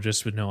show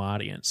just with no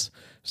audience.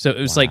 So it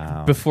was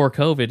like before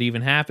COVID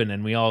even happened,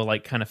 and we all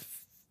like kind of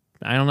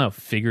I don't know,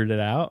 figured it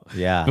out.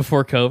 Yeah.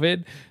 Before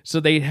COVID, so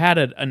they had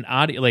an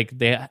audience. Like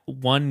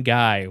one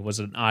guy was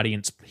an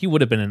audience. He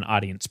would have been an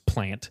audience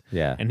plant.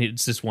 Yeah. and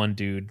it's just one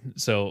dude.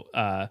 So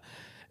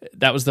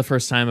that was the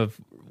first time of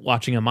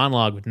watching a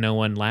monologue with no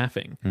one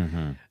laughing.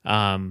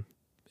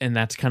 And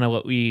that's kind of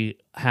what we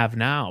have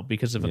now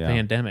because of a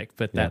pandemic.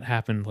 But that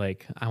happened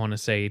like, I want to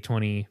say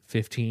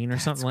 2015 or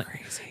something like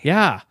crazy.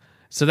 Yeah.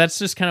 So that's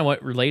just kind of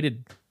what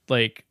related.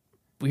 Like,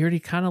 we already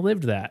kind of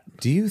lived that.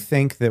 Do you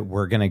think that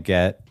we're going to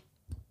get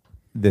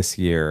this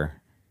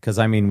year? Because,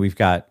 I mean, we've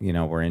got,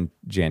 we're in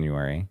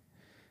January,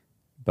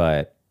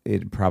 but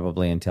it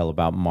probably until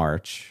about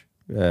March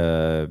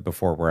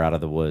before we're out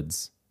of the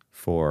woods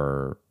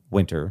for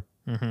winter.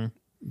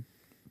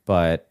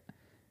 But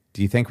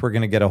do you think we're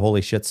going to get a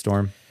holy shit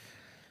storm?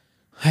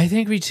 I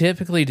think we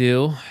typically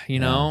do.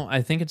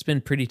 I think it's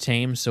been pretty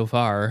tame so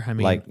far. I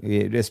mean, like,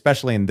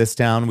 especially in this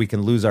town, we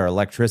can lose our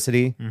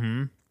electricity,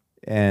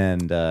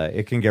 and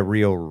it can get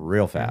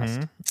real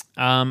fast.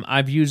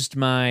 I've used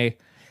my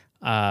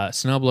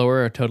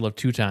snowblower a total of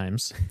 2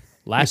 times.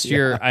 Last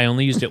year, I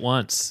only used it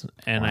once,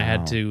 and I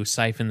had to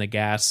siphon the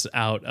gas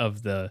out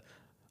of the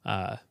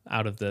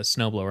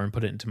snowblower and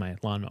put it into my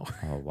lawnmower.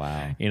 Oh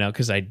wow!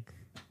 Because I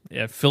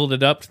filled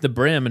it up to the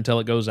brim until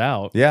it goes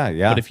out. Yeah.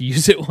 But if you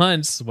use it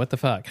once, what the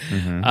fuck?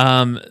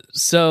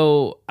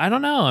 So I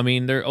don't know. I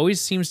mean, there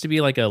always seems to be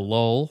like a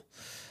lull.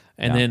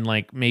 And then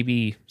like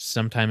maybe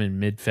sometime in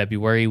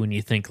mid-February when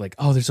you think like,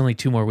 oh, there's only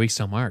 2 more weeks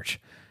till March,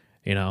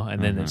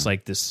 and then it's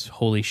like this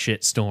holy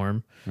shit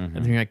storm. And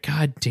then you're like,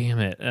 God damn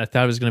it. I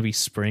thought it was going to be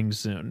spring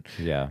soon.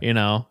 Yeah.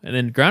 And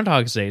then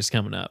Groundhog's Day is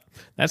coming up.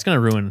 That's going to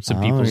ruin some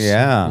people's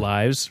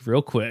lives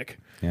real quick.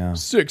 Yeah.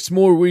 6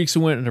 more weeks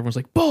went, and everyone's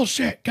like,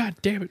 bullshit, God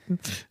damn it.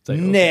 It's like,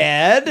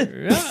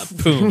 Ned. Yeah,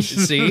 boom.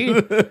 See?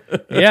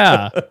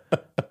 Yeah.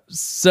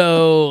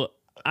 So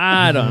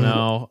I don't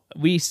know.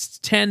 We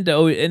tend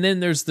to, and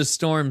then there's the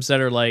storms that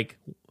are like,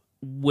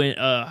 when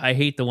I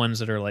hate the ones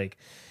that are like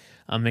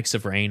a mix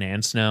of rain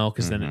and snow,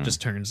 because then it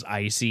just turns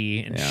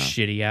icy and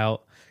shitty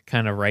out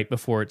kind of right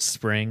before it's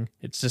spring.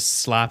 It's just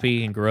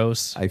sloppy and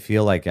gross. I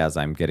feel like as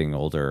I'm getting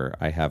older,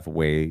 I have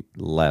way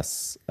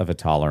less of a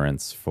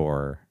tolerance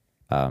for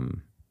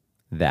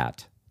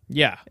that.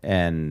 Yeah.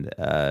 And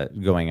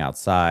going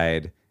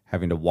outside,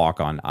 having to walk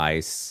on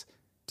ice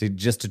to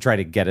try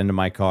to get into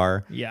my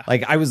car. Yeah.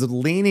 Like I was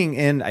leaning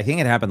in, I think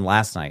it happened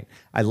last night.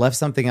 I left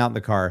something out in the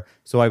car.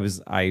 So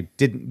I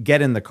didn't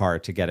get in the car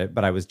to get it,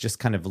 but I was just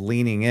kind of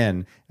leaning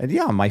in,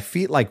 and my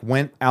feet like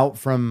went out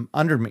from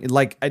under me,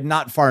 like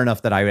not far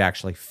enough that I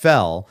actually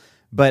fell,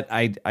 but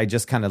I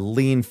just kind of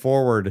leaned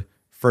forward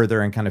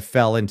further and kind of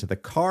fell into the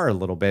car a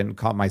little bit and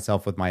caught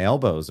myself with my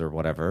elbows or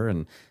whatever.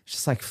 And it's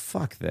just like,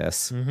 fuck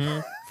this.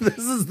 This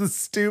is the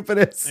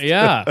stupidest.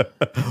 Yeah.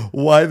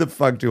 Why the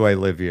fuck do I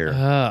live here?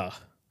 Ugh.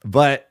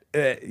 But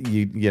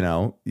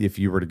if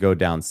you were to go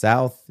down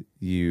south,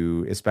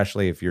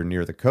 especially if you're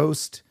near the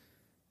coast,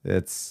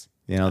 it's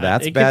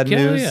that's it bad could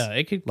kill news. ya.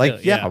 It could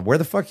like kill, where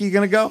the fuck are you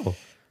gonna go?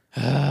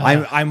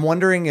 I'm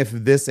wondering if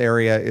this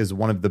area is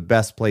one of the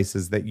best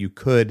places that you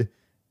could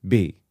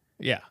be.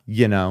 Yeah.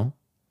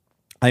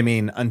 I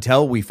mean,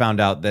 until we found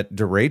out that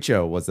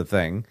derecho was a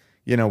thing,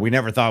 we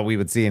never thought we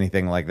would see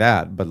anything like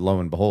that. But lo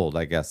and behold,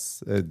 I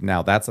guess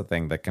now that's a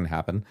thing that can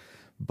happen.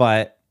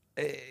 But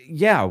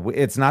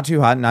it's not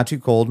too hot, not too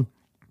cold.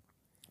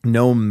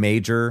 No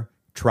major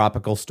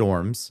tropical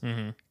storms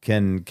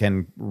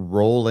can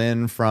roll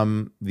in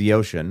from the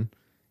ocean.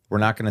 We're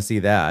not going to see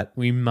that.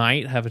 We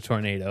might have a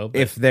tornado. But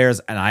if there's,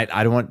 and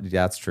I don't want,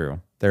 that's true.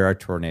 There are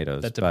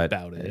tornadoes. That's but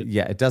about it.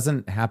 Yeah, it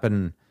doesn't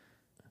happen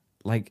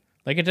like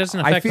it doesn't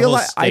affect the whole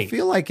state. I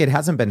feel like it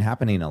hasn't been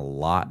happening a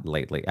lot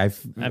lately.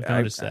 I've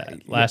noticed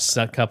that last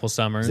couple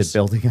summers. Is it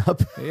building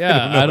up?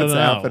 Yeah, I don't know.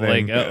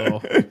 Happening. Like,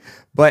 uh-oh.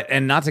 But,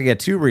 and not to get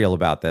too real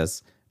about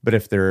this, but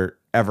if there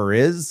ever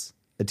is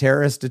a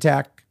terrorist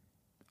attack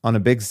on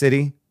a big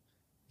city,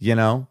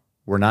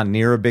 we're not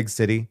near a big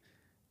city.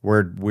 We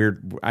are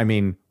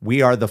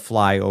the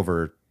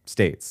flyover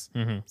states.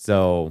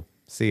 So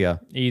see ya.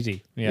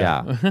 Easy.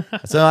 Yeah.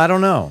 So I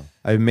don't know.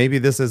 Maybe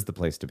this is the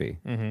place to be.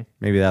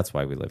 Maybe that's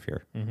why we live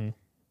here. I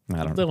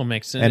don't know. Little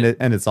mix. And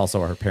it's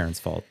also our parents'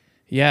 fault.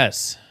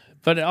 Yes.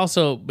 But it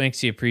also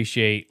makes you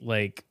appreciate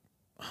like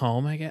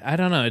home, I guess. I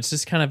don't know. It's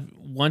just kind of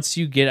once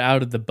you get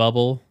out of the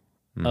bubble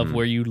of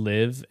where you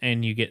live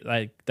and you get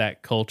like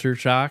that culture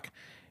shock,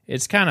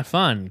 it's kind of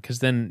fun because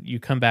then you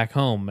come back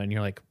home and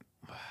you're like,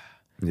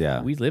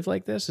 yeah, we live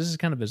like this. This is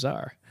kind of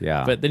bizarre.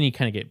 Yeah. But then you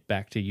kind of get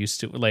back to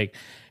used to it. Like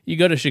you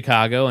go to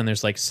Chicago and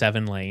there's like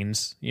 7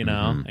 lanes,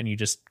 and you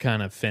just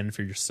kind of fend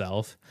for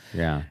yourself.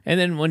 Yeah. And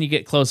then when you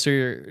get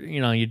closer,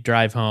 you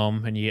drive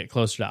home and you get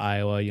closer to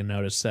Iowa, you'll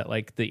notice that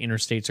like the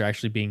interstates are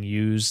actually being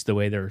used the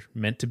way they're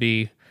meant to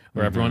be,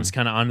 where everyone's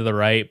kind of onto the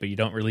right, but you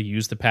don't really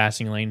use the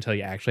passing lane until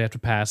you actually have to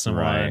pass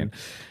someone. Right.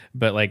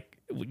 But like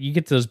you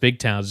get to those big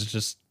towns, it's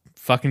just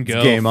fucking go.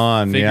 It's game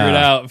on. Figure it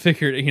out.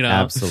 Figure it,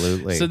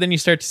 Absolutely. So then you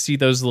start to see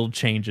those little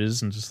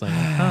changes and just like,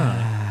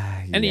 huh.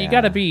 And you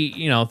got to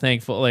be,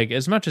 thankful. Like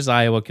as much as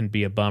Iowa can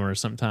be a bummer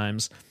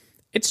sometimes,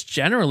 it's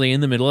generally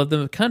in the middle of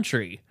the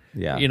country.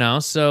 Yeah. You know,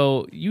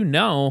 so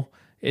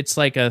it's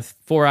like a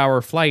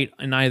 4-hour flight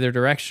in either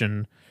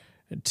direction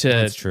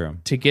That's true.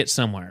 to get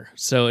somewhere.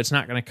 So it's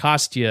not going to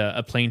cost you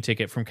a plane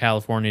ticket from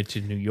California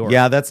to New York.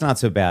 Yeah, that's not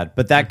so bad.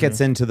 But that gets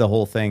into the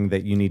whole thing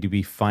that you need to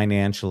be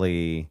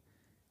financially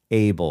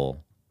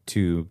able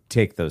to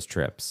take those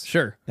trips.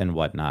 Sure. And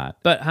whatnot.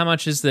 But how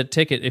much is the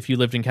ticket if you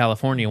lived in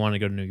California and want to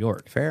go to New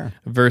York? Fair.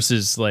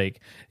 Versus like,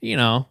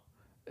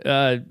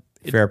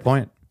 Fair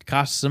point.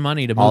 costs some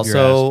money to move your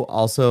ass.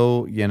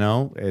 Also,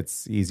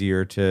 it's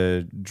easier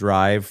to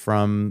drive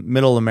from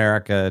middle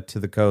America to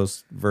the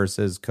coast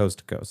versus coast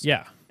to coast.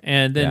 Yeah.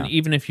 And then Yeah.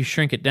 even if you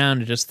shrink it down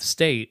to just the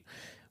state,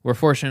 we're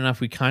fortunate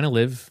enough we kind of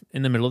live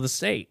in the middle of the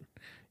state,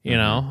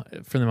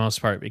 for the most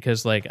part.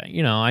 Because, like,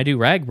 I do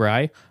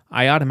RAGBRAI,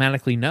 I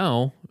automatically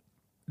know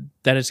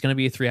that it's going to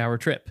be a 3-hour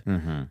trip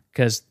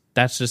because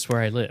that's just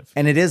where I live.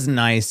 And it is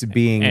nice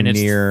being And it's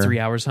near 3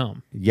 hours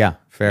home, Yeah,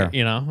 fair.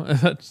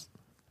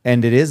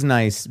 And it is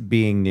nice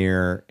being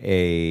near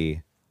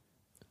a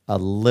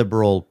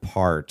liberal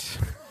part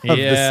of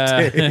the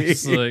state.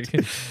 It's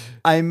like,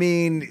 I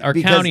mean, our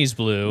because- county's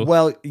blue.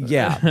 Well,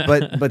 yeah,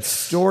 but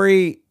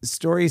Story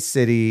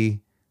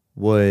City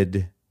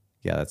would,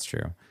 yeah, that's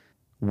true.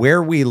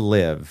 Where we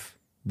live,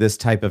 this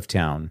type of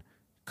town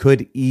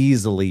could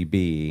easily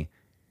be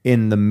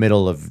in the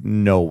middle of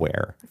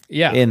nowhere.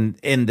 Yeah.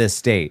 In this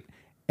state,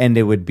 and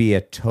it would be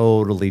a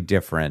totally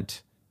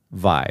different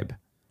vibe.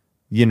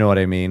 You know what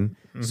I mean?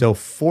 Mm-hmm. So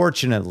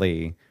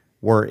fortunately,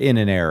 we're in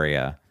an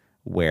area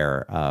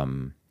where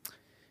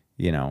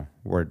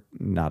we're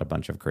not a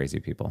bunch of crazy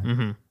people.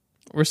 Mm-hmm.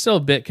 We're still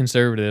a bit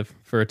conservative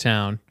for a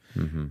town,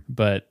 Mm-hmm.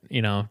 but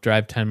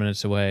drive 10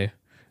 minutes away,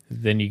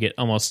 then you get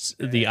almost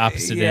the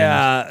opposite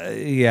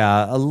end.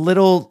 Yeah, a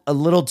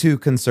little too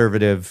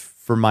conservative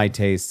for my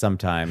taste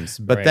sometimes.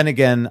 But Right. then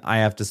again, I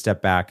have to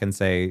step back and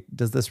say,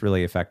 does this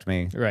really affect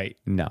me? Right.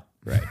 No.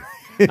 Right.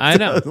 I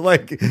know.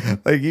 like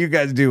you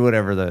guys do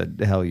whatever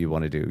the hell you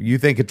want to do. You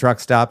think a truck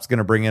stop's going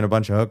to bring in a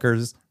bunch of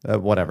hookers?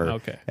 Whatever.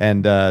 Okay.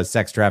 And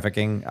sex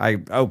trafficking?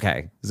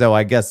 Okay. So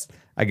I guess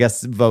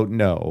vote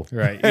no.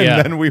 Right, And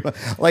yeah.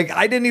 then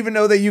I didn't even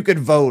know that you could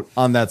vote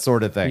on that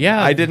sort of thing.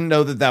 Yeah. I didn't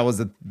know that was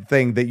a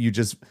thing that you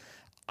just.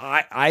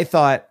 I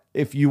thought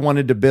if you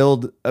wanted to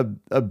build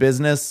a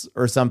business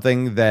or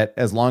something, that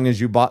as long as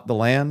you bought the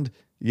land,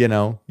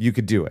 you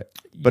could do it.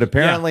 But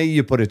apparently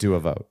you put it to a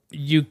vote.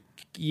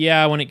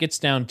 When it gets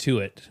down to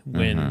it,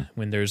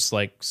 when there's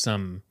like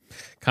some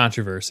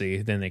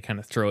controversy, then they kind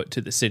of throw it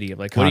to the city of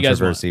like, what do you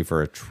guys want? Controversy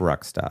for a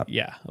truck stop.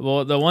 Yeah.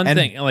 Well, the one And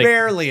thing, like,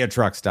 barely a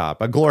truck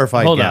stop, a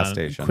glorified hold gas on,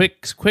 station.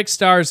 Quick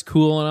Star's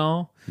cool and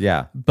all,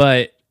 Yeah.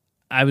 but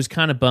I was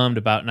kind of bummed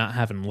about not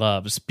having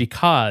Love's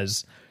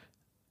because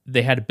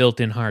they had a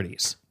built-in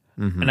Hardee's,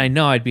 and I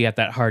know I'd be at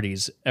that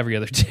Hardee's every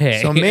other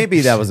day. So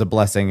maybe that was a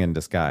blessing in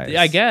disguise.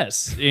 I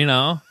guess,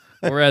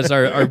 Whereas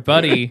our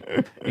buddy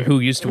who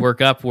used to work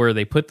up where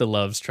they put the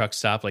Love's truck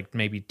stop, like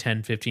maybe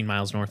 10, 15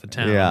 miles north of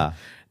town. Yeah.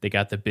 They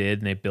got the bid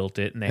and they built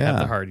it and they have Yeah.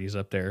 the Hardee's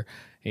up there.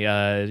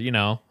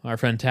 Our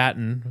friend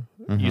Tatton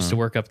used to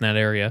work up in that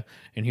area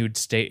and he would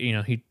stay,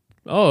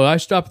 I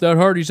stop at that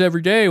Hardee's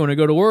every day when I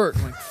go to work.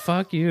 I'm like,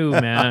 fuck you,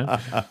 man.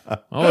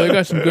 Oh, they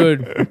got some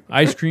good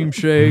ice cream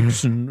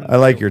shakes and I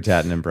like your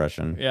Tatton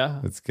impression. Yeah.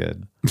 That's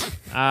good.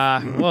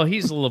 well,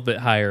 he's a little bit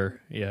higher.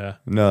 Yeah.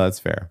 No, that's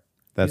fair.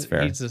 That's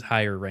fair. He's a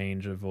higher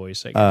range of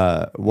voice, I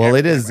guess. Well,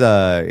 it is.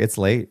 It's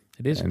late.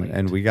 It is late.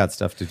 and we got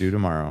stuff to do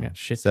tomorrow. Yeah,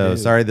 shit to so do.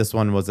 sorry, this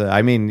one was.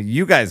 I mean,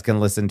 you guys can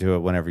listen to it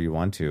whenever you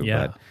want to.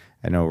 Yeah. But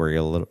I know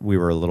we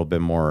were a little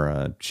bit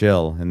more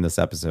chill in this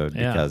episode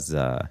Yeah. because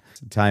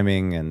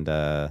timing and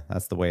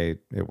that's the way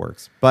it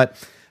works. But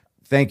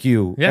thank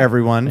you Yeah,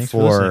 everyone thanks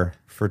for listening.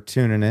 for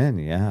tuning in.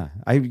 Yeah,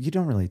 you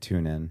don't really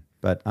tune in,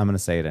 but I'm gonna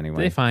say it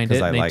anyway. They find 'cause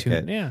it I and they like tune-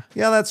 it. yeah.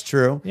 Yeah, that's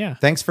true. Yeah.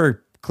 Thanks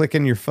for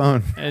clicking your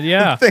phone.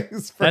 Yeah.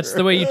 Thanks for That's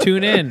the way you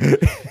tune in.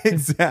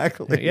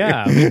 exactly.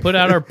 Yeah. We put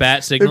out our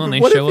bat signal and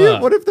they What show if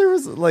up. What if there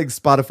was like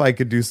Spotify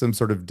could do some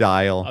sort of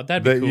dial? Oh,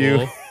 that'd be that cool.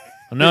 you-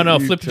 No,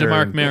 you flip it to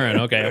Mark turn. Maron.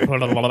 Okay.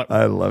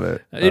 I love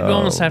it. It'd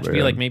almost Oh, have to be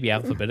man. like maybe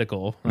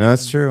alphabetical. No,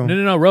 that's true.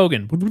 No,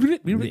 Rogan.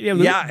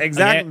 Yeah,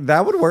 exactly.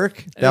 That would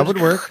work. That would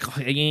work.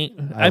 I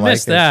like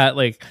missed it. that.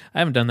 Like, I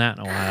haven't done that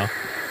in a while.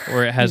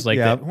 Where it has like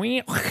Yeah.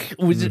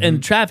 that,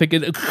 and traffic,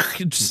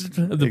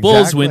 the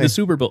Bulls win Exactly. the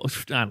Super Bowl.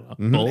 I don't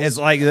know. Bulls? It's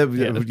like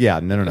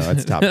no,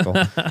 it's topical.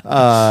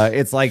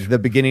 It's like the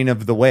beginning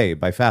of The Way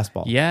by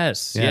Fastball.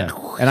 Yes. Yeah.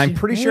 Yeah. And I'm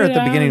pretty sure at the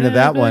beginning of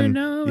that one,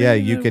 Never yeah, know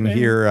you can the way.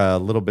 hear a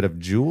little bit of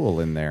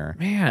Jewel in there.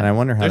 Man, and I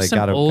wonder how there's they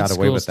some old got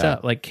away school with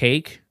stuff. that. Like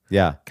Cake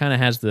Yeah. kind of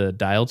has the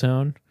dial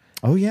tone.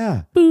 Oh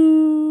yeah.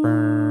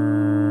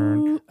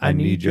 Burn. I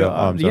need your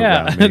arms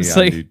Yeah, around me. it's I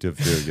like- need to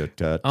feel your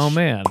touch. Oh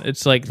man,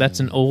 it's like that's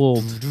an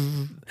old.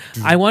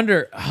 I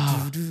wonder.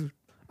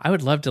 I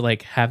would love to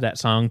like have that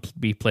song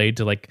be played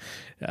to like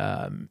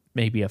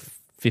maybe a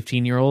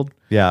 15-year-old,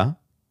 Yeah.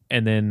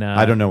 and then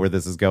I don't know where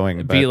this is going,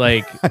 but be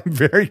like, I'm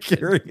very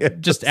curious.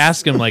 just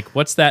ask him like,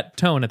 what's that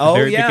tone at the Oh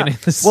very yeah. beginning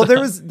of the Well,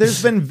 song?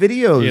 there's been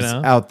videos You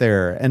know? out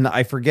there, and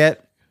I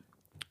forget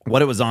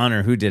what it was on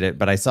or who did it,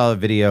 but I saw a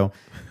video.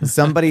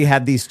 Somebody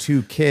had these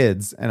two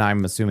kids, and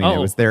I'm assuming it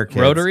was their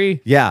kids.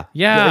 Rotary? Yeah.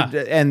 Yeah.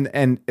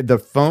 And the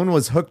phone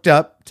was hooked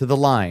up to the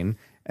line,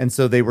 and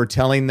so they were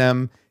telling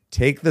them,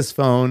 take this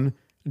phone,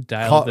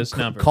 Dial this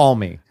number. Call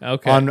me.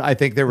 Okay. I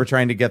think they were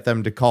trying to get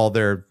them to call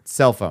their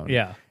cell phone.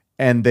 Yeah.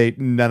 And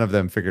none of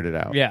them figured it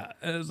out. Yeah.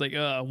 It was like,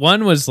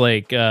 one was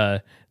like,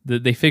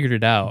 they figured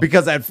it out.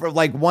 Because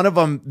one of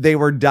them, they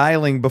were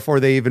dialing before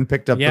they even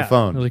picked up the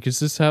phone. Like, is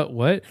this how,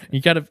 what?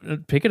 You got to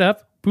pick it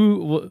up.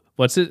 Boo,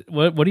 what's it?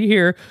 What do you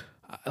hear?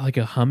 Like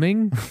a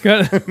humming?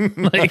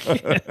 Like,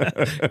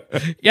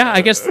 yeah,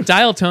 I guess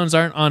dial tones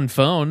aren't on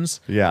phones.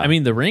 Yeah. I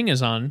mean, the ring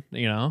is on,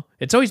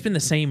 it's always been the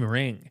same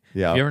ring.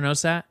 Yeah. You ever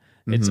notice that?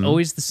 It's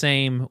always the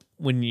same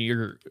when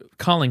you're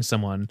calling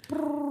someone.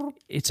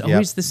 It's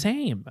always the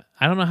same.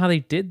 I don't know how they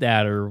did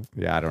that or.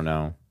 Yeah, I don't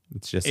know.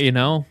 It's just. I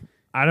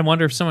don't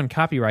wonder if someone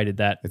copyrighted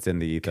that. It's in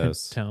the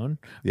ethos. Tone.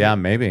 Yeah,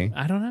 maybe.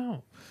 I don't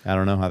know. I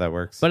don't know how that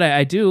works. But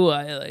I do,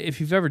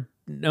 if you've ever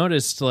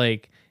noticed,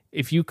 like,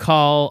 if you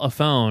call a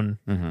phone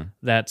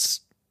that's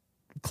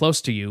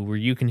close to you where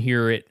you can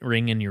hear it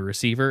ring in your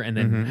receiver and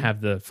then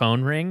have the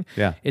phone ring,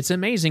 it's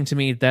amazing to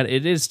me that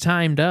it is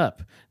timed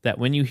up, that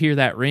when you hear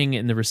that ring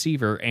in the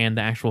receiver and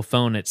the actual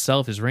phone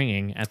itself is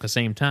ringing at the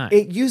same time.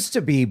 It used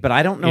to be, but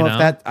I don't know if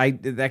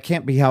that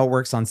can't be how it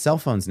works on cell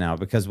phones now,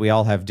 because we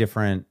all have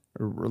different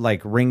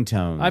like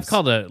ringtones. I've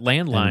called a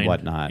landline and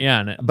whatnot.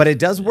 Yeah, but it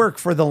does work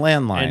for the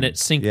landline, and it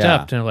synced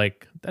up to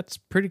like that's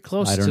pretty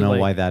close. I don't know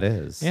why that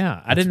is.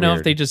 Yeah, I didn't know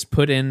if they just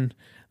put in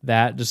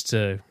that just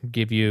to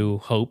give you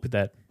hope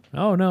that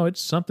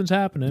something's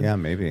happening. Yeah,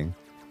 maybe.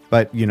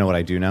 But you know what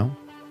I do know?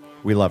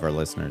 We love our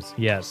listeners.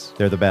 Yes,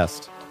 they're the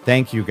best.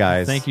 Thank you,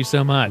 guys. Thank you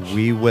so much.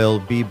 We will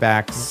be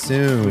back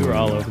soon. We were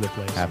all over the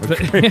place. Have a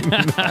great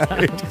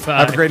night.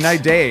 Have a great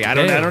night, day. I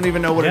don't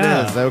even know what it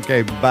is.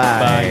 Okay,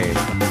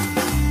 bye.